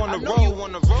know you wanna roll.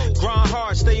 Grind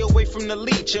hard, stay away from the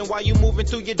leech. And while you moving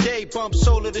through your day, bump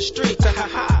soul of the streets. Ha ha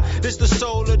ha, this the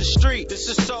soul of the street. This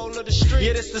the soul of the street.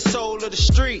 Yeah, this the soul of the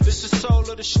street. This the soul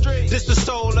of the street. This the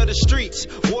soul of the streets.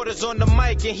 Waters on the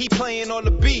mic and he playing all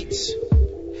the beats.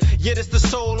 Yeah, this the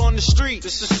soul on the street.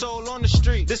 This the soul on the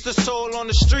street. This the soul on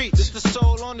the street. This the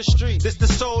soul on the street. This the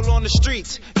soul on the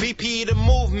streets. BP the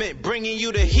movement, bringing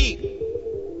you the heat.